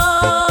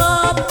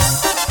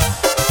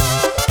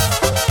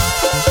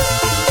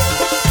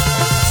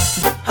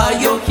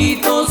 Hay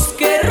ojitos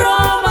que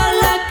roban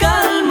la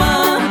calma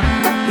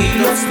y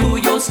los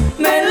tuyos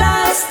me la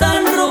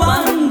están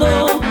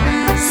robando.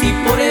 Si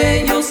por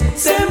ellos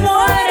se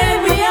muere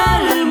mi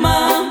alma,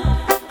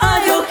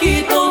 hay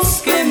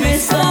ojitos que me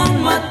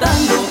están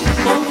matando.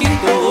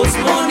 Ojitos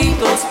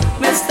bonitos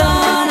me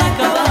están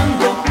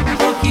acabando.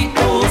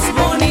 Ojitos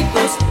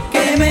bonitos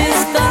que me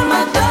están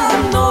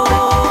matando.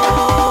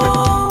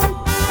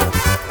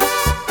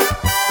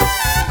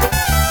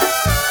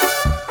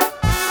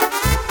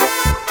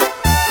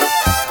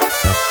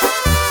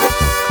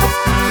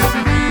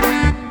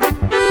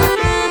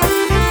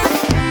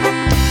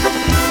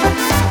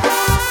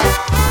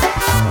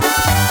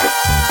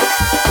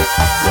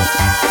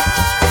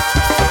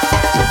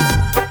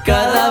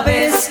 Cada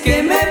vez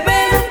que me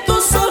ven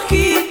tus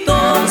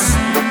ojitos,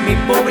 mi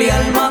pobre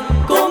alma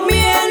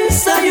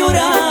comienza a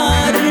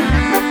llorar.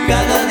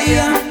 Cada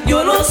día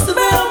yo los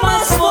veo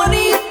más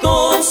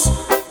bonitos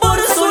por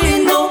su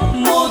lindo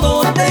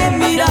modo de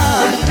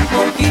mirar.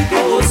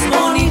 Ojitos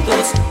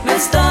bonitos me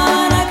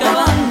están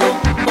acabando.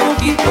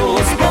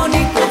 Ojitos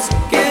bonitos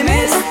que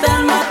me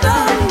están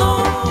matando.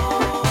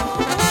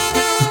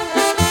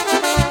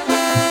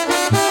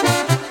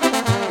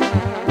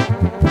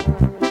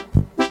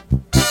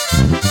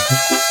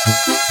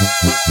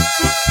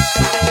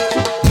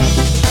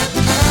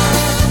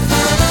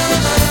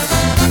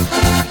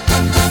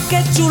 Qué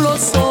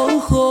chulos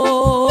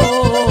ojos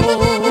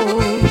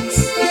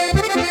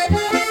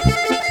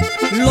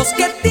los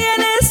que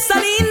tiene esa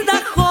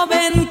linda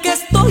joven que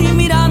estoy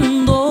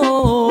mirando.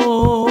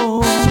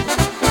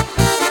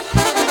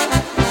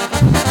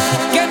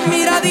 Qué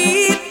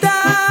miradita,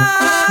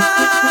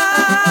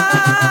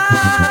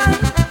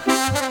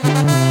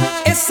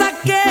 esa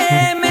que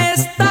me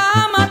está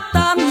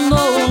matando.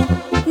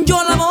 Yo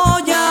la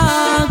voy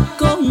a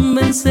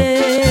convencer.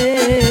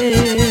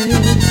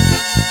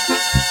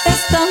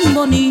 Es tan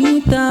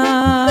bonita,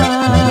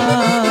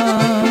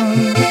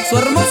 su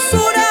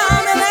hermosura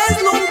me ha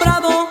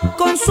deslumbrado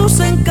con sus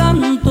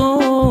encantos.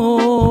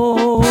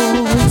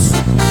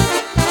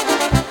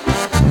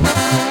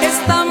 Es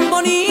tan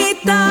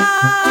bonita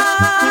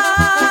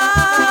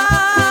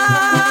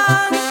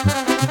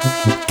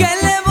que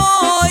le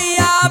voy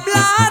a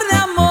hablar de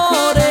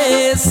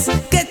amores.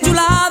 Qué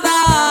chulada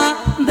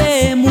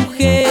de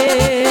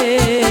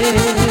mujer.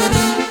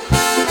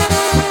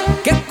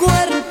 Qué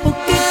cuerpo,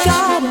 qué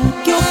cara,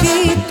 qué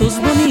ojitos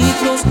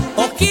bonitos.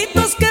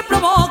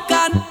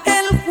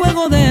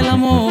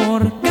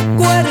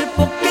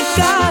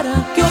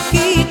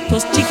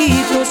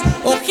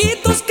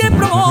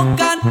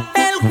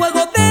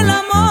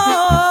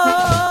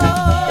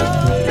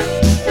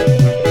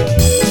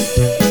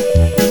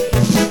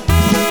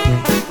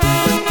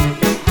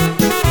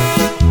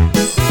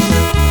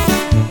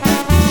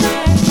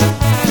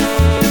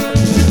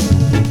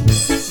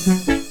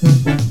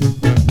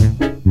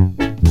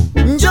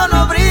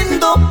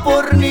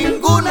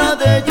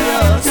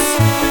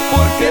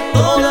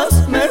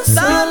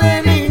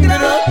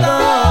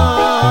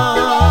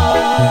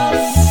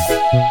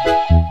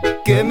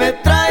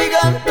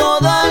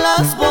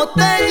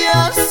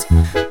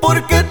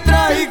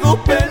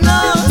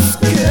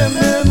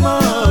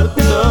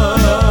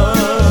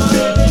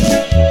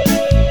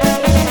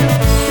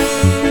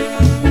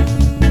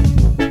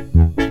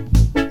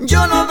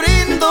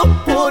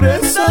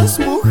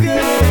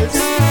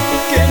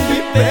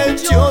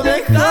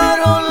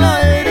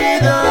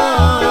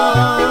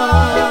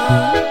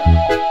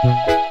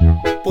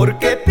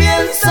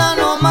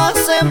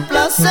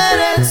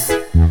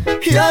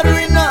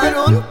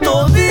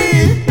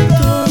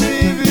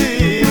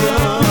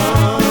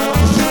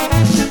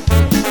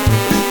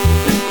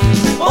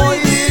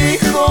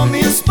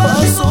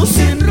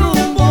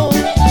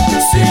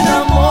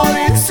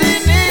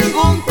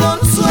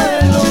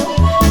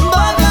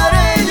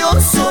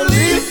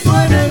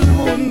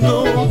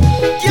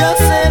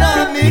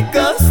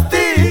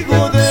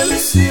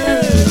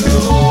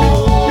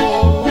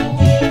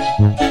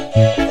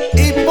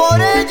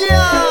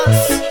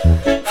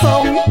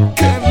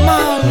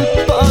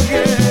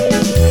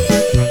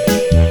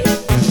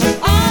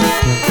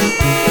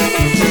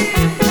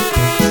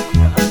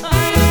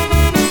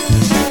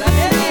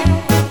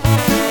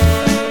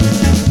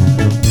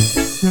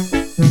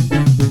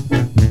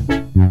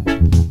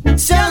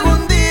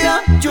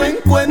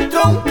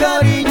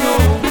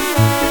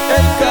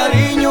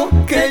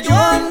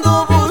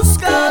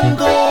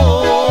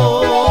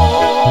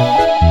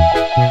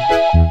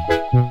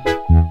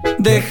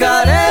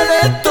 Dejaré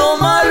de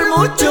tomar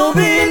mucho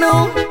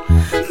vino,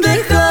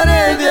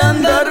 dejaré de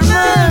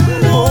andarme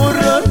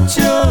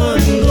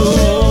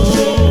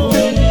emborrachando.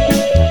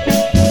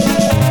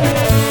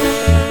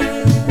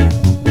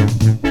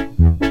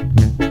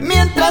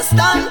 Mientras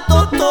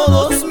tanto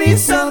todos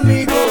mis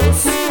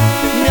amigos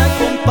me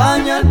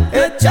acompañan a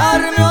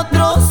echarme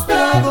otros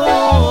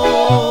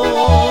tragos.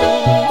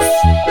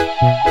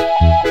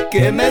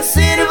 Que me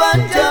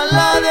sirvan ya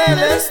la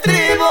del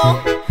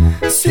estribo,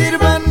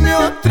 sírvanme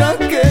otra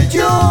que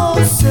yo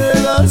se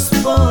las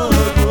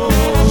pago.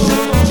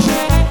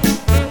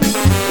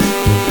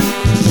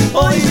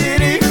 Hoy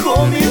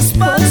dirijo mis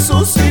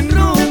pasos sin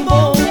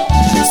rumbo,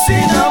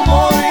 sin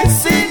amor y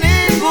sin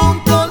ningún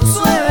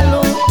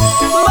consuelo.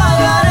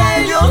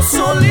 Vagaré yo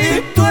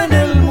solito en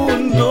el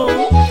mundo,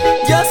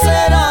 ya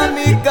será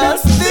mi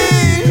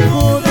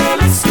castigo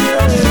del cielo.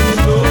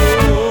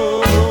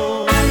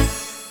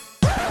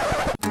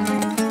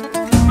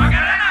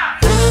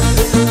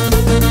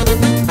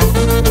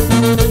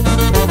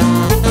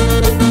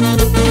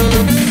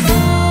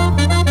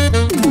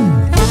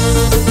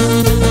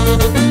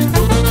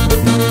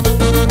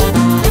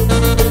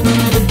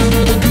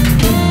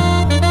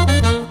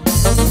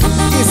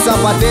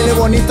 Zapatele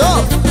bonito,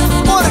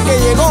 porque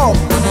llegó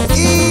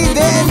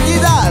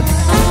Identidad,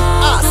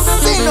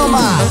 así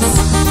nomás.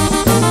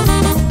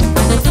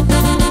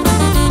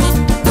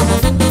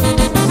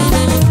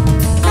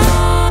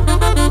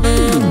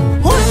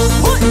 ¡Uy,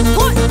 uy,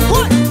 uy,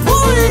 uy, uy!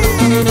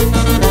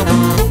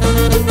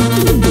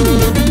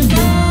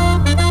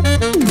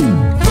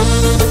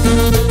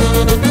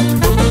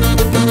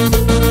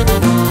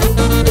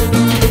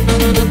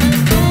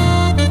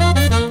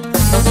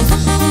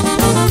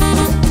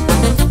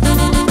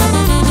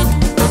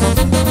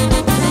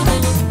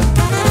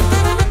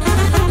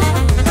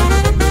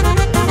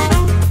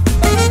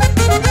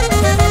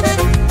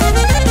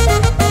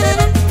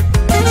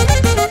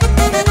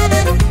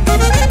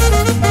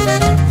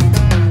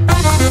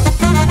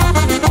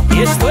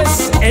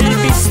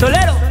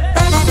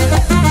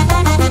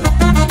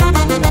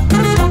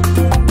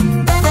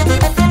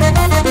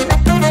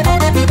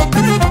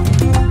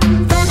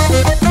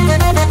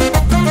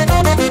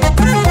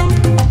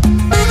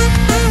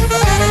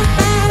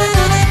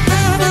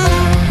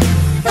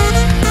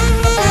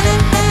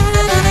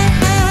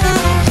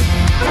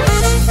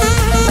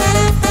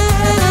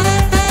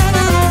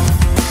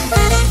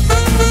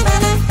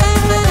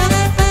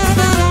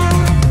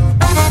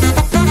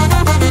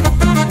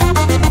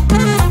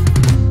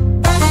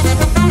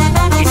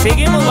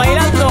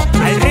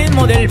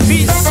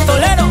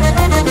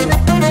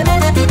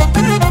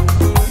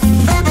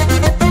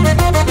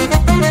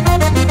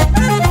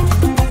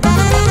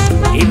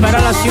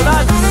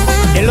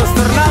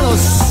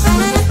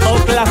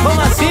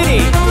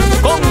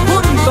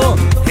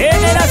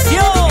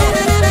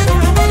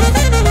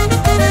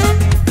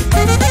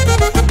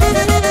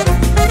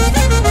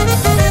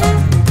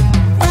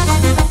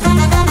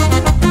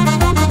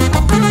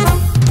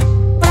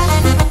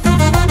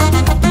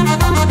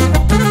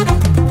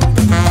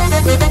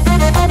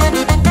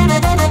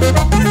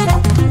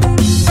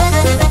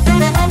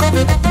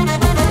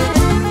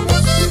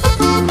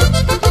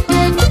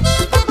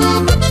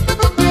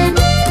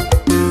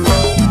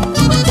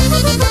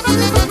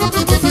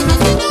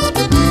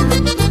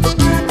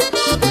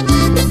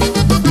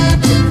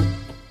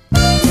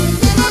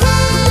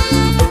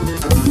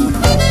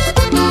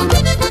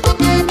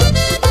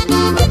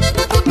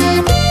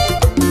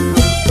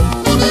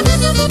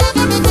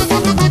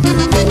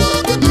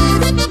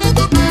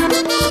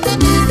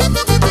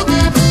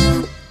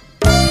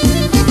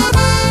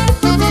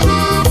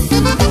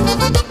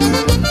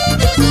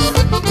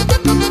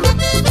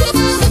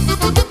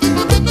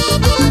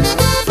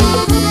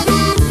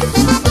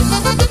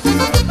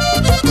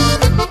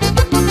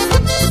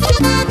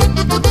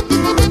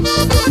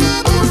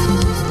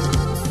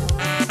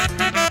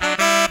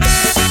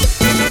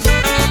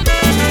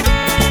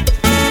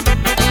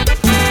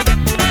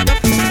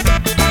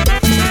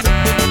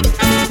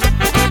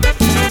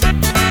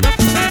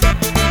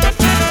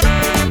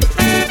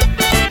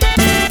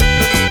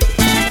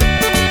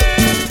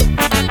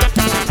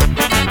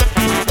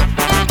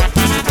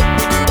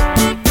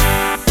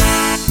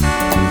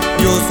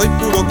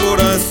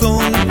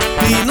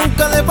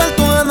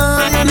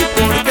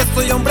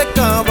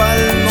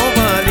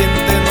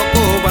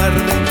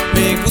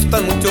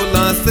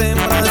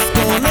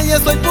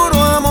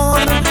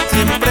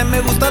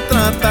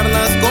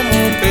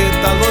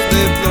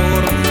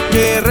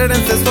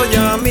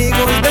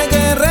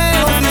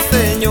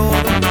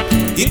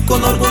 Y con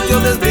orgullo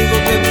les digo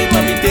que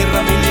viva mi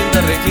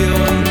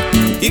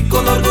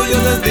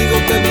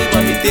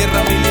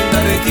tierra, mi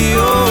linda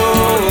región.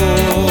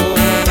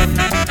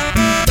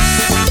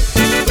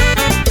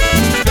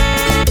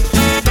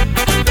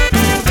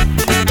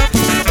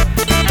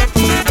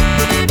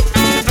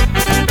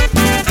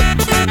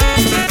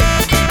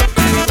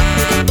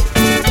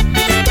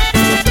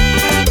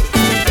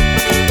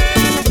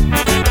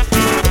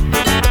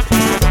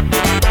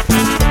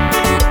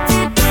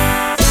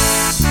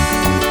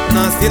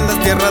 nací en la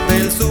tierra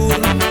del sur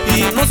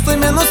y no soy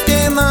menos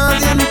que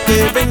nadie,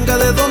 que venga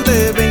de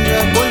donde venga,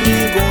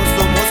 conmigo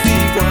somos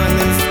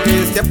iguales.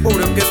 Que sea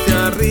pobre o que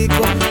sea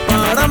rico,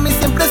 para mí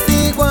siempre es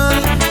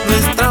igual.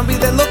 Nuestra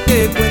vida es lo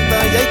que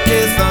cuenta y hay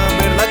que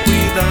saberla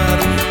cuidar.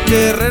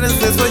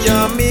 Guerrerenses soy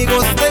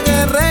amigos de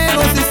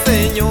guerreros y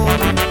señor,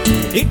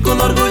 y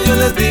con orgullo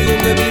les digo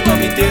que viva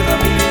mi tierra,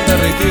 mi linda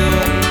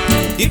región.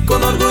 Y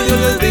con orgullo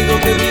les digo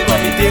que viva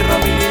mi tierra,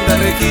 mi linda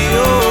región.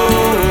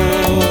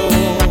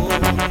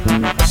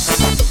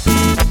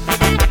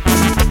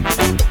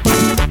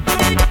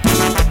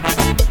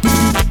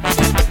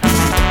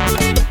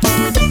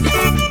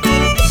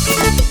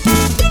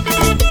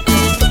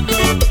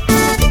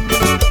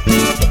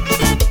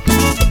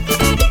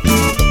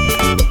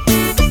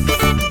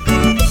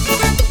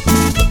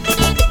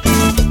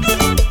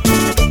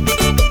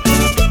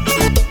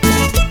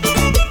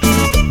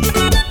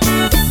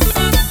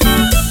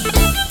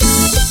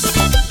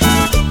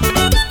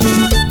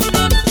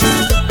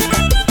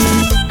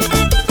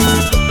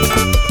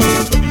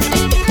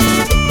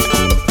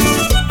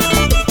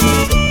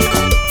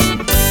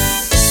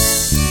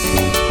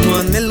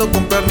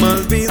 Comprar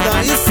más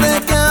vida y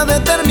sé que ha de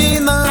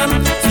terminar.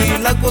 Si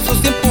la gozo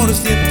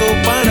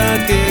 100%,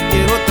 ¿para qué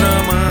quiero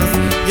otra más?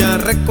 Ya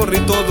recorrí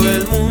todo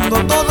el mundo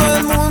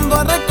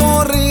ha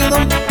recorrido.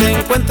 Te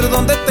encuentres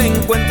donde te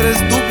encuentres,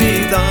 tu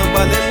vida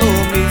vale lo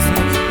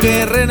mismo.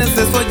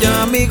 Guerrerenses soy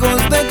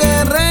amigos de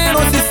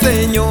guerreros y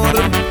señor,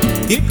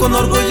 y con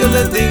orgullo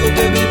les digo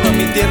que viva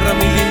mi tierra,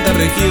 mi linda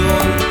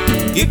región.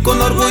 Y con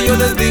orgullo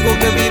les digo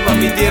que viva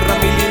mi tierra,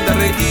 mi linda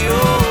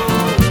región.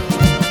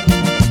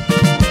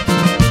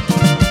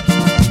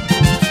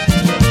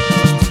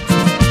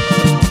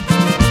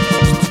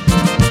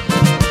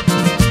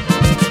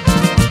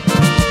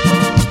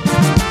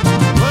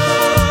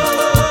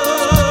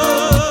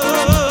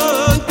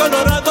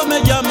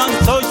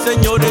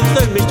 Señores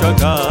de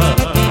Michoacán,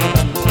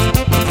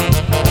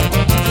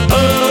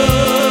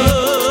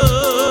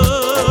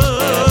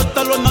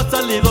 hasta los más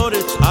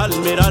salidores al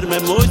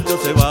mirarme mucho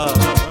se van.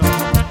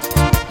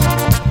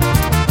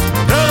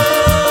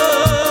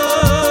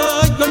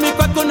 Traigo en mi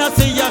cuaco una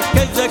silla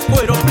que es de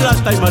cuero,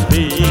 plata y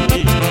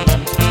marfil,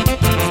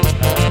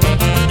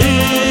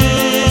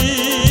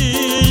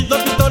 y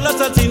dos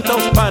pistolas al cinto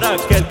para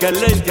aquel que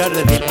le eche a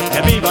redil.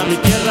 Que viva mi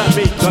tierra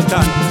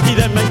Michoacán y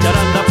de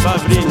Mencharanda pa'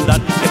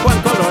 brindar. De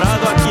Juan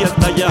Colorado aquí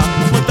está ya,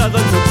 montado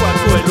en su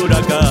cuaco el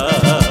huracán.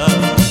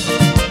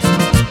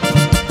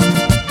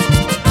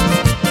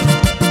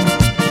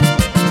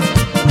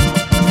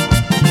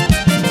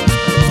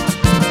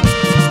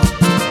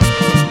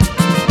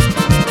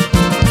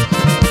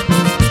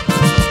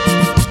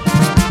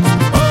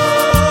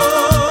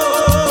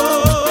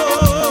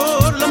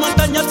 Por las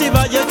montañas y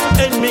valles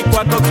en mi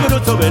cuaco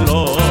cruzo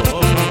veloz.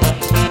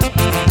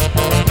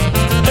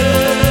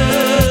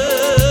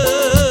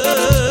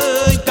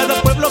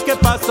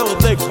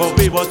 Dejo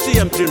vivo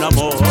siempre un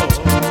amor.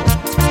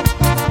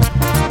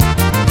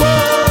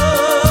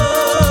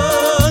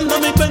 Cuando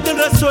me encuentren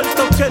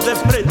resuelto que de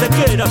frente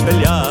quiera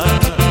pelear,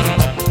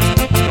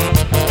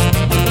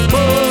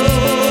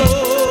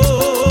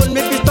 con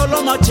mi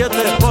pistola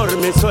machete por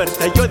mi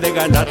suerte yo he de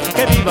ganar.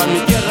 Que viva mi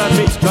tierra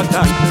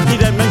Michoacán y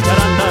de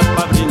Mencharanda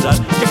pa' brindar.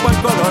 Que Juan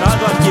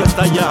Colorado aquí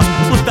está ya,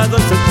 montado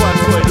en su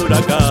cuarto el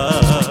huracán.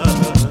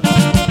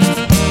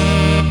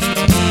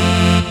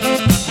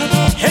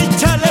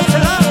 Échale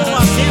pelado,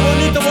 así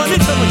bonito,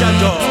 bonito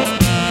muchacho.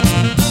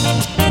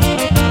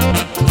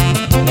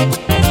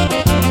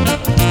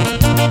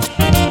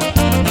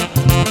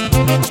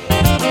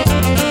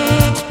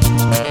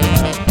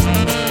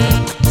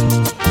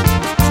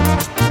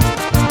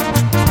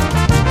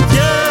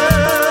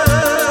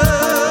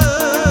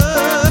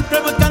 Siempre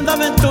buscando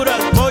aventuras,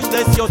 voy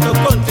deseoso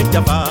con sin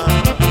llamar.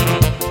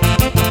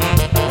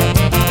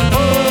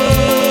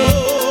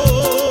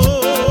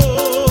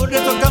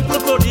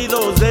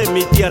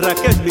 Mi tierra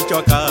que es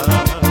Michoacán,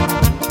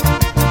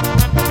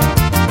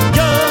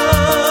 ya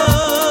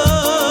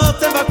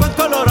se va con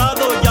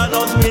Colorado, ya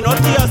nos vino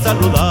aquí a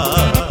saludar.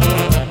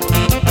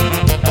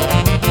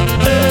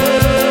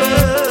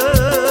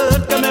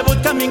 El que me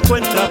busca me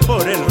encuentra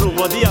por el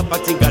rumbo de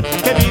Apaxingán.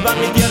 Que viva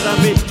mi tierra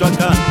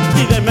Michoacán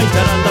y de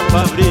Mencharanda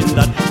pa'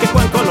 brindar. Que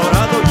Juan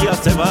Colorado ya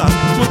se va,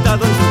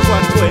 montado en su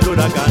cuarto el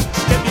huracán.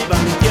 Que viva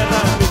mi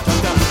tierra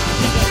Michoacán.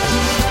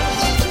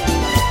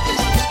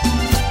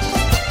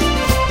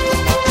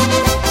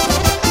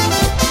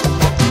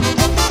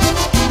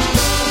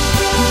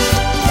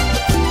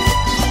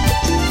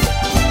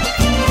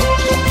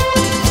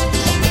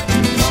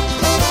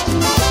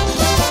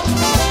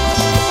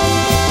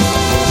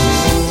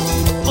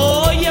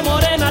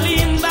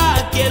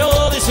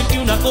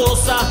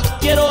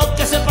 Quiero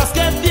que sepas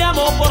que te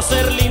amo por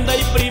ser linda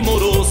y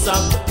primorosa.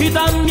 Y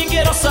también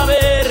quiero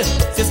saber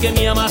si es que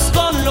me amas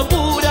con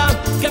locura.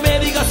 Que me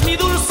digas mi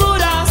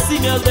dulzura si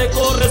me has de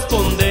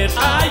corresponder.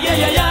 Ay,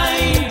 ay, ay,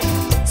 ay,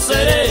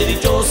 seré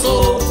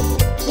dichoso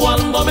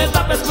cuando me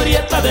tapes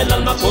prieta del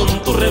alma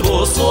con tu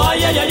rebozo.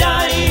 Ay, ay, ay,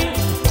 ay,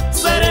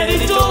 seré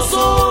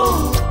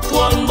dichoso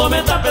cuando cuando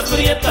me tapes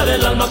prieta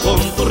del alma con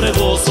tu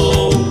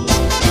rebozo.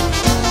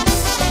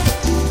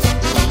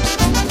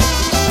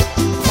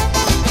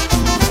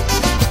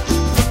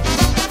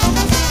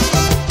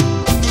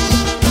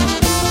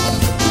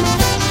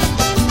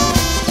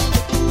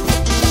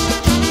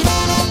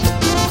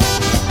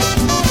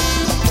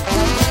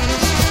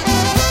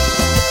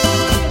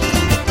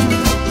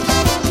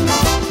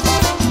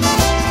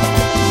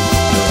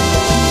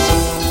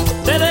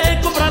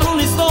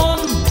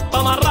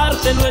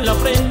 En la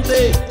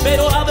frente,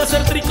 pero ha de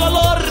ser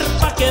tricolor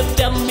pa' que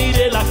te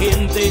admire la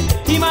gente.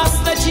 Y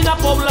más de china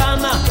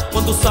poblana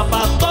con tus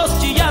zapatos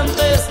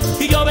chillantes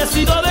y yo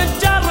vestido de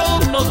charro,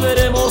 nos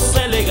veremos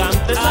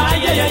elegantes.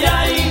 Ay, ay, ay,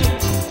 ay,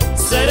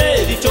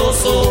 seré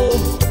dichoso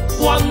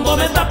cuando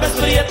me tapes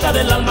prieta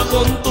del alma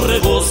con tu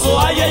rebozo.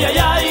 Ay, ay, ay,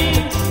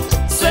 ay,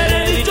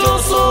 seré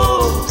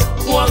dichoso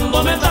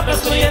cuando me tapes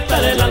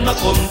prieta del alma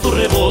con tu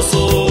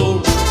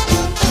rebozo.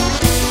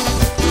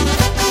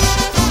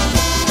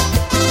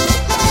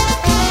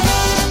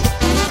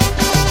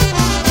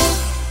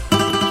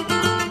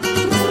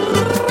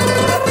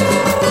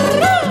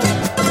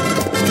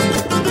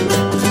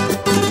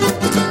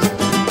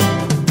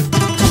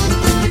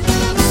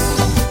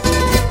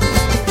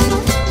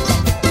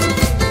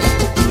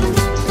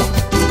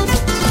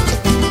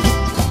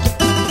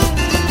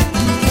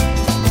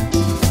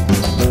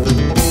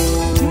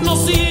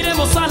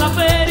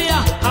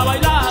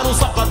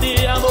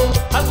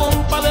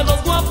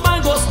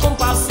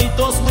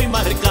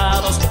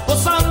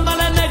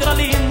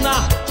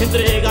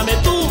 Entrégame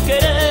tu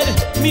querer,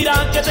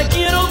 mira que te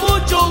quiero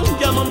mucho,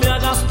 ya no me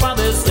hagas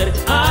padecer.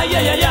 Ay,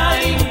 ay, ay,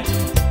 ay,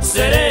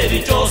 seré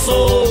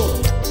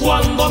dichoso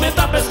cuando me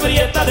tapes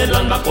prieta del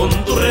alma con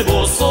tu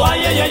rebozo.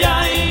 Ay, ay, ay,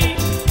 ay,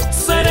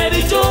 seré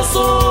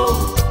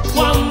dichoso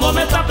cuando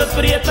me tapes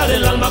prieta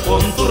del alma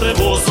con tu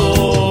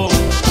rebozo.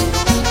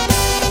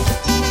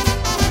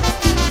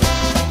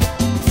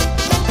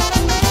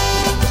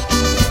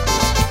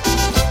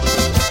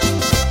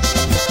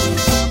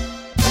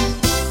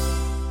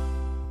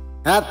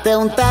 Hazte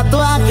un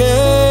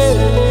tatuaje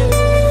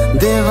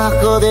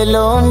debajo del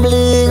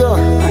ombligo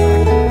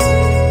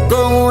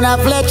con una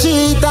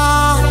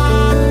flechita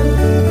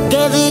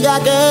que diga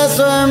que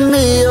eso es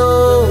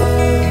mío.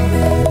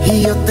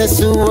 Y yo te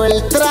subo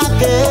el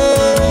traje,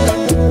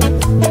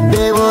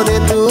 bebo de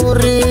tu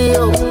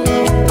río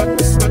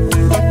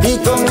y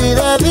con mi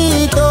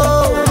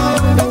dedito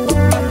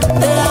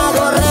te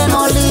hago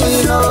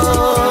remolino.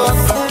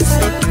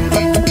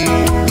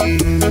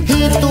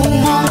 Y tu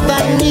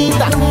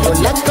montañita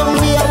la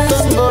convierto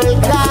en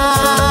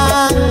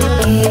volcán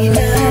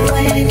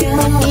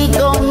y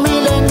con mi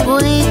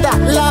lengüita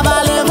la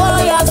vale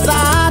voy a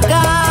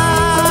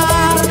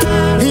sacar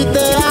y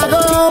te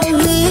hago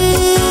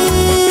mía,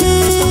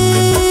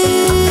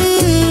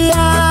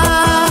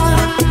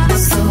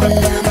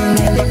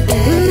 solamente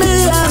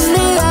mía,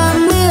 mía,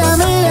 mía,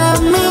 mía,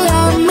 mía,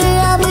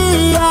 mía,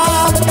 mía,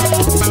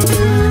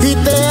 y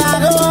te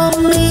hago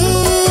mía.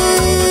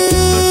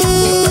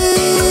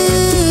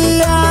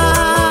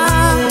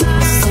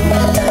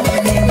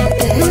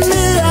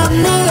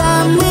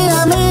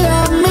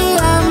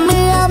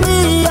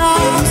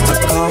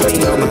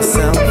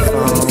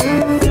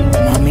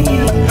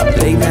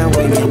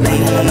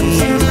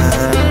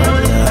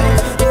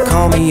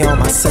 On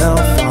my cell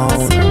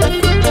phone,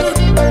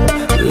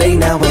 late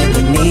now when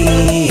you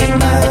need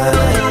my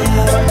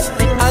love.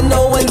 I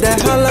know when that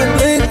hotline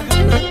bling,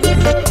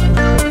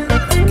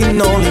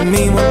 can only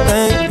mean one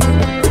thing.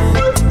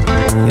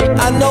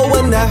 I know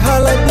when that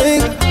hotline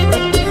bling,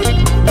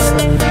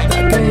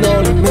 that can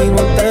only mean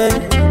one thing.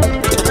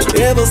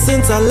 Ever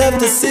since I left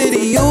the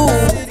city, you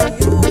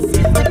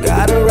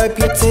got a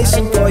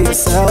reputation for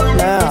yourself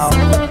now.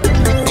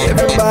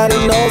 Everybody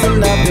knows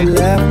and I've been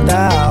left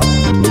out.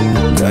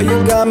 Girl,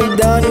 you got me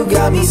down, you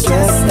got me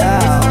stressed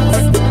out.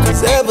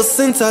 Cause ever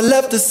since I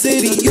left the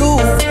city, you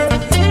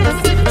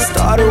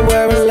started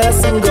wearing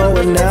less and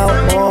going out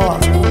more.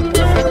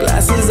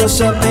 Glasses of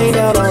champagne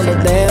out on the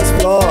dance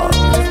floor,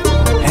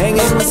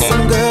 hanging with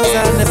some girls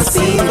I've never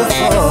seen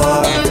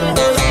before.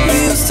 You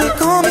used to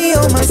call me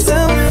on my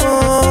cell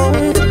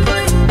phone,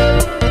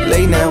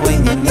 late night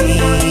when you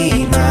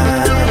need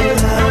my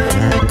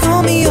love.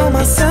 Call me on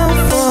my cell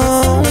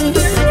phone,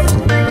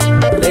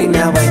 late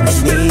night when you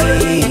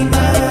need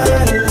my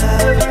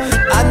love.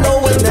 I know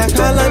when that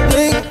hotline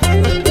bling,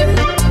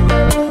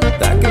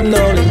 that can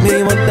only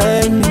mean one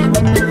thing.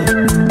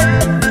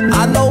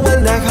 I know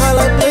when that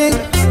hotline bling,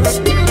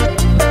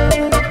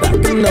 that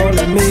can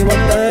only mean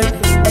one thing.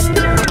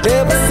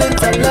 Ever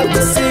since I left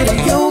the city,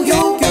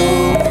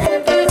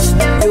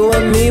 you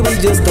and me, we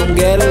just don't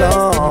get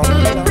along.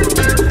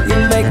 You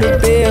make me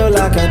feel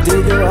like I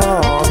did you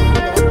wrong,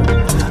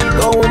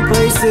 going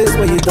places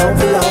where you don't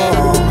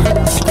belong.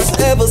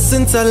 Ever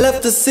since I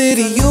left the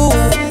city, you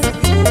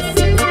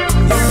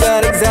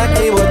got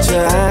exactly what you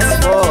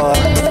asked for.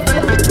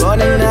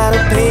 Running out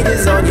of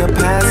pages on your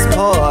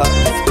passport,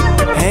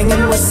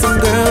 hanging with some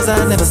girls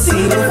I never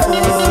seen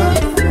before.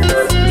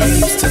 You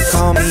used to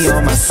call me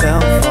on my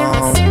cell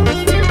phone,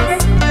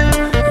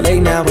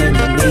 late now when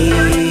you need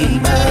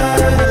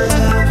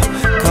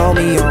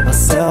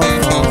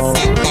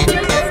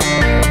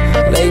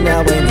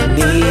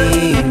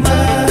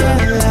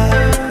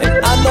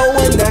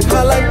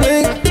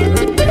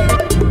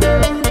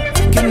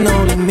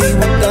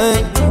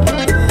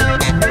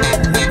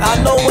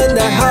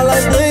that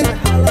highlight bling,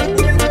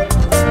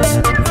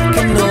 it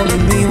can only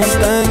mean one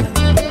thing.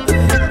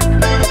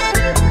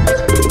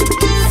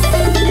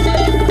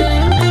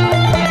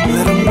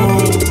 Let 'em know.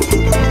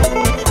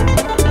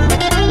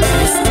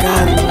 Es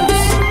Carlos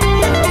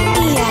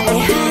y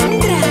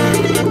Alejandra.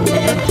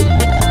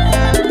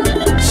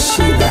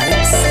 She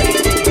likes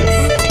it.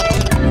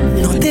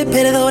 No te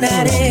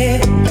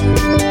perdonaré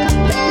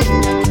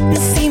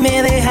si me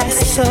dejas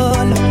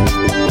solo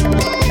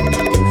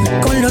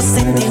con los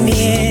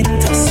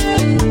sentimientos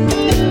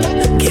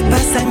que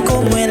pasan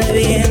como el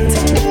viento,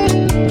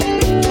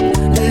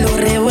 lo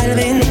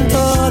revuelven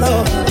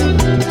todo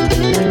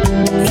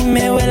y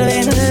me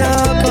vuelven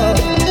loco.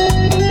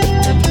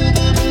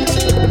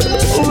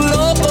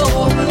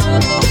 Loco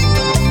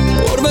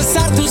por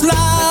besar tus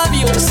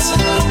labios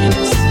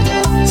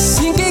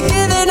sin que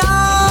quede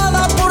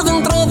nada por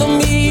dentro de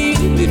mí,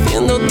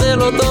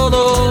 diciéndotelo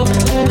todo.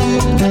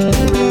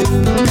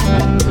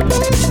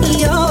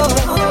 Yo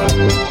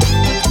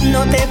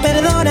no te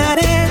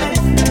perdonaré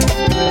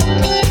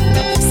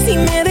si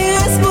me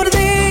dejas por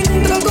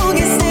dentro con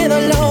ese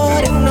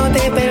dolor. No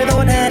te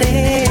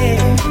perdonaré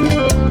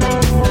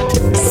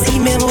si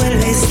me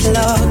vuelves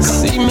loco.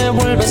 Si me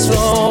vuelves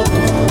loco.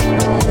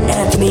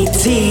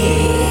 Admití.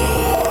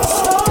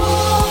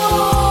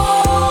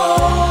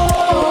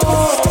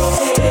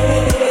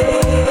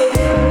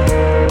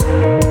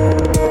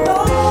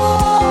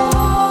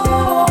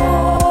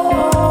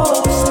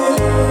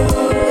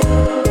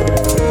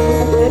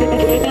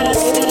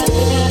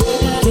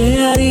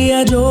 ¿Qué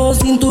haría yo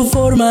sin tu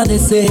forma de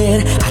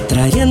ser?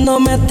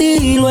 Atrayéndome a ti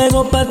y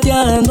luego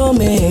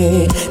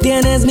pateándome.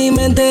 Tienes mi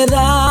mente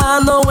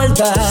dando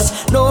vueltas.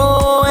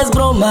 No es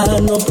broma,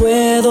 no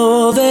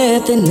puedo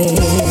detener.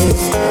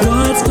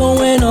 What's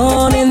going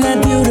on in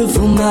that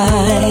beautiful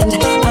mind?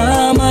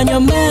 I'm on your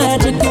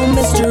magical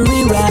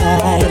mystery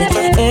ride,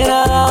 and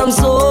I'm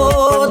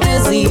so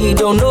dizzy,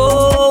 don't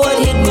know what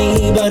hit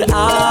me, but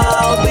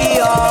I'll be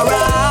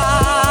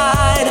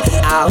alright.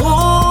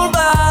 Aún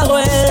bajo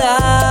el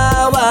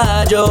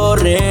agua yo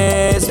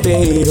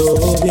respiro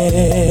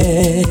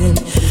bien.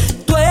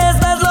 Tú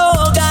estás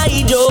loca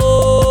y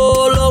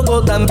yo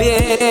loco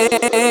también.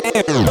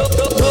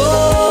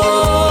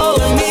 Todo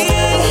en mí,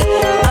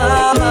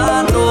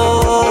 amando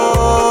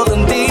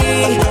en ti.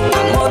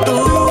 Amo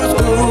tus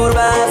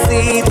curvas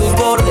y tus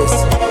bordes,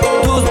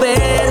 tus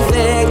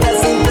perfectas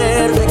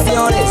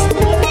imperfecciones.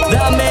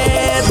 Dame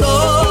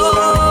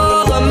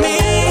todo a mí,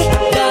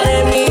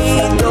 daré mi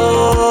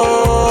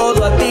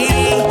todo a ti.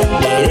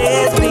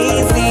 Eres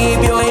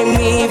principio y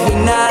mi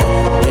final,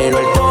 pero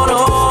el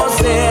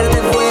conocerte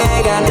fue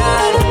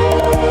ganar.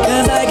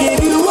 'Cause I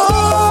give you all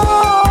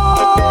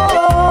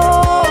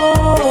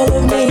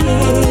of me,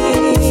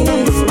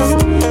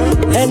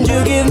 and you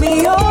give me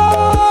all.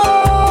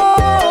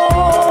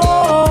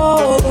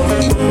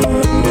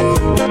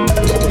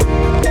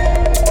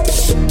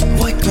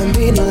 Voy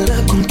camino a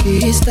la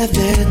conquista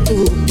de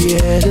tu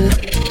piel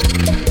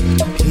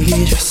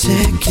y yo sé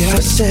qué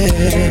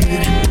hacer.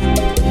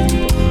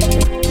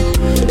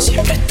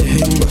 Siempre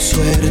tengo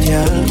suerte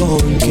al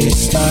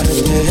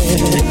conquistarte.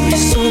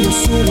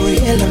 Somos uno y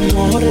el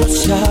amor lo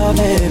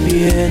sabe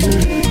bien.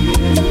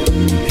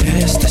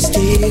 Es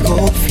testigo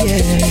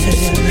fiel,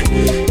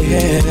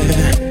 yeah,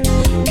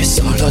 que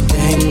solo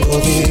tengo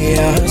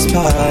días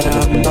para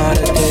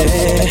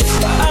amarte.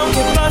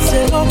 Aunque pase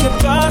lo que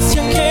pase,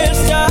 aunque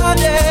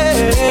estaré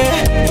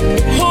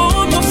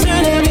juntos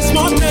en el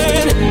mismo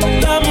tren.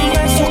 Dame un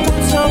beso con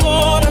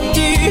sabor a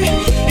ti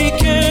y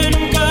que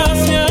nunca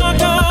se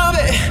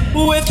acabe.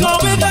 With or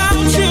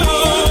without you,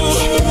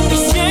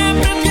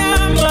 siempre te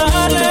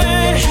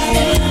amaré,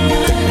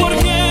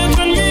 porque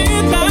tú en mí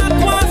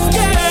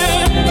tatuaste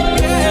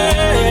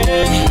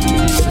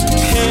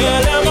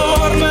el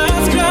amor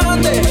más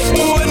grande.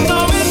 With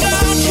or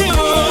without you,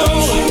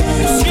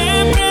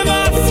 siempre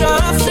vas a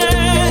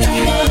ser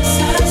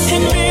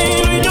en mí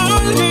lo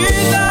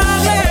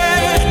inolvidable,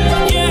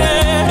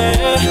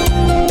 yeah.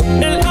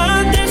 El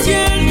antes y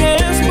el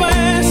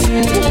después.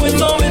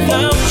 With or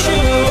without you.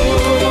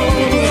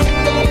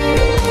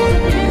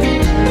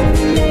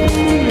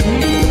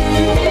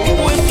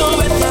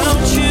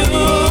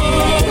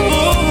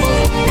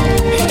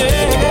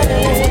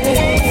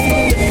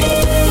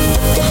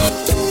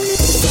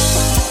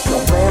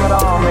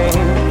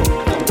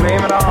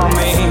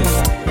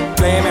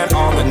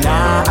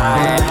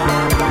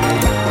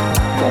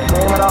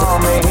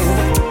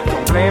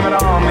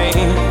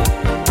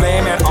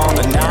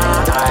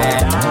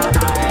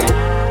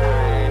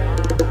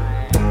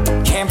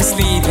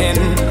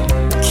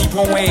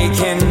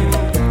 Waking,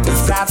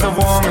 without the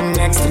woman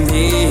next to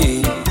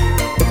me.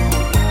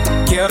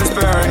 Guilt is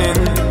burning,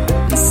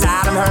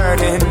 inside I'm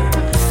hurting.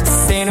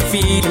 This ain't a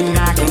feeling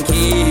I can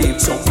keep.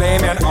 So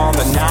blame it on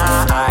the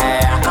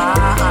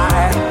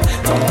night.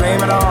 Don't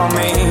blame it on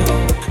me.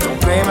 Don't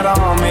blame it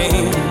on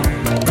me.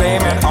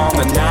 Blame it on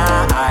the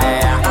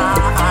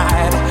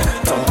night.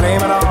 Don't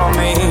blame it on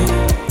me.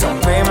 Don't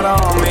blame it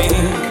on me.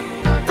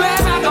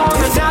 Blame it on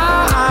the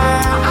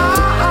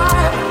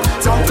night.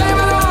 Don't blame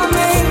it on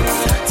me.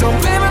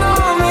 Don't blame it on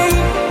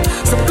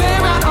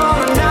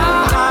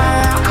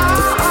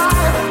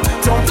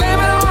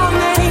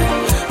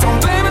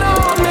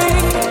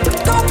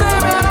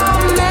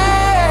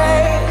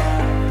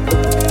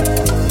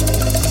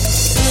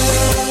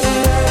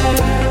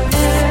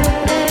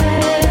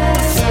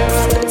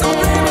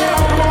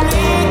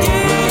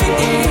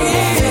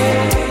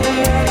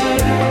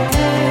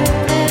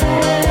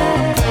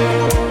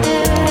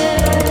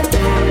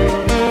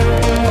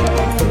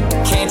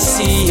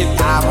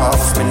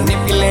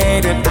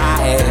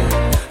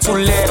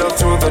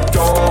the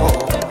door.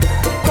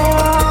 Oh,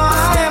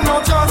 I am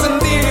no choice in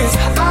this.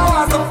 I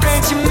was the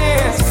friend she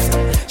missed.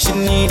 She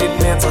needed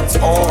me to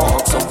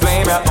talk, so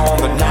blame it on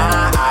the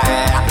night.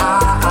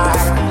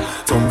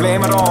 Don't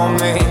blame it on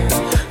me.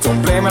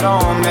 Don't blame it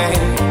on me.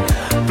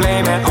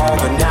 Blame it on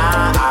the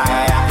night.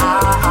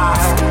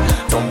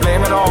 Don't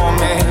blame it on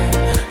me.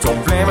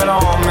 Don't blame it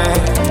on me.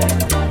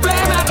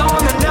 Blame it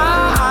on the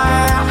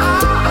night.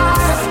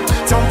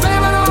 Don't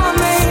blame it on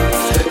me.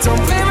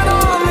 Don't blame it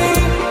on me.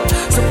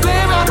 So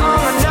blame it on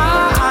the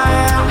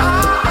night.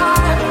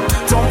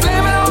 Don't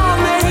blame it on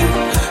me.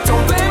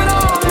 Don't blame it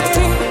on me.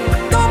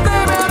 Don't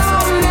blame it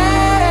on me.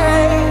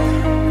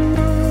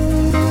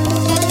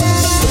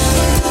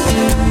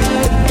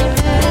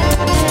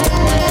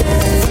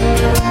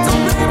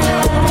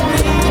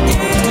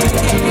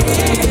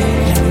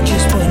 La noche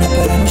es buena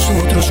para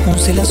nosotros,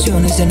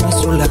 constelaciones de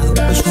nuestro lado,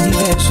 los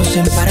universos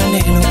en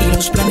paralelo y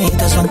los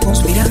planetas van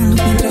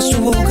conspirando, mientras su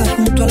boca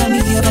junto a la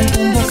mía van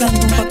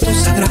convocando un pacto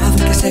sagrado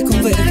que se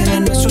convergen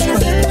en nuestros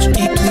cuerpos,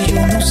 y tú y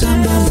yo nos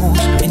amamos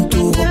en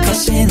tu boca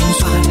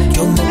sensual.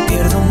 Yo me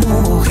pierdo,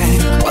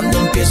 mujer, cuando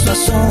empiezo a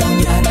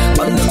soñar,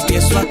 cuando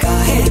empiezo a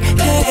caer.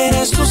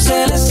 Eres tu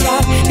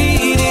celestial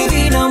y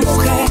divina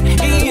mujer,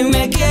 y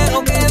me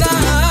quiero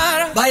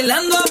quedar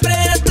bailando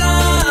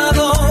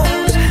apretados,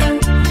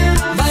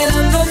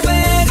 bailando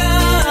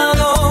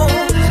pegados,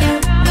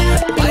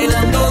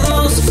 bailando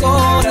dos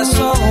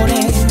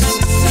corazones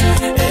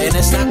en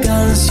esta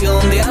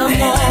canción de amor,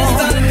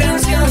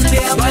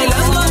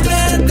 bailando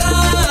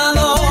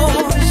apretados,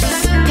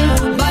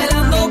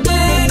 bailando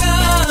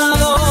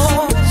pegados,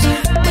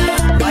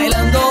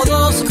 bailando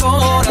dos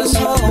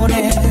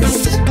corazones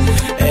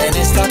en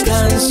esta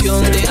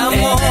canción de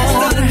amor,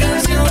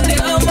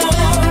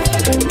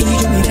 y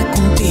yo me iré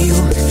contigo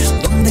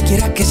donde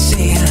quiera que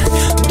sea,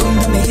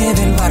 donde me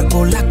lleve el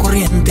barco, la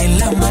corriente,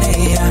 la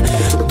marea,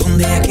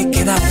 donde hay que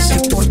quedarse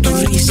por tu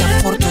risa,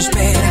 por tu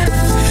espera.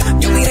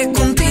 Yo me iré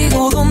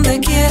contigo donde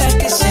quiera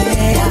que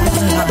sea,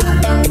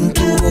 en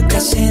tu boca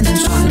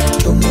sensual.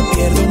 Yo me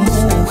pierdo,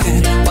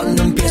 mujer,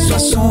 cuando empiezo a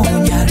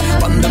soñar,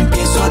 cuando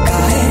empiezo a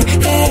caer.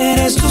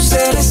 Eres tu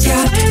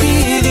celestial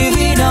y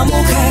divina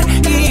mujer,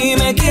 y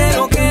me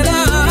quiero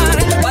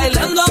quedar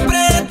bailando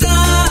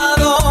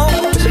apretados,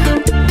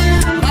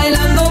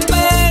 bailando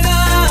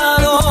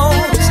pegados,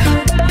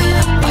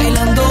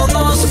 bailando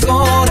dos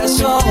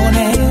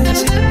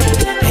corazones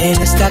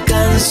en esta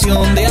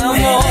canción de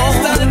amor,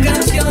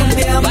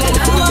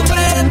 bailando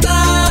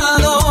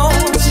apretados,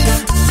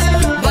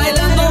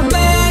 bailando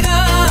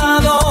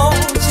pegados,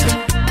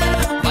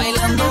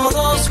 bailando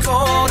dos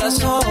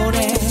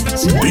corazones.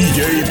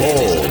 DJ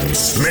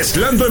Bones,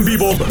 mezclando en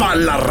vivo para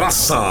la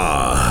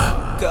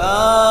raza.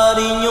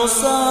 Cariño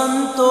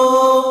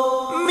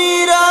santo,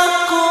 mira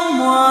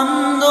cómo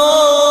ando.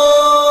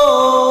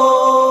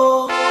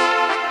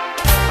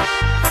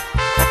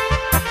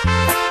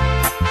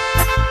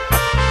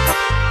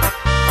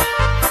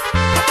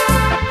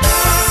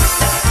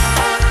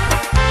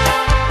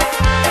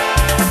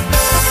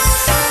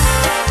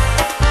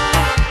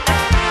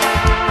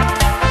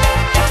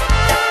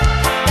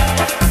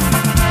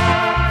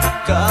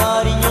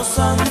 Cariño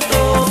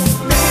santo,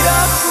 mira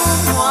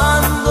cómo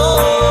ando.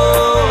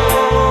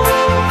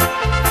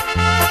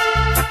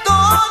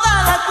 Toda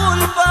la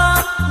culpa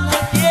la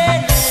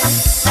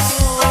tienes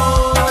tú.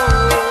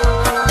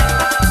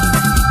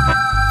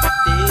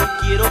 Te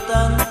quiero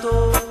tanto,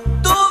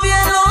 tú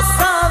bien lo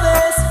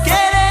sabes, que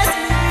eres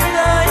mi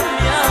vida y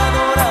mi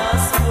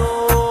adoración.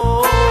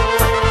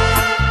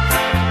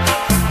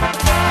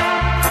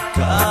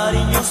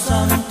 Cariño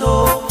santo,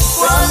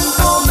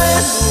 cuánto me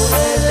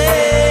duele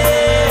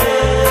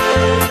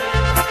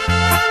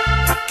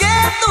que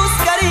tus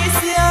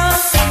caricias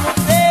no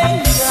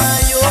tenga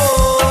yo,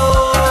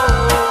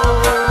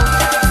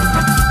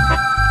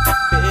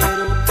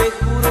 pero te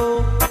juro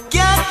que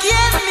aquí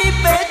en mi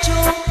pecho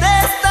te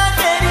está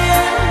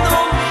queriendo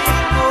mi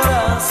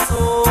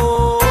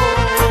corazón.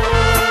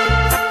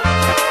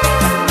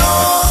 No,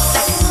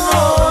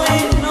 no y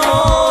no,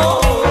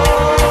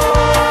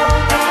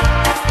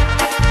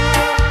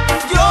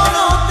 yo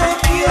no te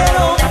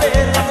quiero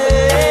perder.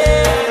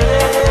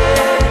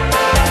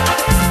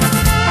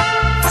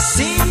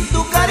 Sin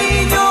tu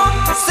cariño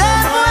se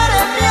muere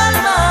mi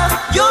alma.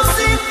 Yo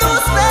sin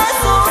tus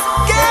besos,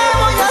 ¿qué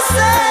voy a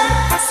hacer?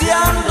 Si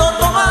ando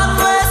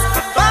tomando es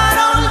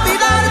para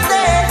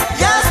olvidarte,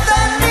 y hasta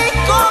en mi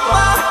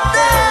copa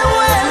te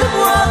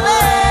vuelvo a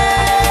ver.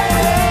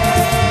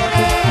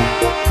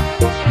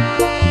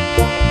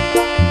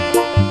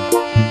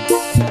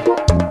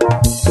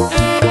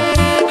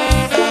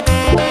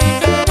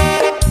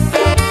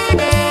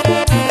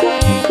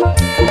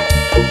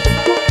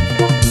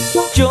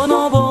 Yo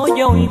no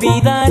voy a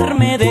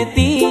olvidarme de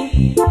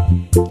ti,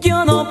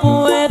 yo no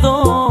puedo.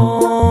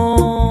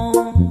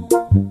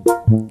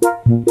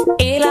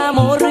 El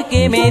amor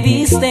que me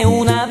diste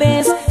una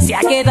vez se ha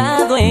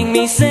quedado en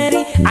mi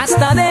ser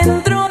hasta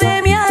dentro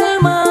de mi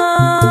alma.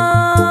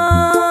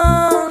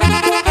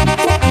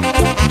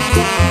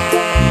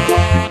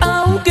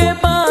 Aunque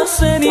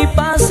pasen y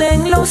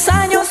pasen los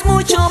años,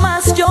 mucho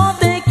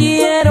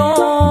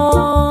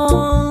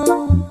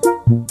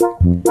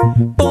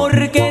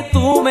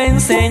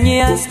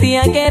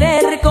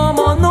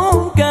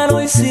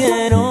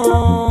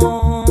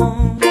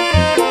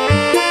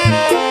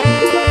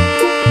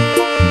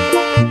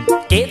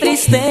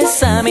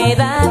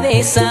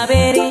de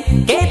saber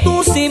que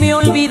tú sí me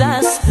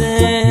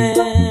olvidaste.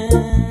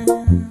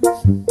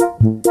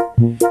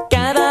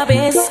 Cada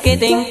vez que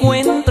te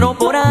encuentro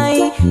por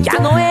ahí, ya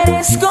no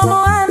eres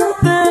como antes.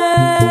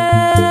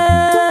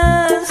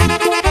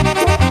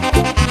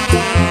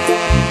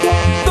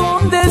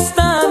 ¿Dónde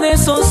están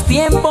esos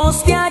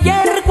tiempos de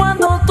ayer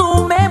cuando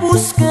tú me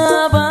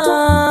buscabas?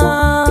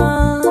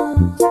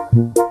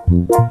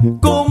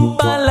 Con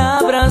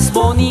palabras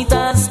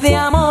bonitas de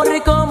amor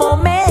como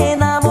me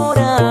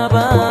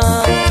enamoraba.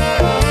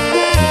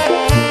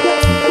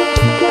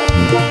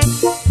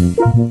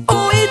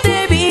 Hoy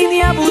te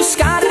vine a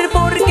buscar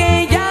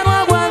porque ya no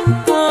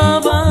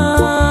aguantaba.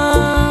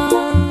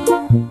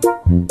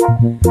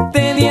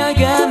 Tenía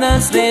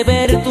ganas de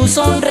ver tu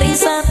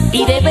sonrisa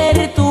y de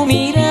ver tu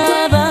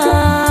mirada.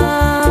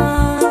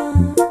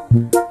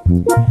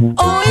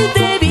 Hoy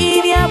te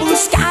vine a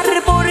buscar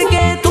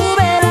porque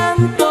tuve el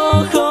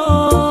antojo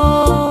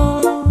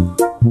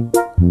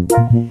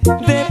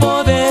de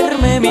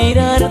poderme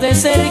mirar de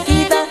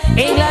cerquita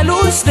en la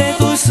luz de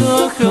tus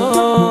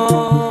ojos.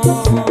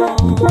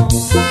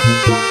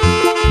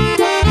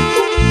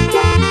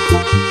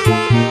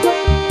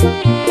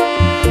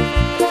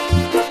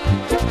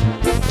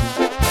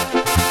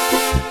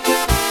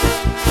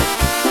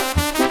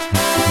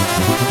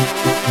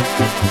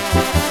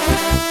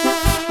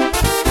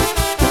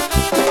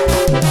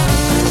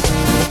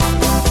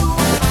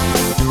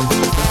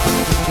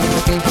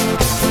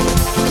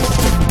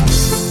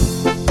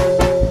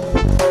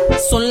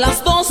 Son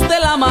las 2 de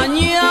la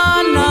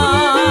mañana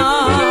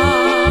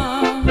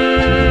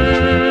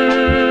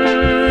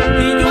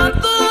y yo a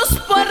tus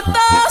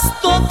puertas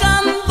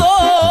tocando.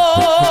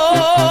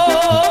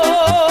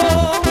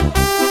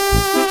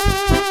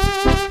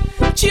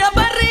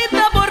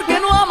 Chaparrita, ¿por qué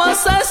no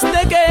amas a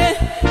este que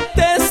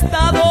te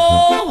está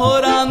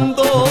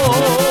adorando?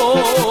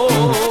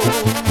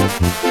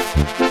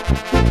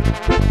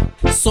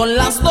 Son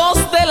las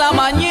 2 de la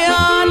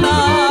mañana.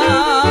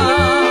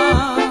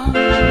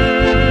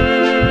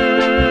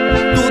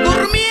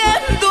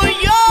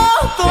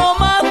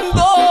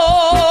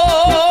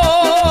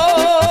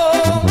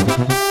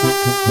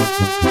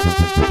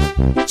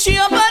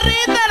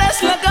 Chaparrita,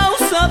 eres la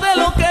causa de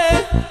lo que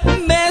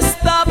me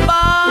está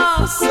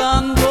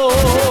pasando.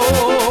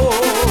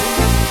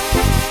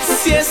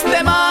 Si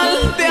este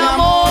mal de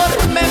amor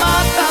me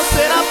mata,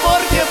 será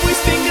porque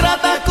fuiste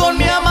ingrata con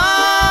mi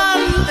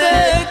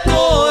amante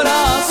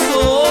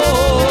corazón.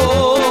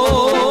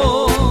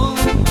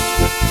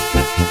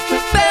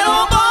 Pero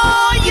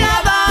voy a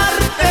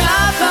darte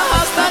lata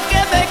hasta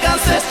que te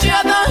canses,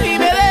 chata, y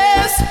me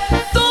des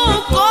tu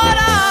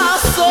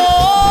corazón.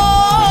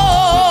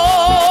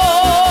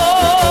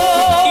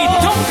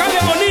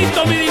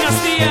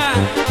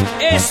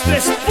 Esto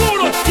es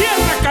puro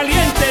tierra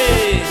caliente.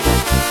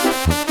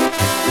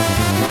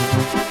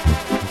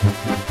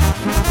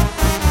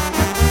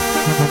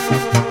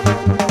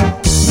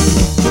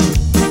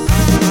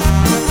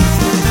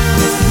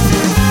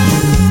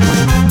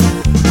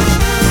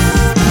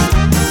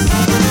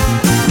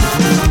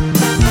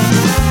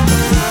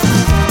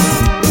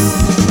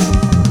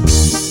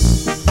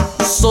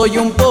 Soy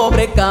un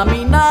pobre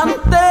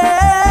caminante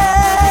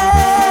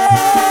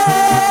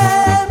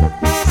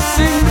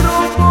sin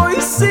rumbo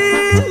y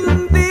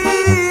sin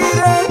dirección.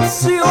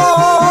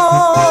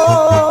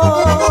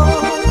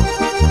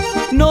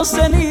 No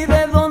sé ni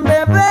de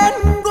dónde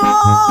vengo,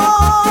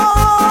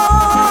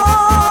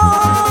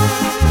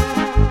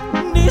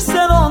 ni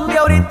sé dónde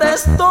ahorita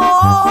estoy.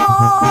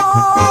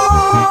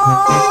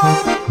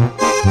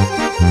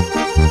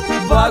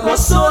 Vago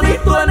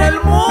solito en el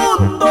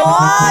mundo,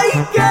 ay,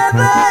 qué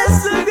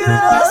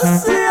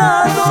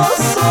desgraciado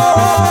soy.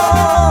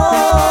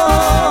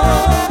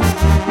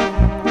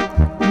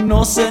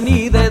 No sé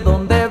ni de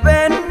dónde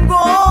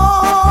vengo,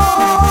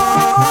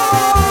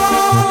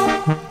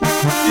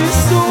 ni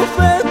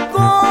supe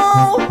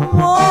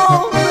cómo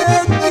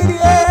me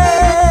crié.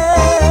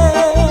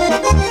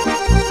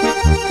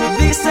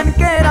 Dicen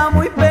que era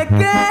muy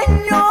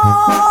pequeño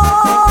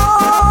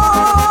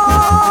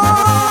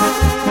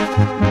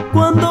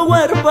cuando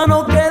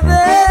huérfano quedé.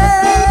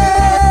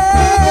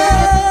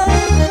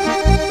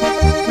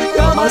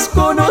 Jamás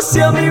conocí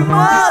a mi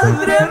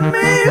madre,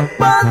 mi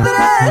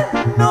padre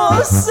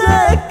no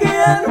sé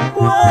quién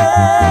fue.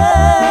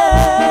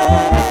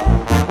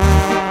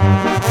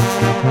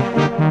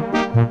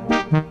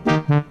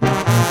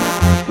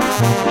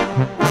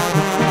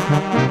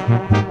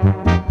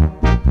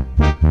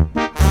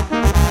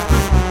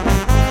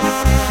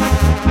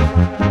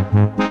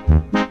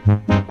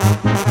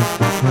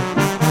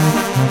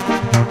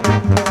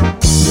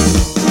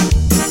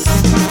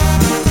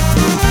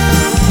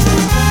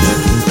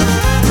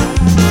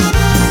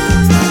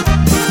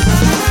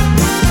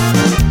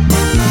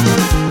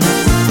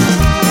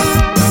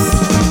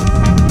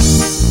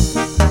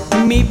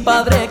 Mi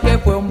padre, que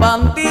fue un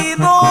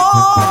bandido,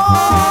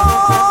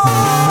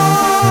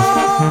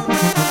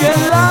 que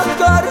en la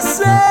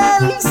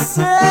cárcel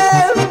se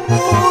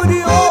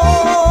murió.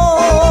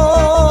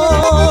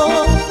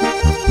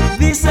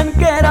 Dicen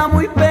que era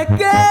muy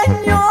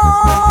pequeño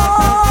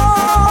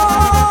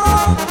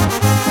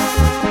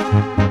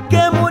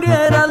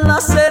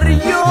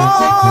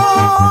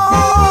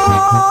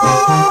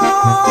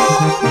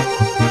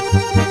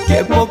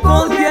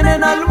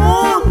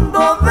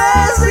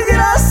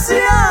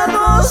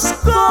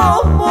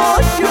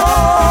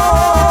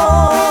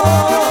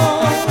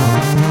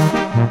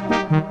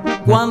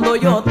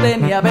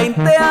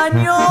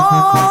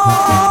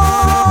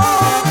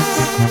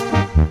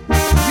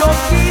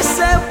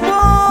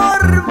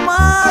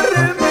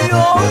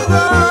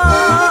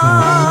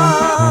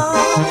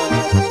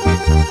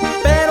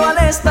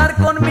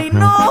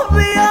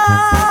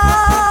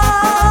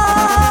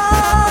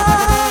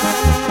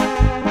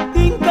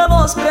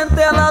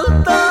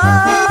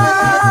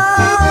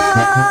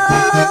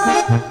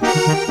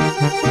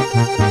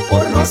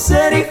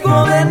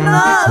pero de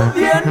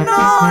nadie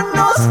no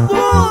nos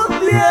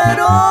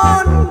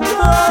pudieron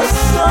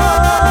casar.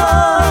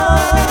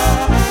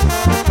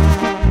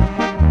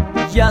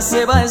 Ya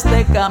se va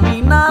este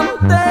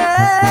caminante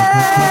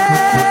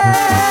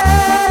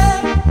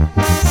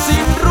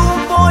sin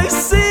rumbo y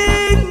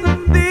sin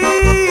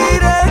dirección.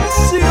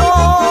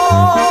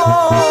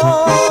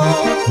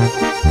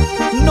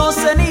 No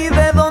sé ni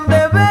de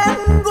dónde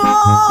vengo,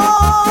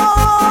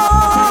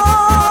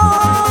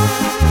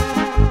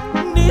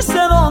 ni sé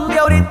dónde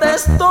ahorita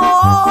estoy.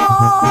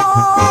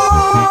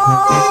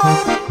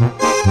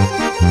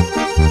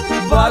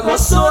 Vago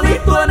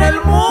solito en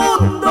el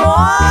mundo,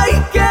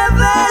 ay, qué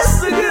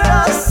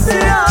desgraciado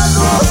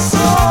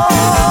soy.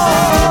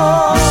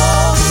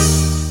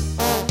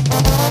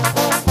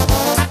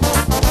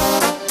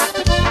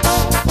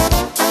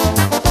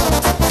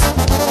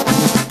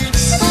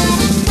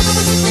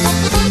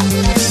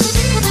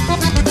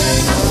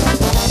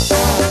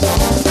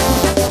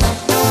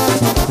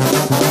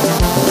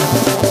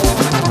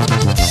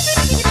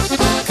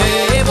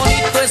 Qué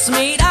bonito es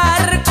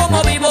mirar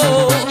cómo vivo,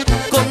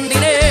 con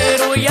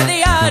dinero y a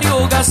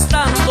diario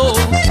gastando,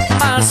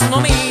 mas no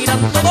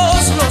miran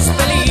todos los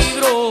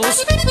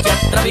peligros que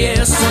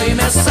atravieso y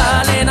me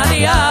salen a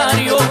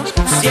diario.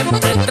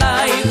 Siempre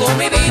traigo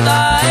mi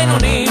vida en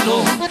un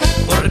hilo,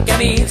 porque a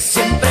mí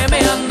siempre me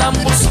andan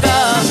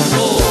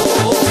buscando.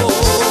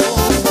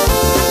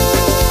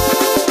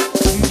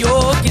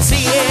 Yo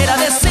quisiera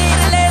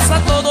decirles a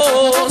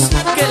todos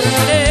que el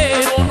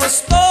dinero no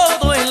es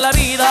todo en la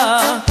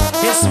vida.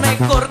 Es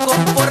mejor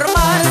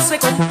conformarse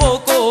con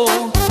poco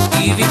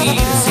y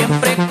vivir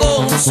siempre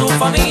con su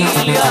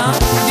familia.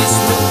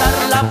 Disfrutar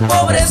la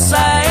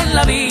pobreza en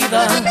la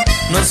vida,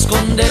 no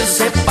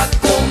esconderse pa'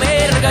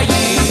 comer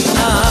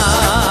gallina.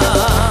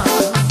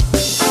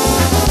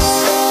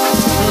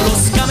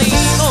 Los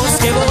caminos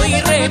que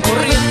voy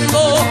recorriendo,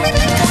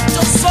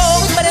 muchos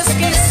hombres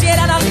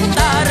quisieran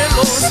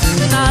andarlos,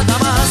 nada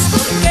más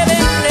porque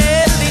vende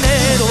el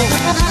dinero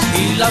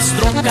y las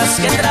troncas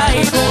que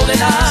traigo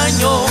del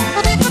año,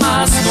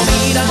 más no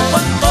miran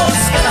cuántos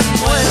quedan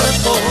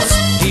muertos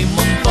y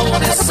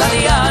montones a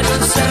diario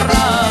encerrados.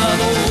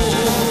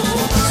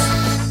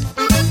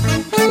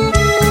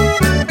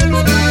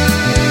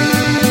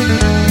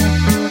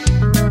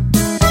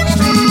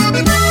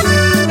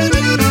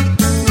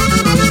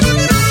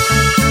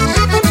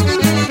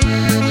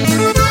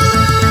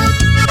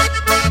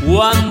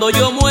 Cuando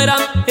yo muera,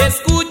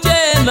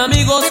 escuchen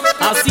amigos,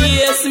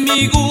 así es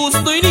mi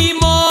gusto y ni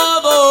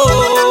modo.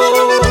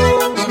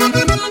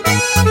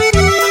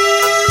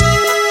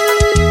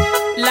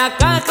 La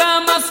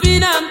caja más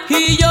fina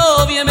y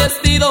yo bien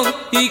vestido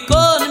y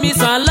con mis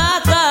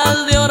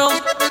alhajas de oro.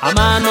 A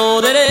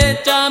mano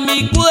derecha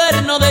mi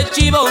cuerno de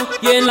chivo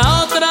y en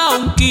la otra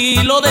 1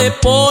 kilo de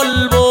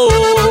polvo.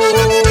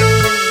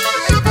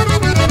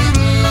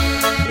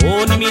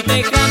 Con mi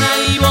tejana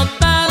y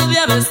botas de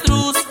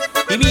avestruz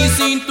y mi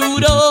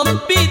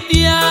cinturón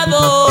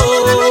piteado,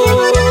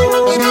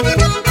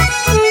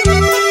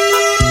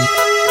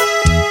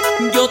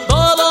 yo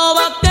todo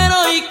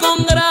vaquero y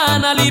con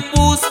gran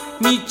alipuz,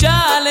 mi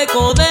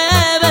chaleco de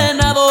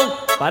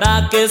venado,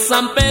 para que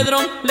San Pedro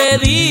le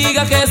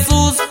diga a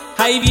Jesús,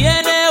 ahí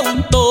viene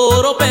un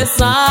toro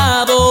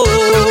pesado.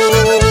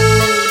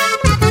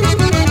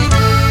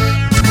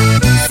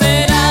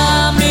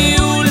 Será mi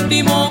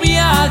último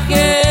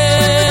viaje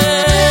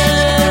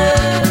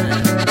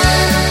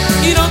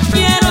y no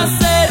quiero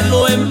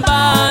hacerlo en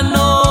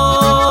vano.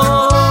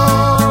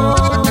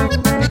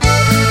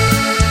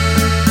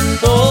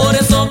 Por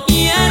eso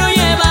quiero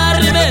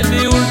llevarme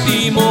mi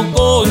último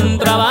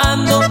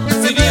contrabando.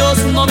 Si Dios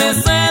no me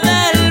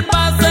cede el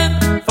pase,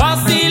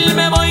 fácil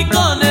me voy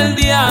con el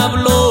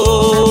diablo.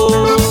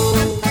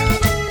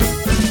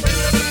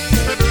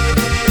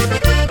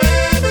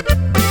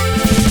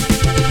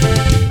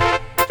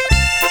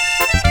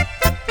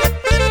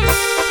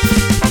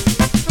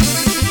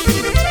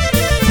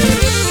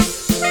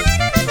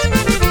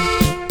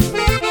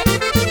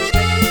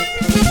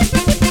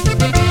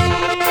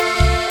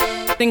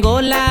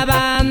 Tengo la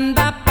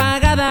banda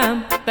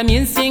pagada,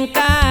 también 100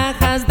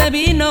 cajas de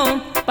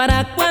vino,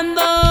 para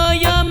cuando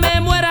yo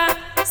me muera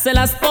se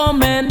las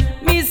tomen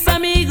mis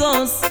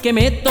amigos, que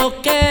me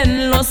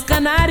toquen los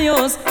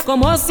canarios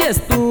como si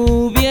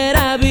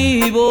estuviera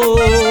vivo.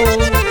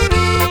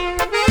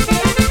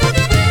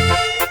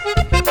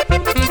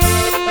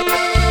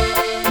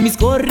 Mis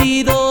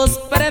corridos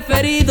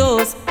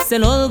preferidos se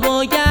los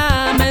voy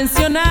a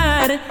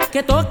mencionar,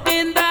 que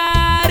toquen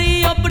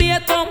Darío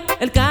Prieto,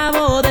 el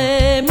Cabo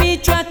de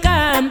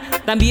Michoacán,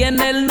 también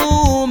el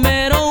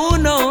número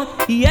 1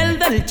 y el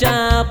del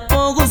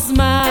Chapo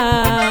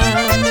Guzmán.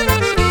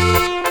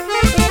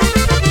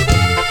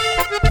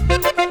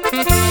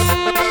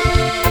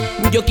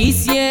 Yo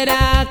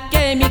quisiera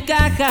que mi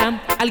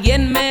caja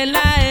alguien me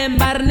la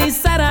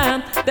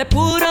embarnizara, de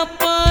puro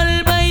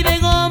polvo y de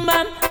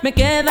goma me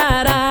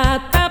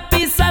quedará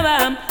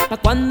tapizada, pa'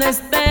 cuando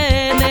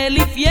esté en el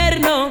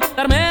infierno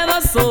darme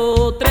 2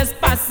 o 3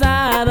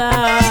 pasadas.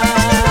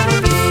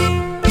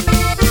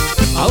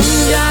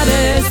 Aún ya de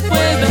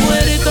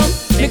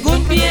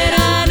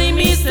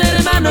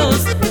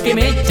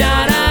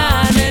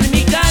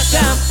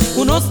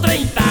unos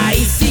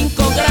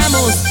 35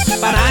 gramos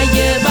para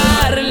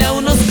llevarle a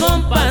unos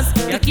compas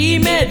que aquí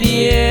me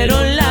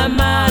dieron la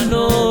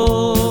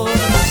mano.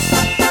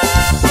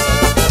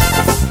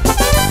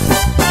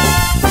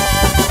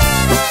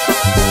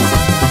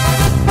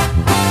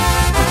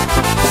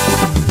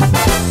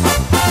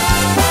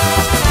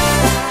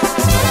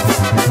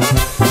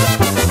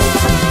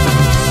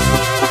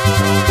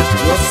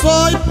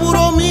 Soy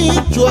puro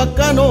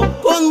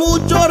michoacano, con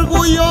mucho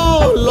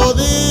orgullo lo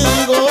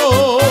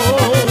digo.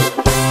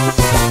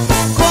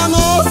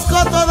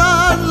 Conozco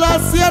todas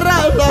las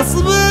sierras, las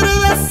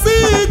verdes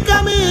y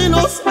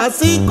caminos.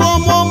 Así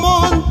como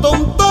monto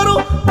un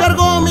toro,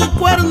 cargo mi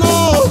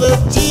cuerno de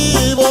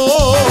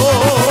chivo.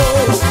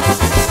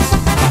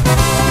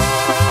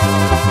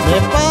 Me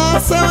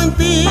paseo en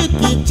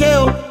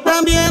Tiquicheo,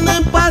 también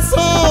en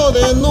Paso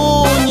de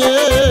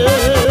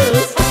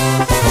Núñez.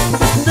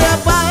 De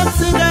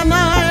Apatzingán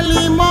el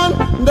Limón,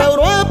 de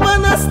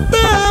Uruapan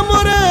hasta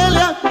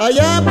Morelia.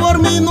 Allá por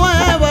mi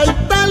Nueva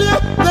Italia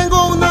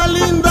tengo una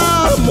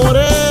linda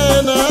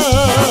morena.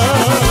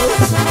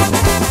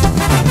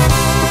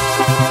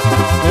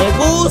 Me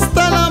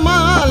gusta la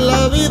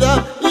mala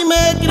vida y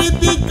me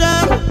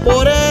critican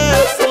por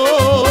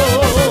eso.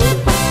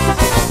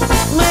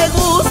 Me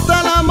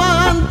gusta la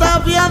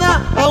manta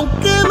fiada,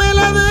 aunque me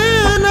la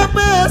den a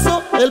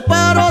peso. El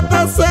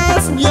Parotas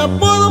es mi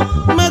apodo,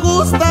 me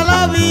gusta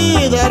la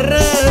vida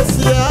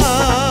recia.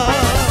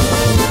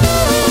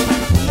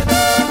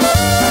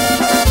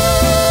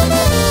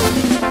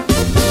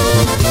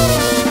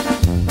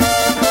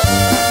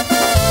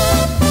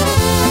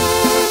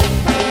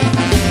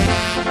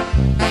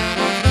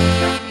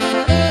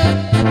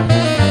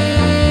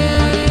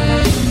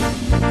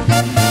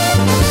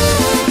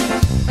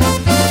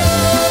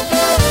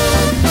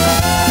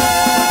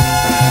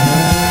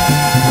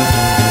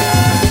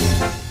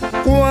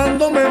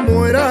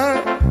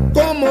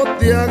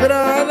 Te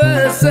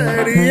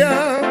agradecería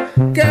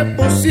que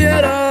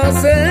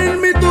pusieras en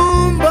mi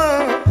tumba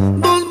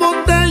 2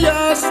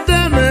 botellas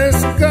de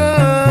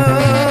mezcal,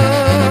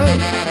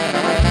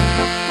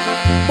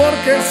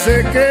 porque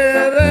sé que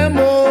de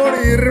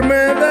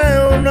morirme de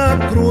una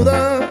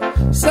cruda,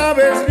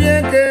 sabes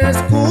bien que es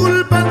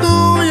culpa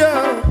tuya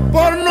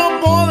por no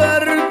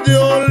poderte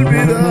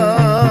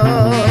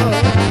olvidar.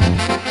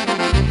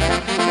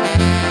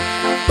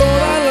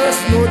 Todas las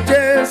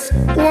noches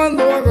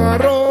cuando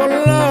agarro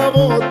la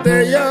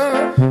botella,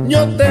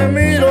 yo te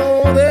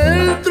miro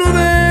dentro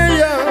de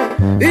ella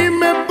y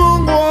me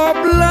pongo a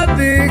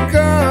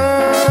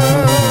platicar.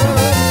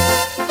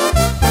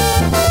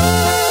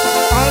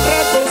 Al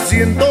rato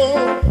siento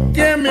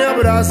que me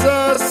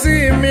abrazas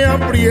y me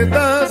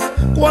aprietas,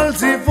 cual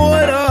si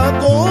fuera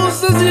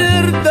cosa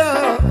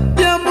cierta.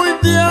 Te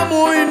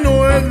amo y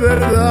no es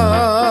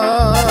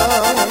verdad.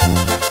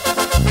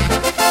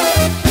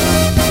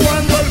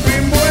 Cuando al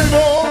fin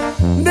vuelvo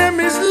de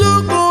mis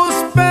locos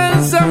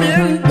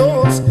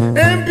pensamientos,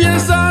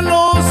 empiezan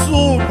los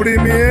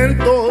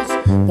sufrimientos,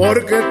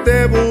 porque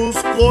te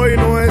busco y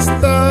no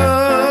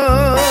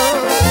estás.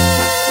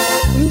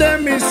 De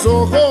mis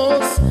ojos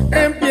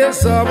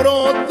empieza a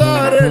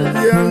brotar el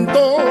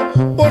llanto,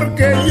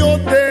 porque yo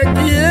te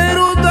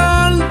quiero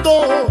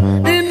tanto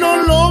y no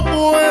lo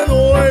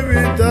puedo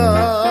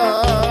evitar.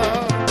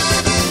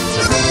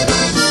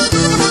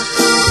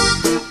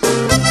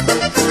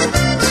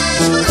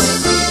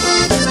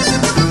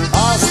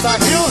 Hasta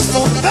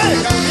Houston,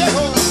 Texas,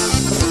 viejo.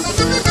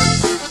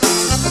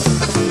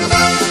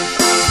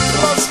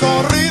 Los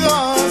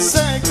corridos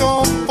se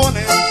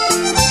componen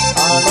a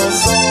los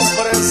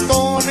hombres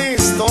con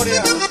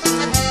historia.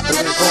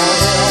 De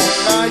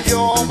corona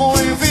yo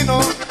muy fino,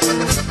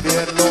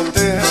 bien lo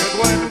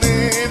tengo en mi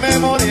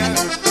memoria.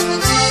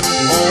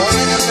 Hoy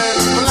en el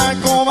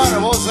Flaco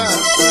Barbosa,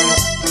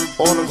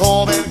 un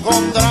joven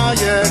con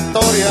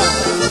trayectoria.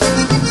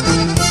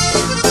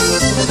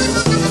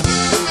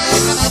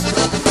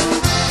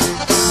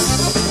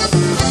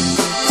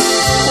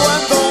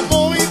 Cuando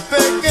muy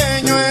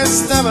pequeño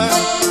estaba,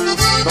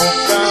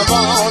 nunca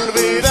va a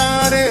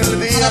olvidar el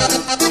día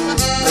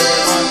que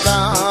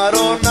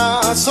mataron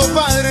a su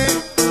padre,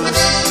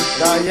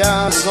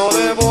 gallazo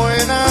de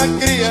buena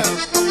cría.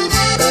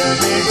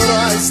 Emigró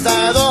a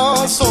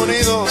Estados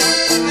Unidos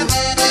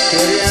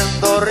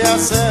queriendo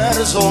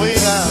rehacer su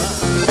vida.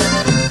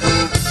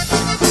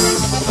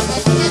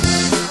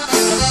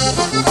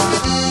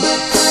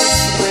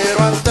 Pero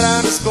al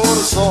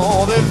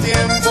transcurso del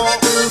tiempo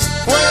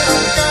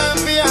fueron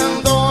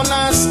cambiando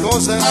las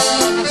cosas.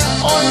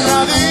 Hoy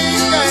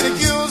radica en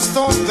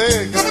Houston,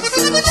 Texas,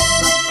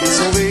 y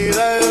su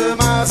vida es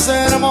más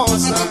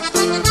hermosa.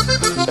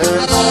 En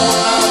un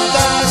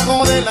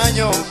atajo del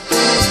año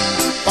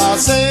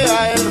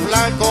pasea el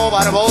Flaco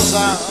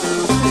Barbosa.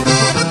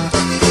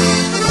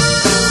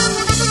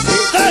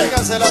 Y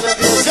tráigase la del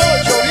 18,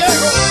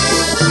 viejo.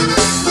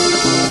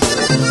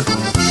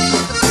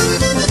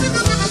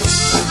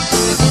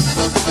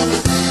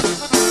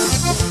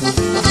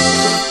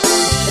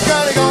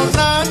 Carga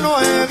una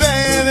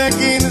 9 de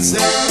 15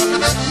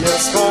 y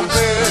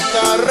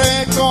escopeta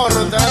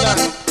recortada.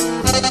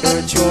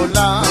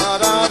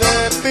 Mercholada de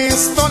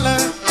pistola,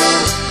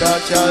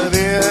 cachas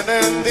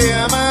vienen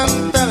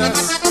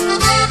diamantes,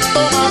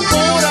 toma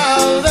pura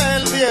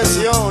del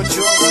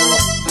 18,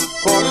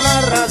 con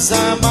la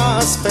raza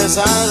más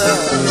pesada.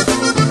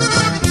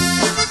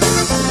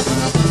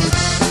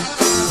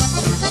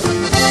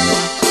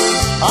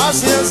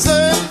 Así es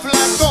el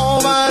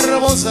flaco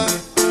Barbosa,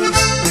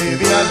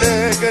 vive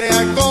alegre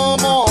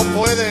como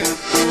puede,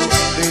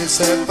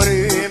 dice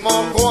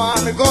primo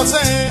Juan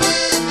José.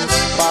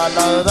 Pa'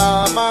 las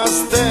damas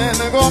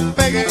tengo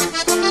pegue,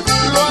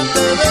 lo han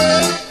de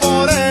ver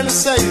por el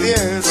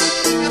 610,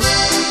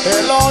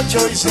 el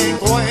 8 y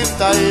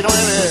 59.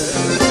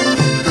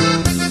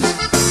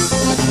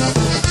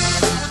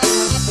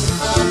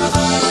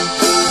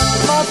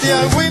 No te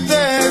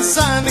agüites,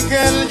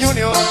 Ángel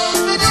Junior,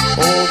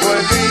 Hugo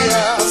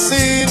Elías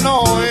y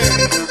Noé.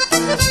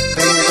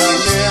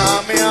 Dígale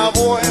a mi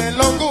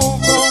abuelo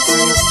Cuco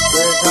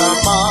que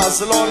jamás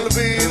lo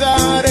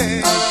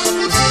olvidaré.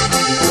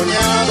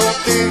 Cuñado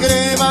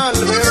Tigre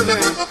Valverde,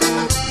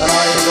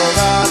 traigo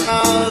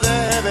ganas de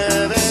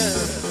beber.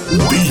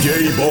 DJ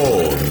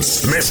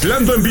Bones,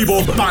 mezclando en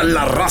vivo pa'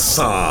 la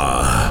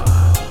raza.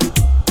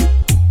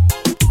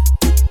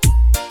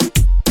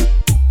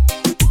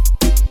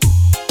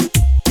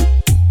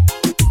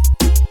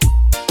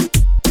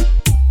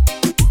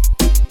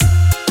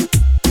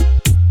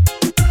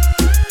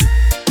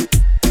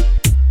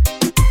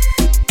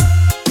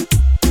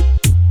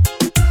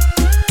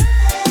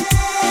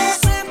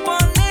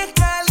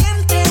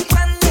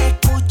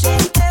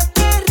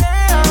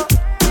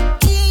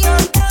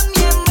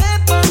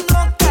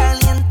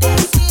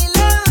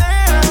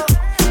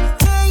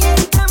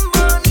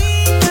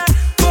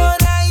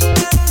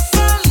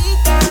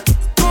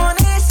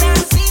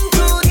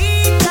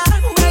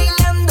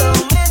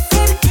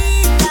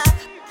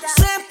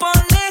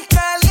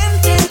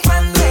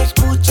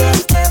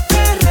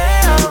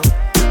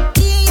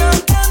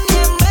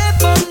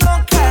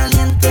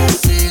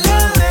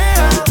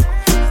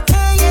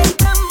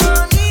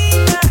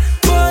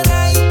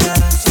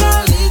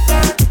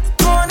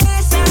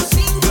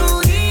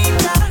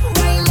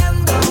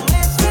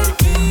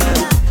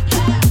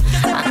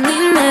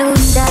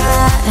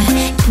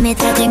 Me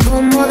traten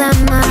como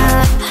dama,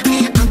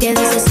 aunque a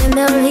veces se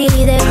me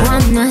olvide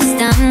cuando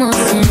estamos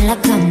en la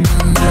cama.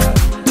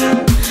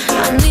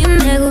 A mí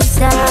me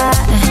gusta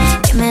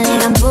que me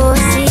digan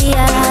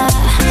poesía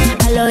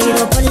al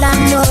oído por la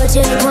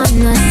noche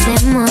cuando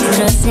hacemos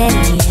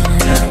groserías.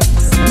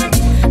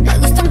 Me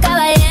gusta un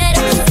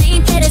caballero que sea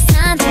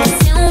interesante,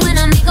 que sea un buen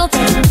amigo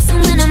pero no es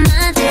un buen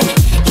amante,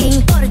 que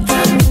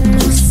importan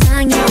unos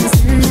años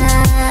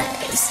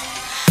más.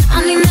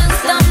 A mí me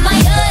gustan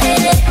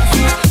mayores,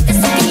 que se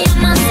que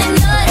llaman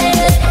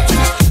señores,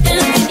 de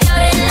los que te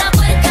abren la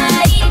puerta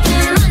y te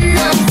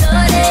mandan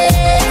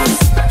flores.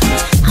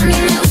 A mí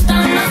me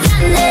gustan más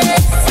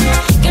grandes,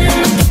 que no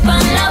me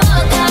chupan la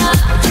boca,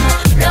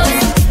 los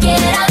besos que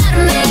quiera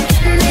darme,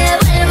 que me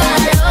vuelva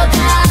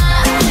loca,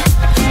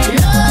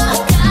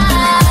 loca,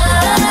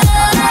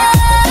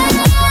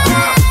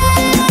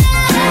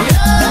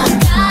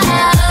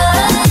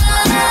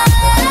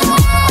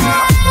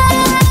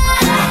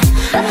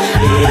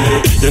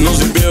 Yo no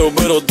soy viejo,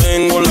 pero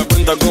tengo la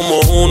cuenta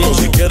como uno.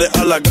 Si quieres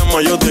a la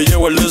cama, yo te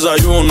llevo el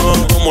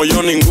desayuno. Como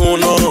yo,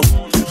 ninguno.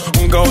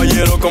 Un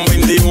caballero con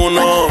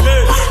 21.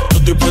 Yo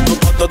estoy puesto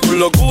para tu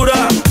locura.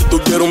 Si tú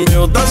quieres un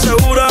viejo, ¿estás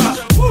segura?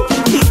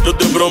 Yo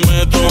te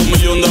prometo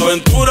 1.000.000 de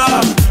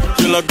aventuras.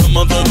 Que en la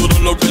cama te duro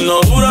lo que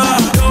no dura.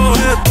 Yo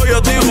estoy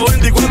activo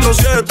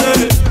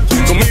 24/7.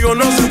 Conmigo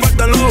no se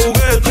faltan los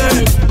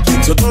juguetes.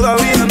 Yo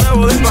todavía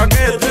nuevo de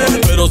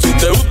paquete, pero si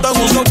te gusta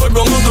uso pues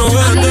con otro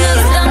vete. a mí me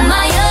gustan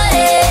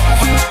mayores,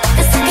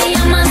 que se que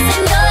llaman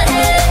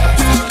señores,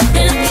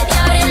 de los que te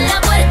abren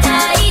la puerta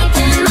y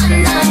te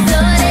mandan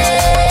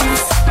flores.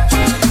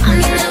 A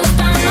mí me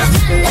gustan más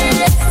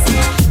grandes,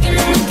 que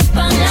no me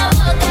chupan la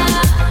boca,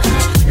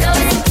 los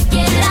besos que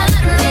quiera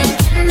darme,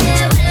 que me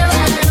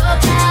vuelva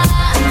loca,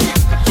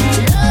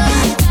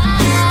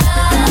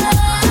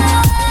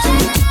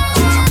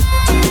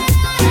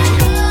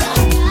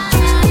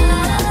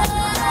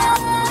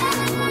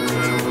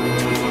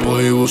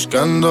 Voy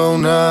buscando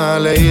una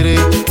lady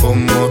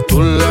como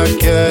tú la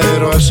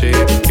quiero así.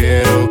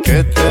 Quiero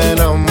que te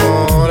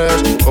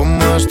enamores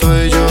como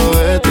estoy yo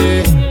de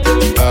ti.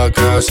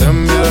 Acá se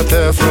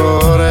enviarte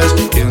flores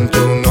y en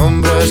tu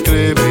nombre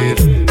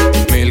escribir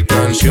 1000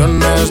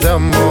 canciones de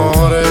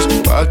amores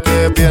pa'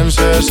 que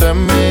pienses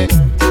en mí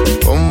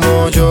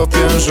como yo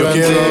pienso en ti.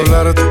 Quiero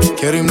hablarte,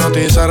 quiero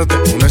hipnotizarte,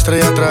 una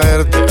estrella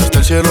traerte, hasta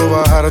el cielo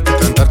bajarte,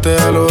 cantarte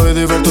al oído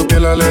y ver tu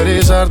piel al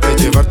erizarte,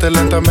 llevarte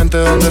lentamente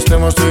donde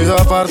estemos tú y yo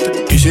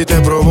aparte. Y si te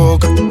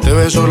provoca, te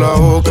beso la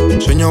boca,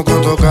 sueño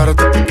con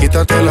tocarte,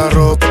 quítate la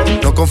ropa.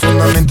 No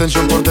confundas mi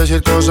intención por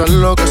decir cosas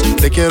locas.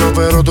 Te quiero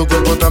pero tu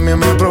cuerpo también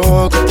me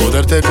provoca.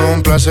 Poderte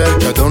complacer,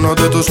 cada uno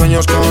de tus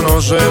sueños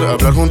conocer,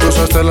 hablar juntos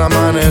hasta el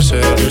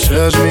amanecer. Que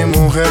seas mi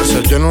mujer,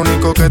 ser yo el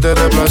único que te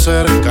dé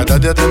placer. Cada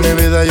día de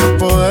mi vida yo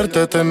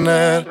poderte tener.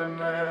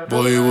 tener.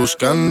 Voy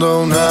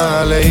buscando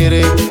una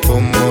lady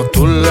como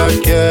tú la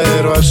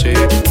quiero así.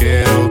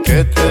 Quiero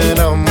que te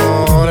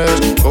enamores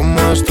como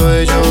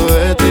estoy yo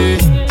de ti.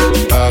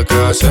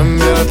 Acá se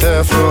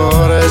enviarte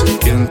flores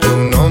y en tu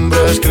nombre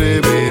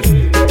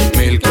escribir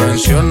 1000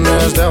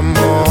 canciones de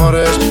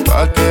amores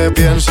pa' que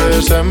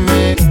pienses en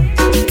mí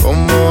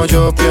como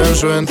yo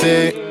pienso en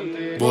ti.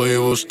 Voy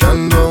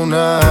buscando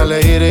una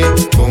lady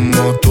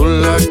como tú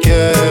la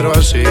quiero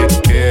así.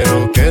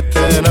 Quiero que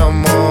te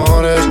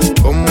enamores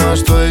como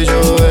estoy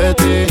yo de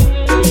ti.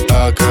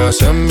 Acá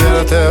se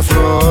enviarte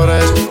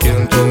flores y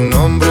en tu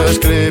nombre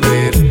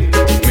escribir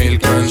 1000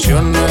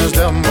 canciones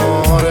de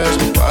amores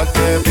pa'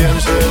 que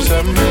pienses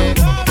en mí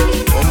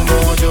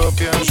como yo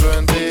pienso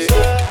en ti.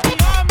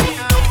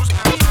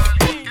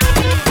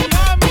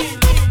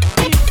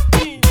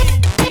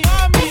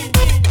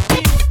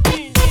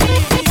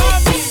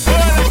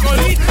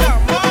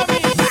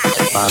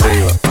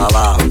 Arriba,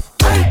 abajo,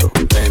 lento,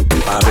 lento,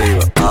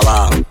 arriba,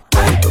 abajo,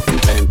 lento,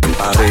 lento,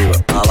 arriba,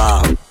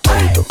 abajo,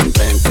 lento,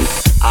 lento.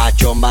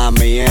 Hacho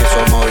mami,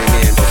 esos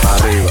movimientos,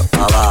 arriba,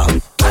 abajo,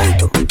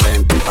 lento,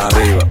 lento,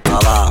 arriba,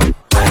 abajo,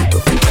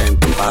 lento,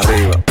 lento,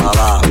 arriba,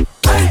 abajo,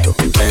 lento,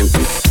 lento.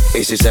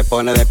 Y si se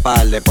pone de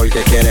espalda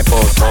porque quiere,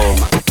 pues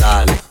toma,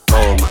 dale,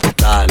 toma,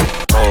 dale,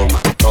 toma,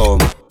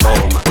 toma,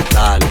 toma,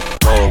 dale,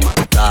 toma,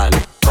 dale,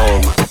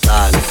 toma,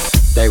 dale.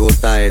 ¿Te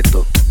gusta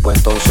esto? Pues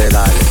entonces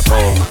dale,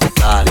 toma,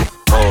 dale,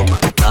 toma,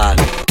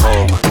 dale,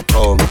 toma,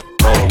 toma,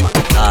 toma,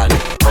 dale,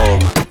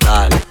 toma,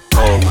 dale,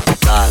 toma,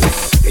 dale.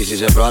 Y si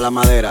se prueba la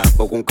madera,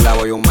 pongo un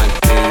clavo y un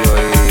martillo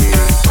y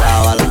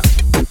clávala,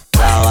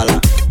 clávala,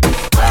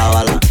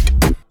 clávala,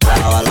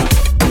 clávala,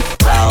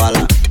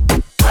 clávala,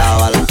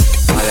 clávala.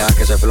 No deja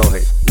que se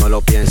floje, no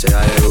lo pienses,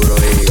 dale duro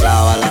y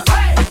clávala,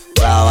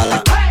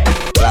 clávala,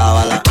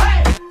 clávala,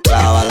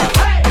 clávala,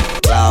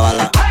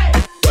 clávala,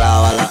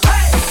 clávala.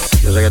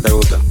 Yo sé que te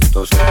gusta,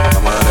 entonces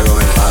vamos a darle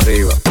con él.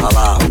 Arriba,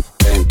 abajo,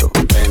 lento,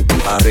 lento,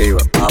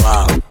 arriba,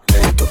 abajo,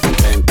 lento,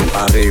 lento,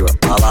 arriba,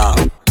 abajo,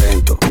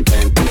 lento,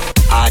 lento.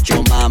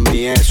 Hacho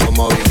mami, esos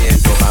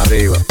movimientos.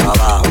 Arriba,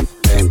 abajo,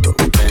 lento,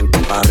 lento,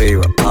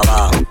 arriba,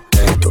 abajo,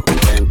 lento,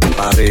 lento,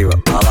 arriba,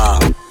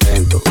 abajo,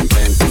 lento,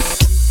 lento.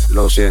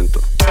 Lo siento,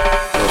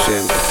 lo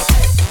siento.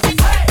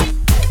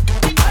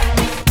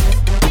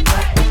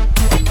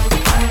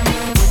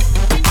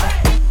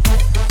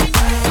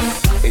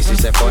 Y si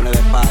se pone de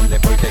espalda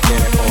porque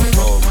quiere, pues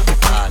toma,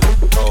 dale,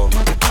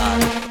 toma,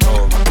 dale,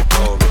 toma,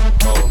 toma,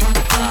 toma,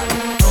 dale,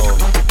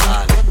 toma,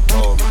 dale,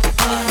 toma,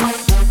 dale.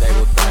 ¿Te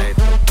gusta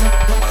esto?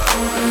 Toma,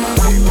 dale,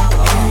 arriba,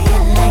 abajo.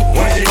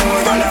 What you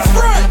doing from the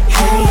front?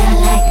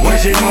 What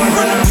you doing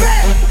from the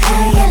back?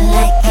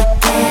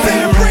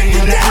 Better break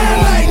it down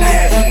like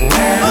that.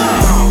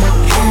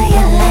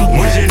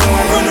 What you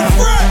doing from the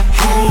front?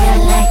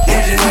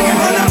 What you doing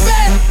from the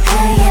back?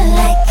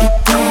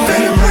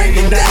 Better break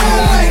it down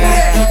like that.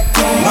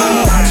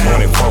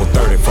 24,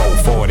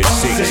 34,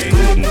 46,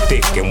 good and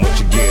thick, and what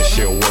you get,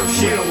 she'll work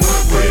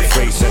with. Pretty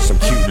face and some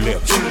cute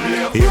lips,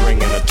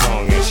 earring and a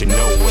tongue, and she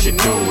know what it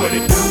do, what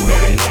it do. Know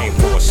the name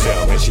for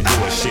herself, and she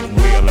doing shit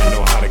real. I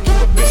know how to keep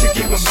a bitch,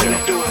 keep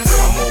herself.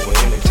 I'm over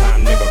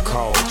anytime, nigga,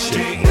 call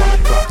chick. 1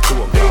 o'clock,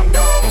 2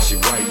 o'clock, and she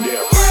right there.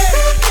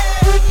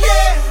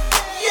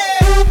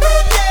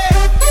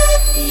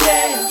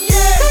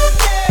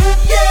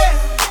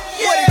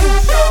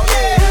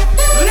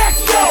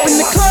 In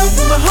the club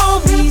with my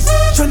homies,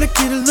 tryna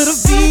get a little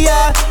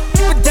VI,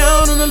 keep it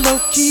down on the low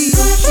key.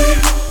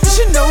 You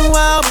should know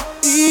how it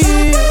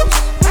is.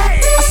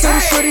 I saw the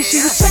shorty,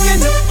 she was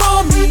checking up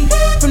on me.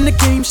 From the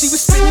game, she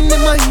was spitting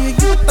in my ear.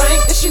 You would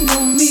think that she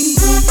knew me.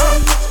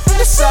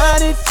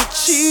 Decided to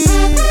cheat.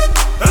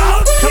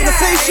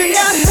 Conversation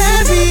got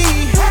heavy.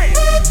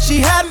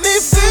 She had me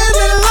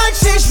feeling like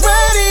she's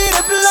ready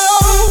to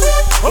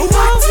blow.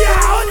 Watch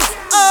out!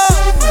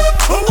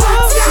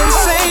 She was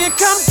saying,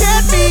 come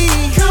get me.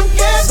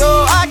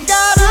 So I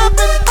got up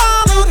and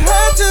followed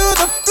her to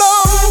the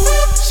floor.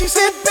 She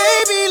said,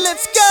 baby,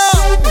 let's go.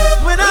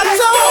 When I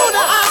told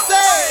her, I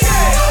said,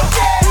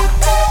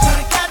 when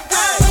it got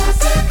done, I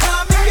said,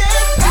 come and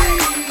get me.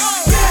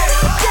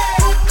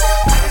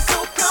 It's so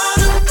good,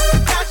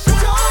 that she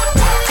told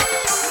me.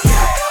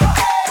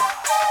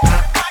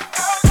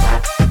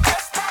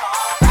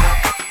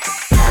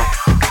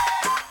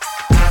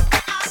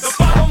 The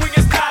following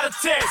is not a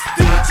test.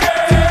 DJ,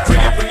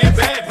 bring it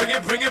back, bring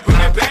it, bring it,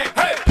 bring it back.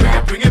 Hey,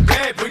 bring it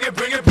back, bring it,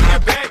 bring it, bring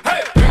it back.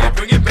 Hey,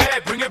 bring it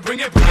back, bring it, bring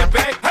it, bring it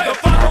back. The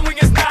following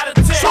is not a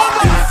test.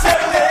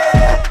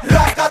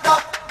 Rakata,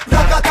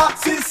 rakata,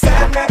 si se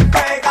me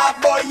pega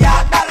voy a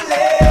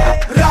darle.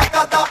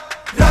 Rakata,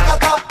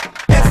 rakata,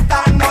 esta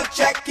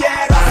noche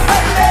quiero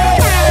hacerle.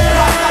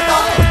 Rakata,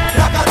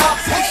 rakata,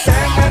 si se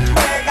me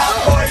pega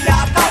voy a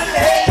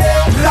darle.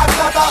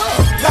 Rakata,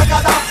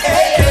 rakata,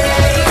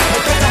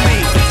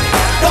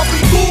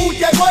 W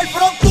llegó el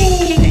pronto.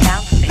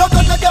 No te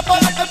nadie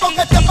para que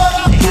porque te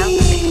para tú.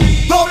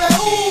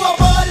 W,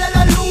 apagarle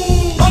la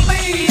luz.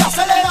 Mami,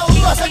 acelera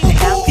uno, hace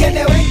cucú.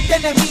 Tiene 20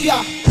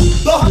 enemigas,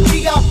 2 amigas.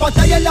 amiga,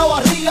 pantalla en la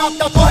barriga,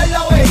 tatuaje en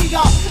la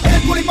vejiga,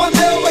 el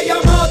culipandeo me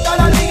llama hasta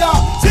la liga.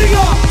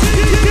 Siga,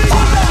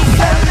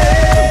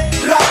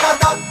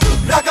 racata,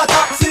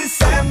 racata, si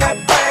se me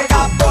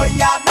pega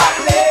voy a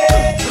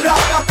darle.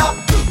 Racata,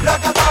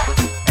 racata,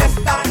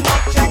 esta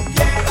noche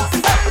quiero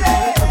hacerle.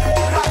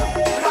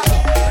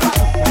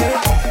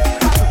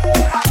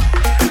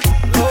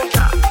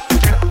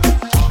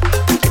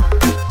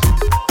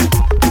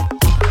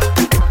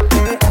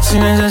 Si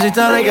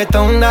necesitas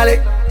reggaetón,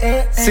 dale.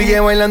 Sigue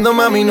bailando,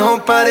 mami,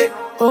 no pare.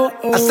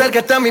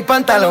 Acércate a mi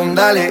pantalón,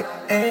 dale.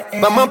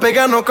 Vamos a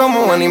pegarnos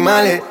como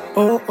animales.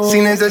 Si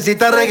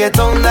necesitas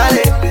reggaetón,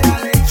 dale.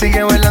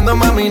 Sigue bailando,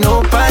 mami,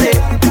 no pare.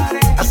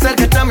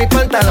 Acércate a mi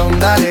pantalón,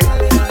 dale.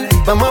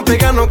 Vamos a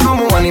pegarnos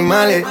como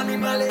animales.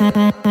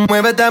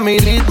 Muévete a mi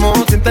ritmo,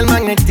 siente el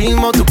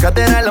magnetismo. Tu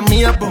cadera es la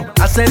mía,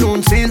 hacen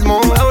un sismo.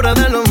 Ahora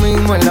da lo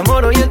mismo, el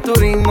amor y el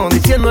turismo.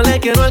 Diciéndole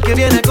que no al que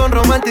viene con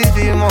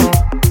romanticismo.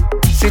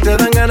 Si te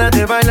dan ganas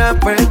de bailar,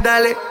 pues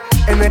dale.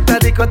 En esta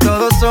disco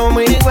todos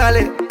somos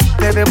iguales.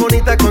 Te ves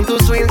bonita con tu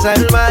swing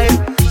salvaje.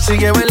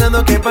 Sigue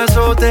bailando, ¿qué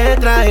pasó? Te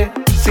traje.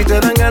 Si te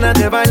dan ganas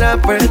de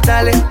bailar, pues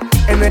dale.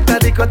 En esta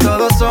disco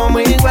todos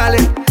somos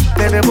iguales.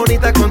 Te ves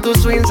bonita con tu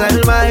swing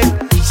salvaje.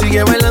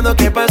 Sigue bailando,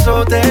 ¿qué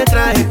pasó? Te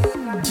traje.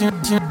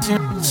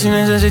 Si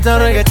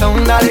necesitas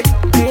reggaetón, dale.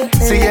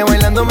 Sigue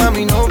bailando,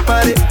 mami, no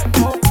pare.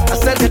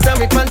 Acércate a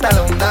mi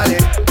pantalón, dale.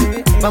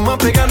 Vamos a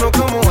pegarnos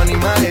como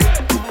animales.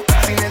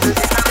 Si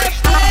necesitas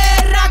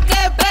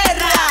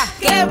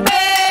 ¡qué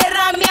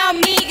perra, mi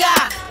amiga!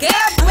 ¡Qué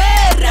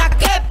perra,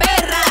 qué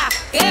perra!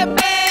 ¡Qué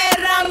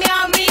perra, mi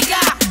amiga!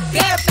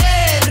 ¡Qué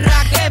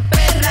perra, qué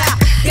perra!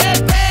 ¡Qué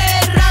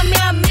perra, mi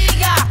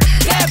amiga!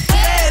 ¡Qué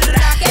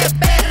perra, qué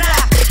perra!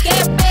 ¡Qué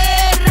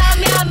perra,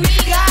 mi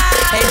amiga!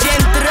 Ella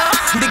entró,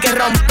 di que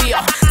rompió.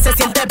 Se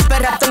siente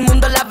perra, todo el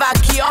mundo la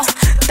vaquió.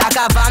 Está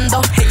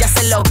acabando, ella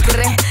se lo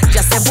cree.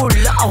 Ya se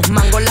burló,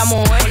 mango la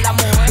mujer.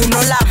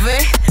 Uno la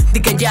ve,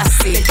 di que ya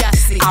sí.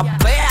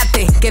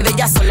 Apéate, que de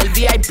ella solo el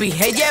VIP.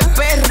 Ella es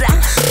perra,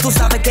 tú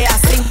sabes que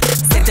así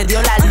se te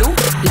dio la luz,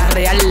 la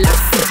real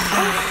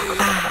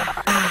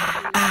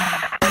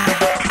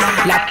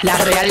la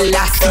real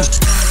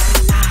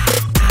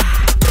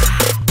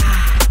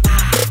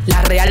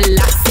la real di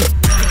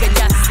que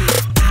ya sí,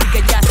 di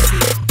que ya sí,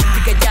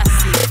 di que ya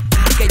sí,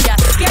 di que ya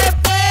sí. ¡Qué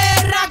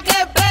perra, qué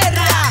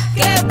perra!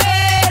 ¡Qué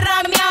perra,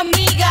 mi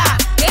amiga!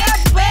 ¡Qué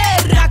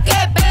perra, qué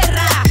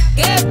perra!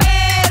 ¡Qué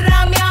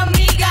perra, mi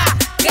amiga!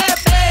 ¡Qué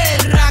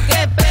perra,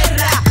 qué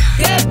perra!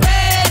 ¡Qué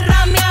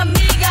perra, mi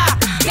amiga!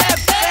 ¡Qué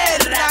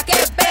perra, qué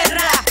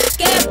perra!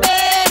 ¡Qué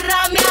perra,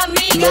 mi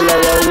amiga! No la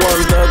va a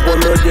aguantar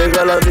cuando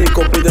llega la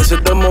disco. Pide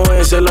 7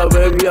 moes, se la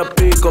bebe a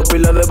pico.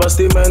 Pila de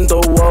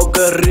bastimento, wow,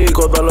 qué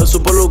rico. Dale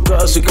su peluca,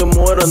 así que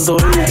mueran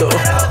toditos.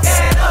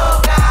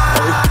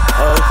 Ay,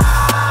 ay,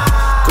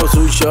 con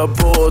su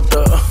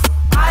chapota.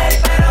 Ay,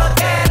 pero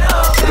que no.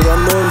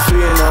 Privando en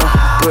fina,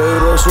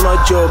 pero es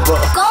una chopa.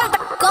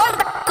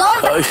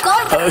 Ay,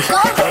 ay,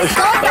 ay,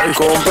 ay,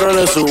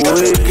 cómprale su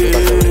wiki.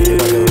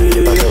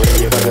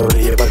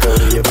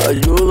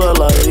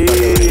 Ayúdala ahí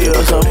a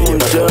esa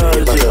muchacha.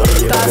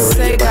 Está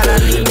seca la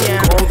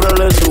niña.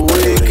 Cómprale su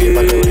wiki.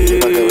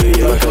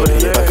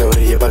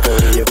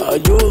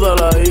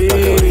 Ayúdala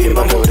ahí.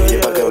 Vamos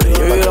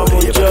que la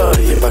muchacha.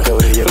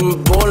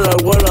 Ponla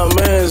algo en la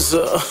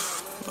mesa.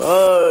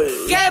 Ay.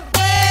 ¡Qué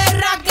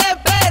perra, qué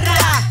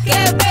perra!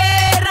 ¡Qué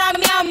perra,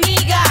 mi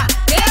amiga!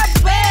 ¡Qué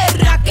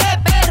perra, qué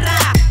perra!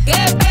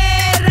 ¡Qué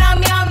perra,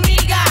 mi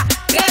amiga!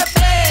 ¡Qué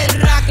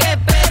perra, qué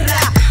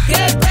perra!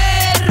 ¡Qué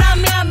perra,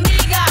 mi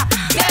amiga!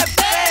 ¡Qué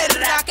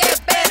perra, qué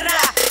perra!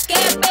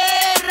 ¡Qué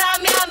perra,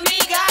 mi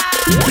amiga!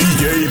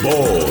 DJ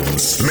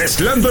Bones,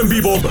 mezclando en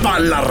vivo para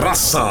la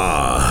raza.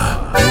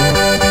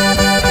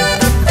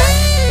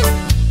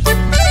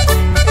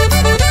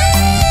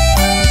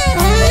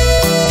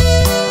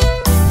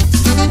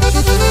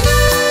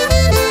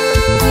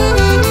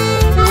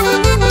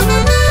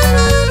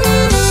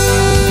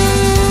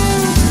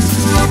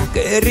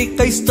 Qué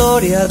rica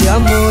historia de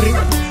amor,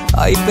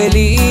 hay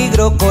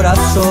peligro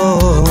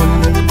corazón.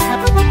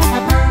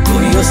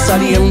 Tuyo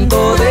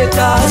saliendo de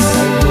casa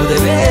y no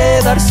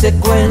debe darse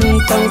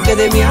cuenta aunque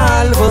de mí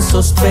algo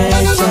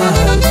sospecha.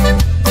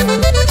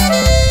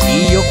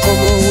 Y yo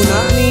como un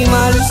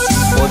animal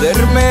sin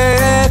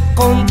poderme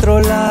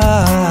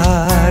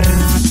controlar.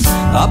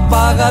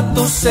 Apaga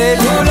tu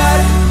celular,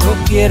 no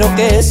quiero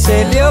que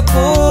se le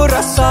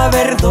ocurra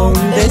saber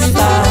dónde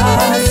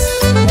estás.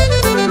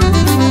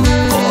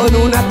 Con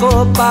una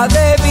copa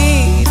de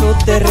vino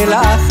te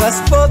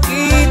relajas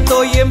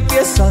poquito y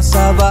empiezas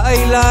a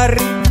bailar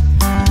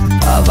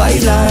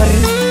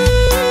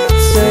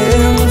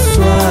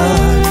sensual.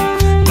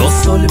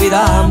 Nos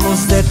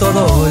olvidamos de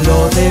todo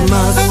lo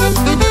demás,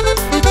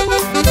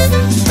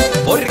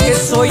 porque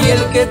soy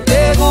el que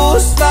te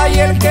gusta y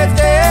el que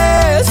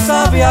te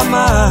sabe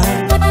amar.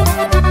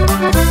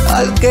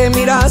 Al que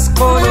miras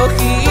con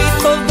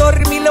ojitos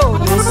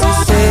dormilones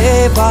y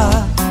se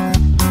va.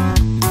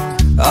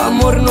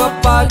 Amor no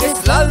apaga apagues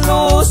las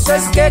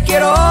luces que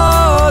quiero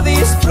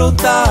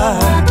disfrutar.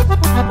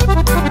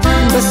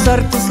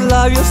 Besar tus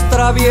labios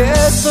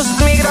traviesos,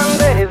 mi gran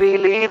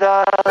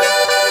debilidad.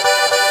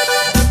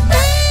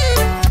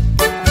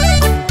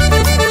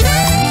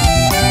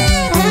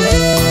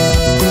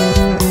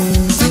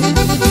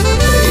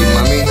 Hey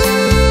mami,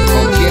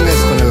 ¿con quién es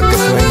con el que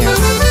sueñas?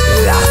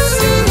 La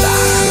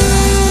ciudad.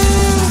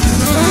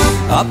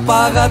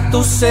 Apaga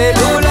tu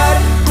celular,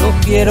 no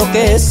quiero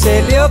que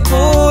se le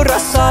ocurra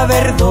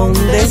saber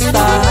dónde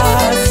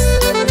estás.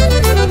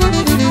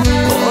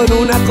 Con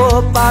una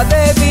copa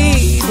de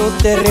vino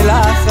te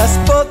relajas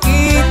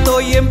poquito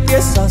y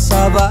empiezas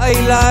a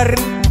bailar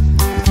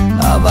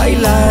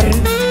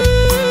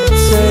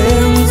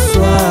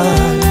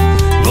sensual.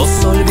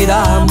 Nos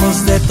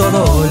olvidamos de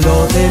todo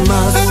lo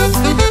demás,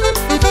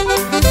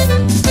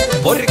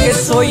 porque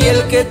soy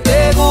el que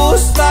te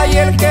gusta y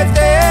el que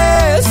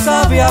te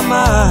sabe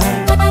amar,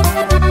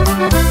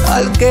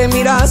 al que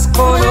miras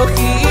con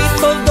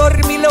ojitos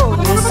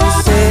dormilones y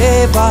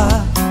se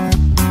va.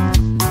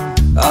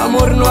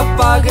 Amor, no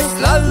apagues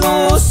las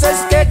luces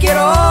que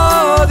quiero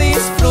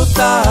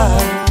disfrutar.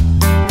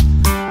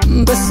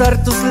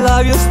 Besar tus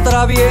labios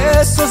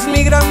traviesos,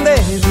 mi gran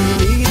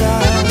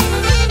debilidad.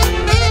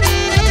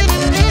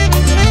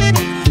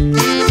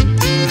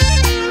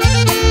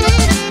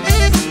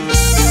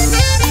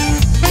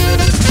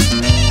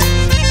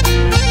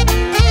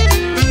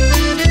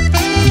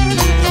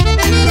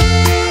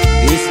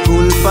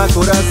 Disculpa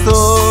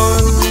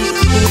corazón,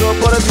 juro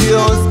por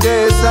Dios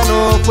que esa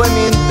no fue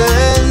mi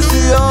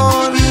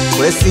intención,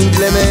 pues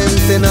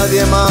simplemente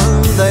nadie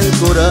manda el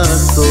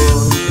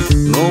corazón,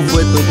 no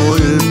fue tu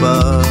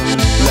culpa,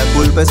 la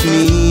culpa es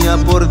mía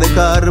por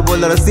dejar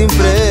volar sin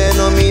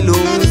freno mi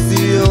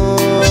ilusión.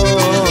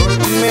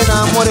 Me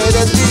enamoré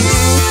de ti,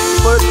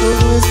 por tu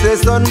dulce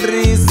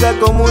sonrisa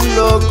como un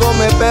loco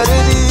me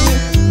perdí.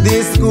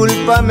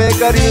 Discúlpame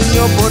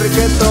cariño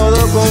porque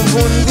todo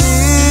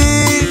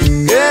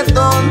confundí, qué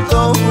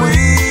tonto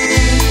fui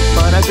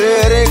para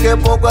creer que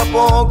poco a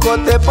poco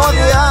te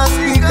podías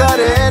fijar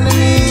en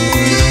mí.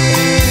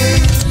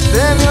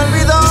 Se me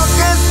olvidó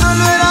que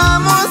solo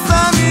éramos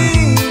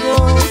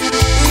amigos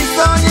y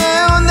soñé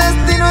un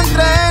destino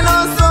entre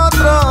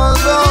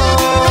nosotros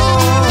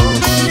dos.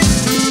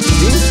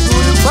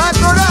 Disculpa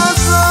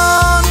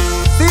corazón,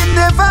 si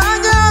te he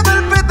fallado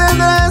al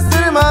pretender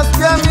ser más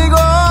que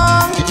amigo,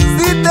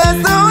 si te he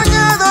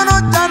soñado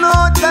noche a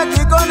noche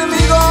aquí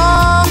conmigo,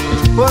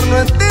 por no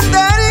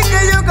entender y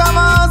que yo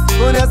jamás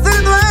podría ser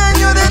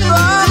dueño de tu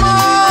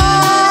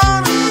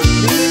amor.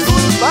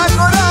 Disculpa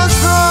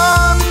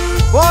corazón,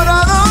 por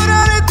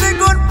adorarte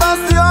con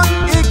pasión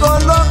y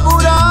con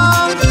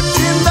locura,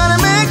 sin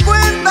darme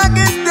cuenta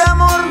que este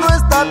amor no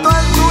está a tu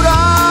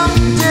altura.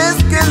 Y es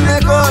que es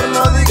mejor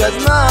no digas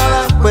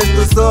nada, pues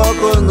tus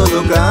ojos no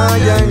lo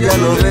callan, ya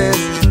lo ves,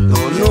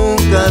 tú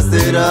nunca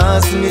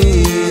serás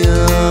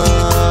mía.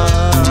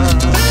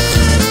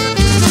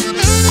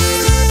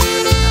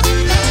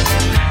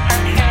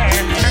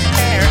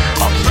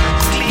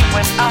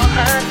 Without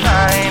her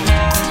time,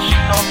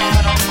 she's so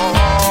beautiful,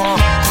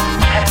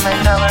 and I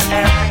tell her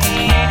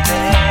every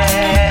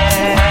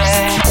day.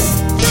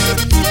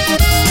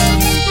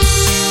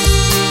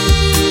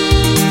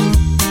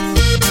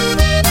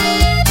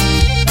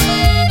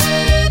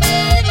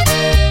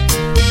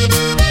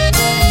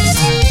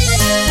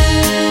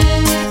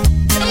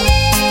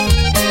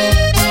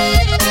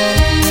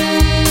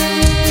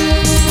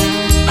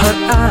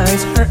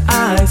 Her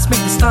eyes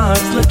make the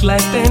stars look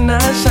like they're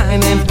not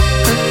shining.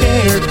 Her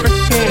hair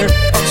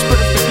looks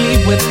perfectly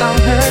without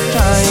her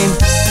trying.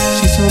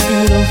 She's so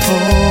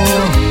beautiful,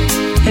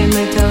 and I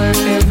tell her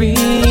every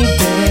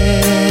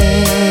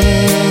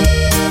day.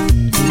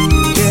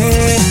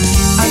 Yeah,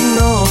 I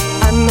know,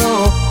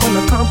 when I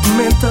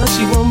compliment her,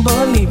 she won't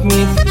believe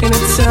me. And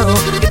it's so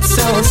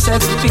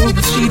sad to think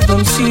that she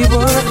don't see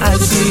what I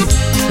see.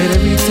 But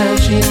every time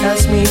she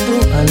asks me, do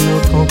I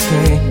look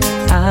okay?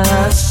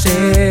 I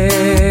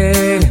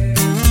say,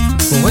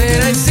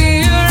 when I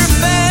see your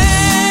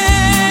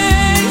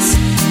face,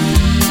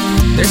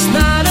 there's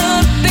not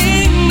a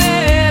thing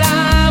that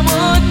I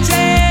would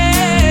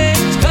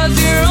change, 'cause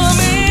you're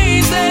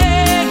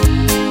amazing,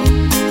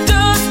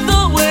 just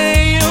the way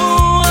you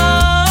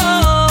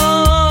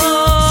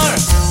are.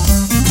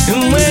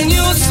 And when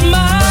you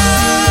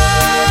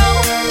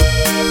smile,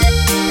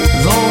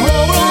 the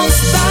whole world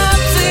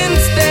stops and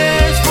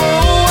stares for a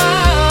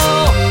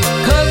while,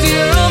 'cause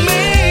you're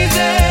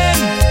amazing,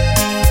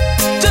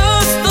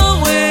 just the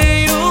way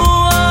you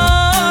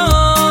are.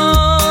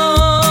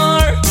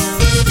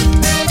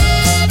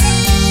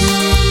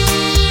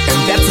 And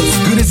that's as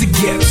good as it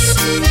gets.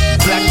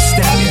 Black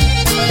Stallion,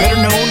 better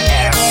known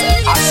as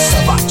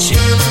Asabachi.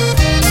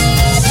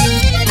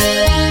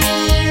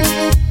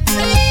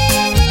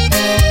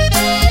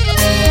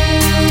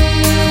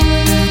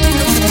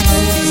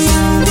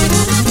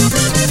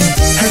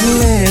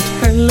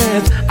 Her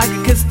lips, I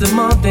could kiss them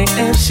all day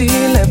and she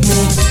let me.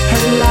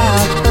 Her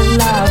laugh,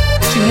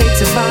 she hates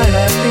it but I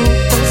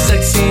think I'm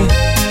sexy.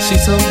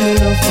 She's so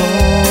beautiful,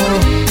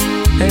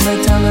 and I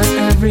tell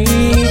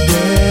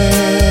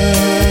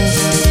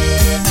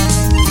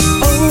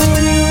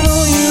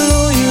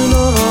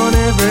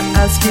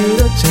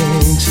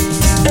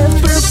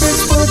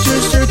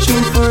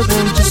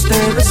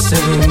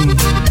saying,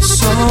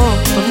 so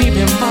don't leave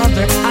your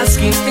mother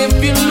asking if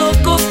you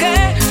look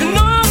okay. You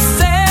know,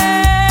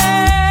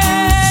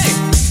 say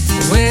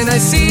when I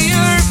see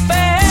your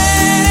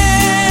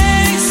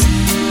face,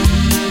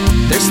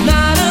 there's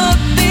not a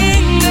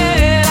thing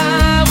that I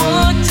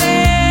would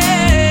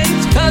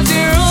change, 'cause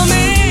you're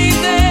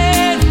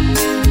amazing,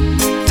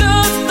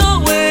 just the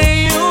way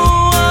you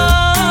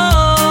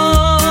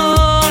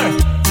are.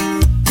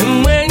 And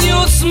when you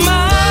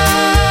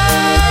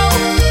smile,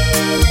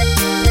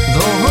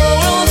 the whole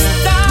world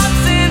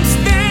stops and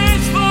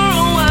stares for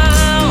a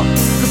while.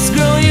 'Cause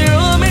girl,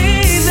 you're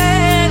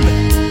amazing,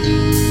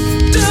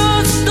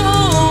 just the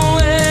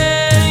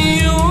way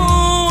you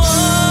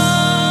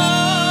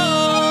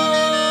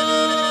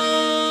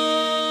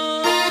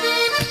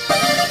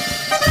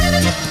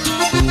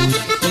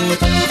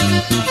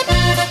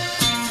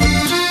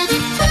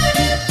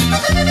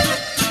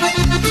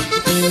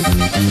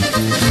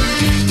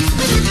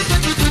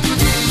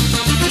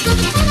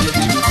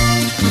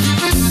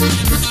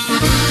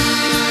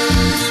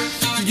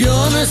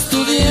Yo no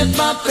estudié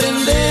para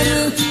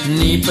aprender,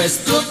 ni para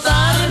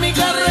explotar mi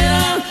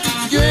carrera.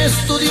 Yo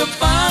estudio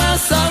para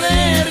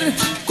saber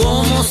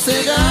cómo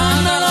se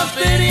gana la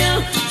feria.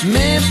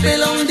 Me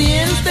pela un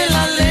diente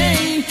la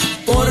ley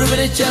por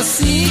brechas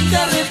y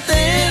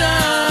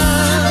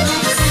carreteras.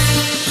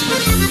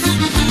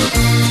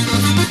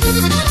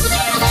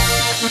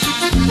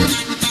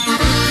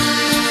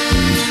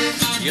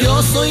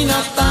 Yo soy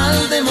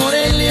natal de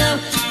Morelia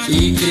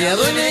y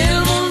criado en el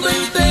mundo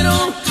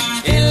entero,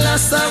 en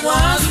las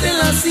aguas de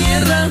la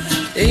sierra,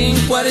 en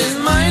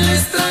Cuaresma el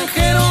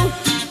extranjero,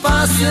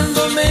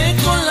 paseándome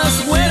con las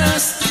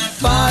güeras,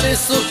 para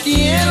eso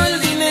quiero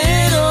el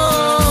dinero.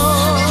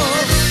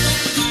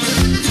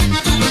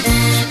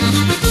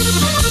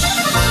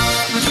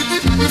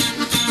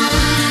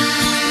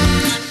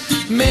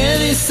 Me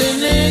dice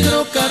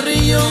Negro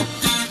Carrillo,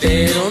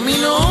 pero mi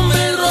nombre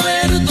es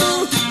Roberto,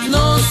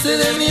 no sé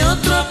de mi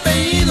otro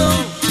apellido.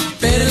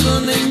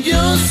 Perdonen,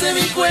 yo sé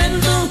mi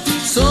cuento,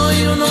 soy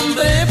un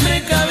hombre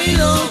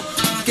precavido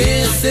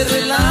que se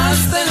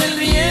relasta en el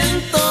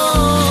viento.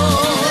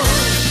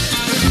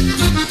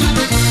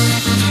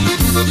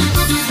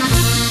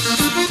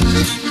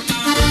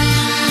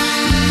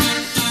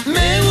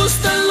 Me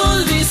gustan los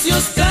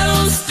vicios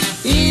caros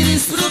y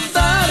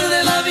disfrutar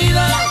de la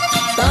vida.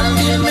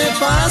 También me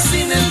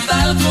fascina el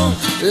talco,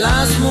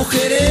 las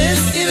mujeres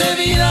y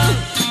bebida.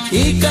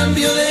 Y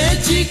cambio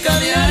de chica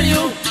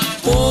diario,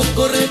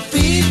 poco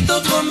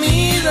repito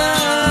comida.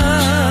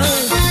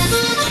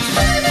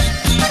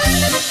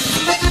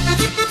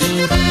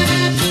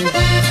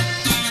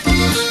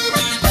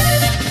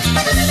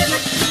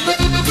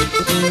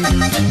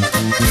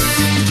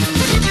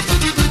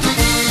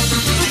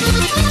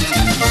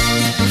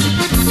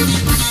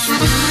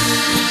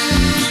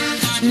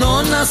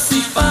 No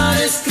nací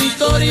para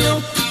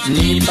escritorio,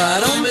 ni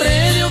para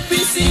hombre de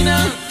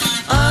oficina.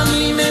 A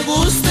mí me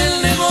gusta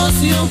el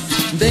negocio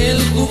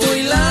del jugo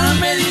y la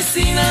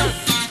medicina.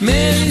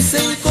 Me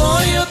dicen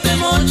coyote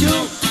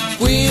mocho,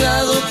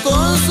 cuidado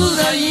con sus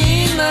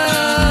gallinas.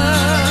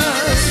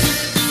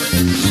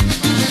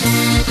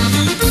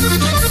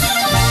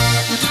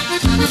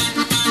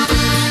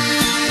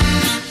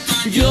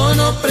 Yo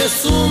no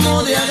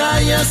presumo de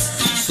agallas,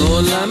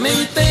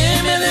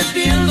 solamente me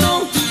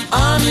defiendo.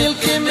 A mí el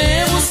que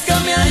me busca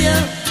me halla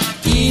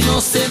y no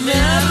se me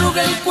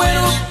arruga el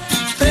cuero.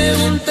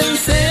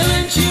 Pregúntenselo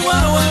en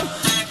Chihuahua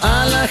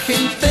a la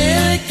gente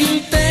de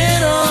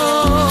Quintero.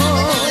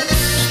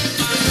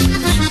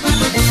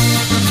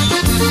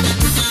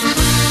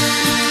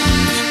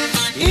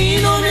 Y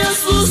no me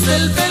asusta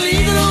el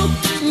peligro,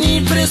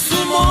 ni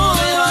presumo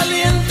de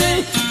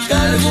valiente.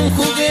 Cargo un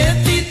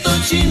juguetito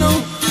chino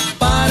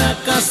para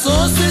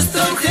casos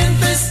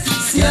extraurgentes.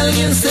 Si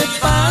alguien se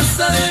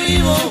pasa de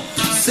vivo,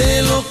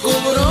 se lo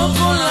cobró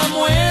con la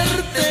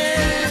muerte.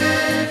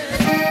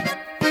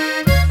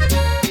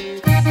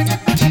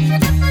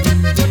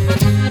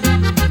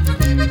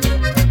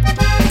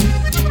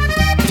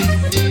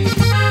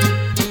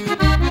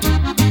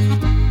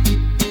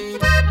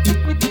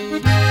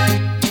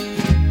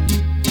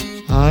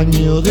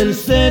 Año del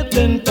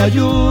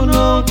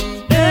 71,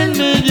 el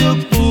mes de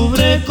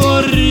octubre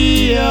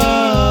corría.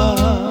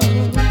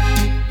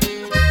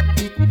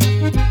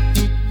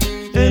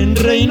 En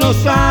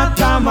Reynosa,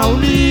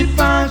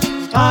 Tamaulipas,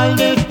 al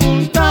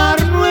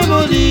despuntar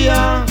nuevo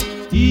día,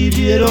 y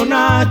vieron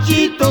a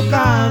Chito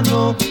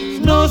Cano,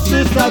 no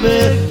sé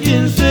saber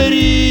quién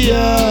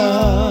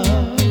sería.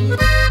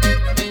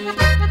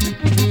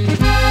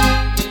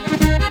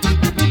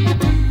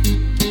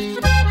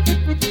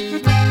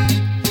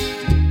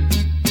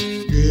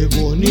 Qué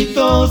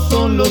bonitos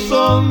son los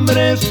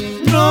hombres,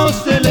 no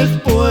se les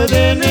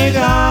puede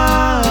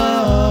negar.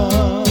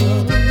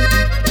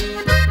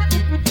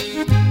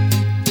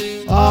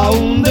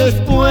 Aún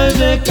después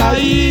de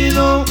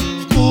caído,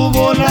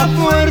 tuvo la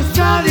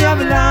fuerza de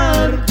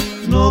hablar.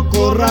 No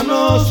corran,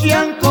 no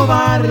sean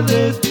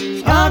cobardes,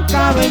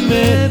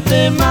 acábenme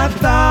de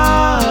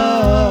matar.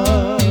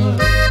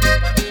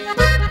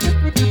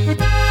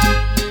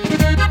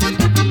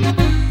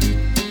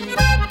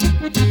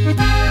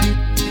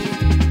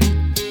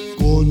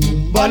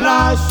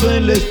 balazo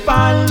en la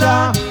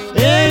espalda,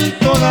 él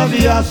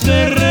todavía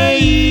se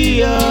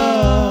reía.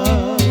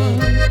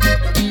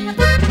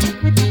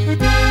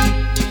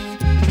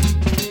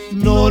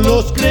 No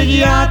los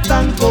creía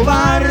tan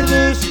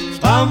cobardes,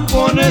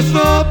 ampones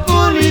o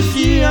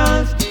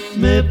policías.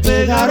 Me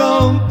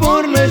pegaron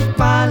por la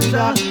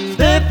espalda,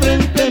 de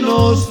frente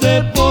no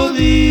se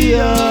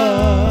podía.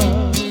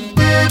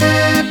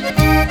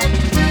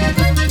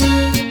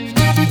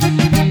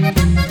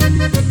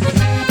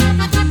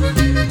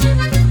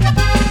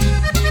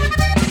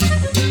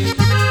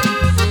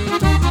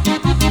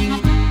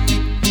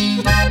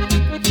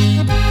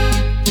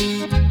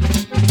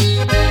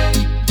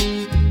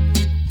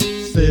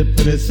 Se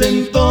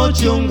presentó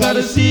John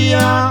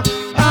García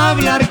a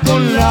hablar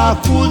con la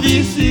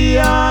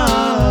judicia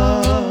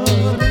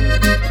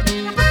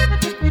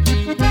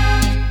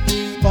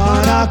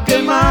para que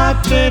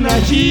maten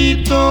a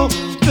Chito,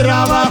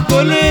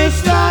 trabajo les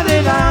ha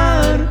de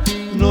dar.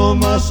 No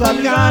más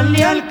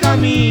salganle al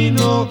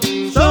camino,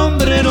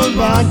 sombreros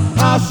van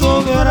a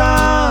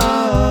sobrar.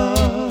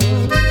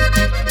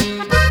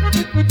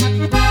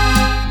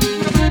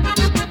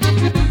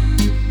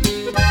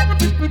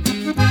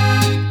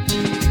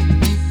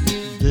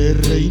 De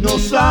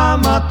Reynosa a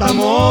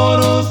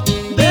Matamoros,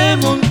 de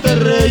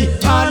Monterrey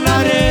a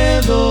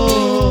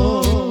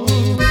Laredo.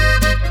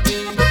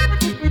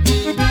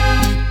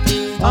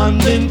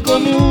 Anden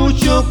con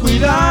mucho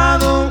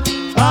cuidado,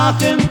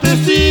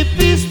 agentes y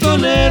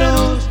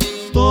pistoleros.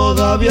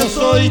 Todavía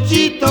soy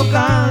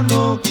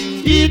chitocano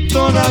y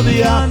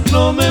todavía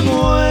no me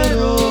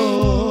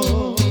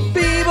muero.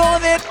 Vivo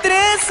de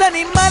 3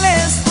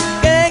 animales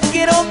que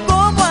quiero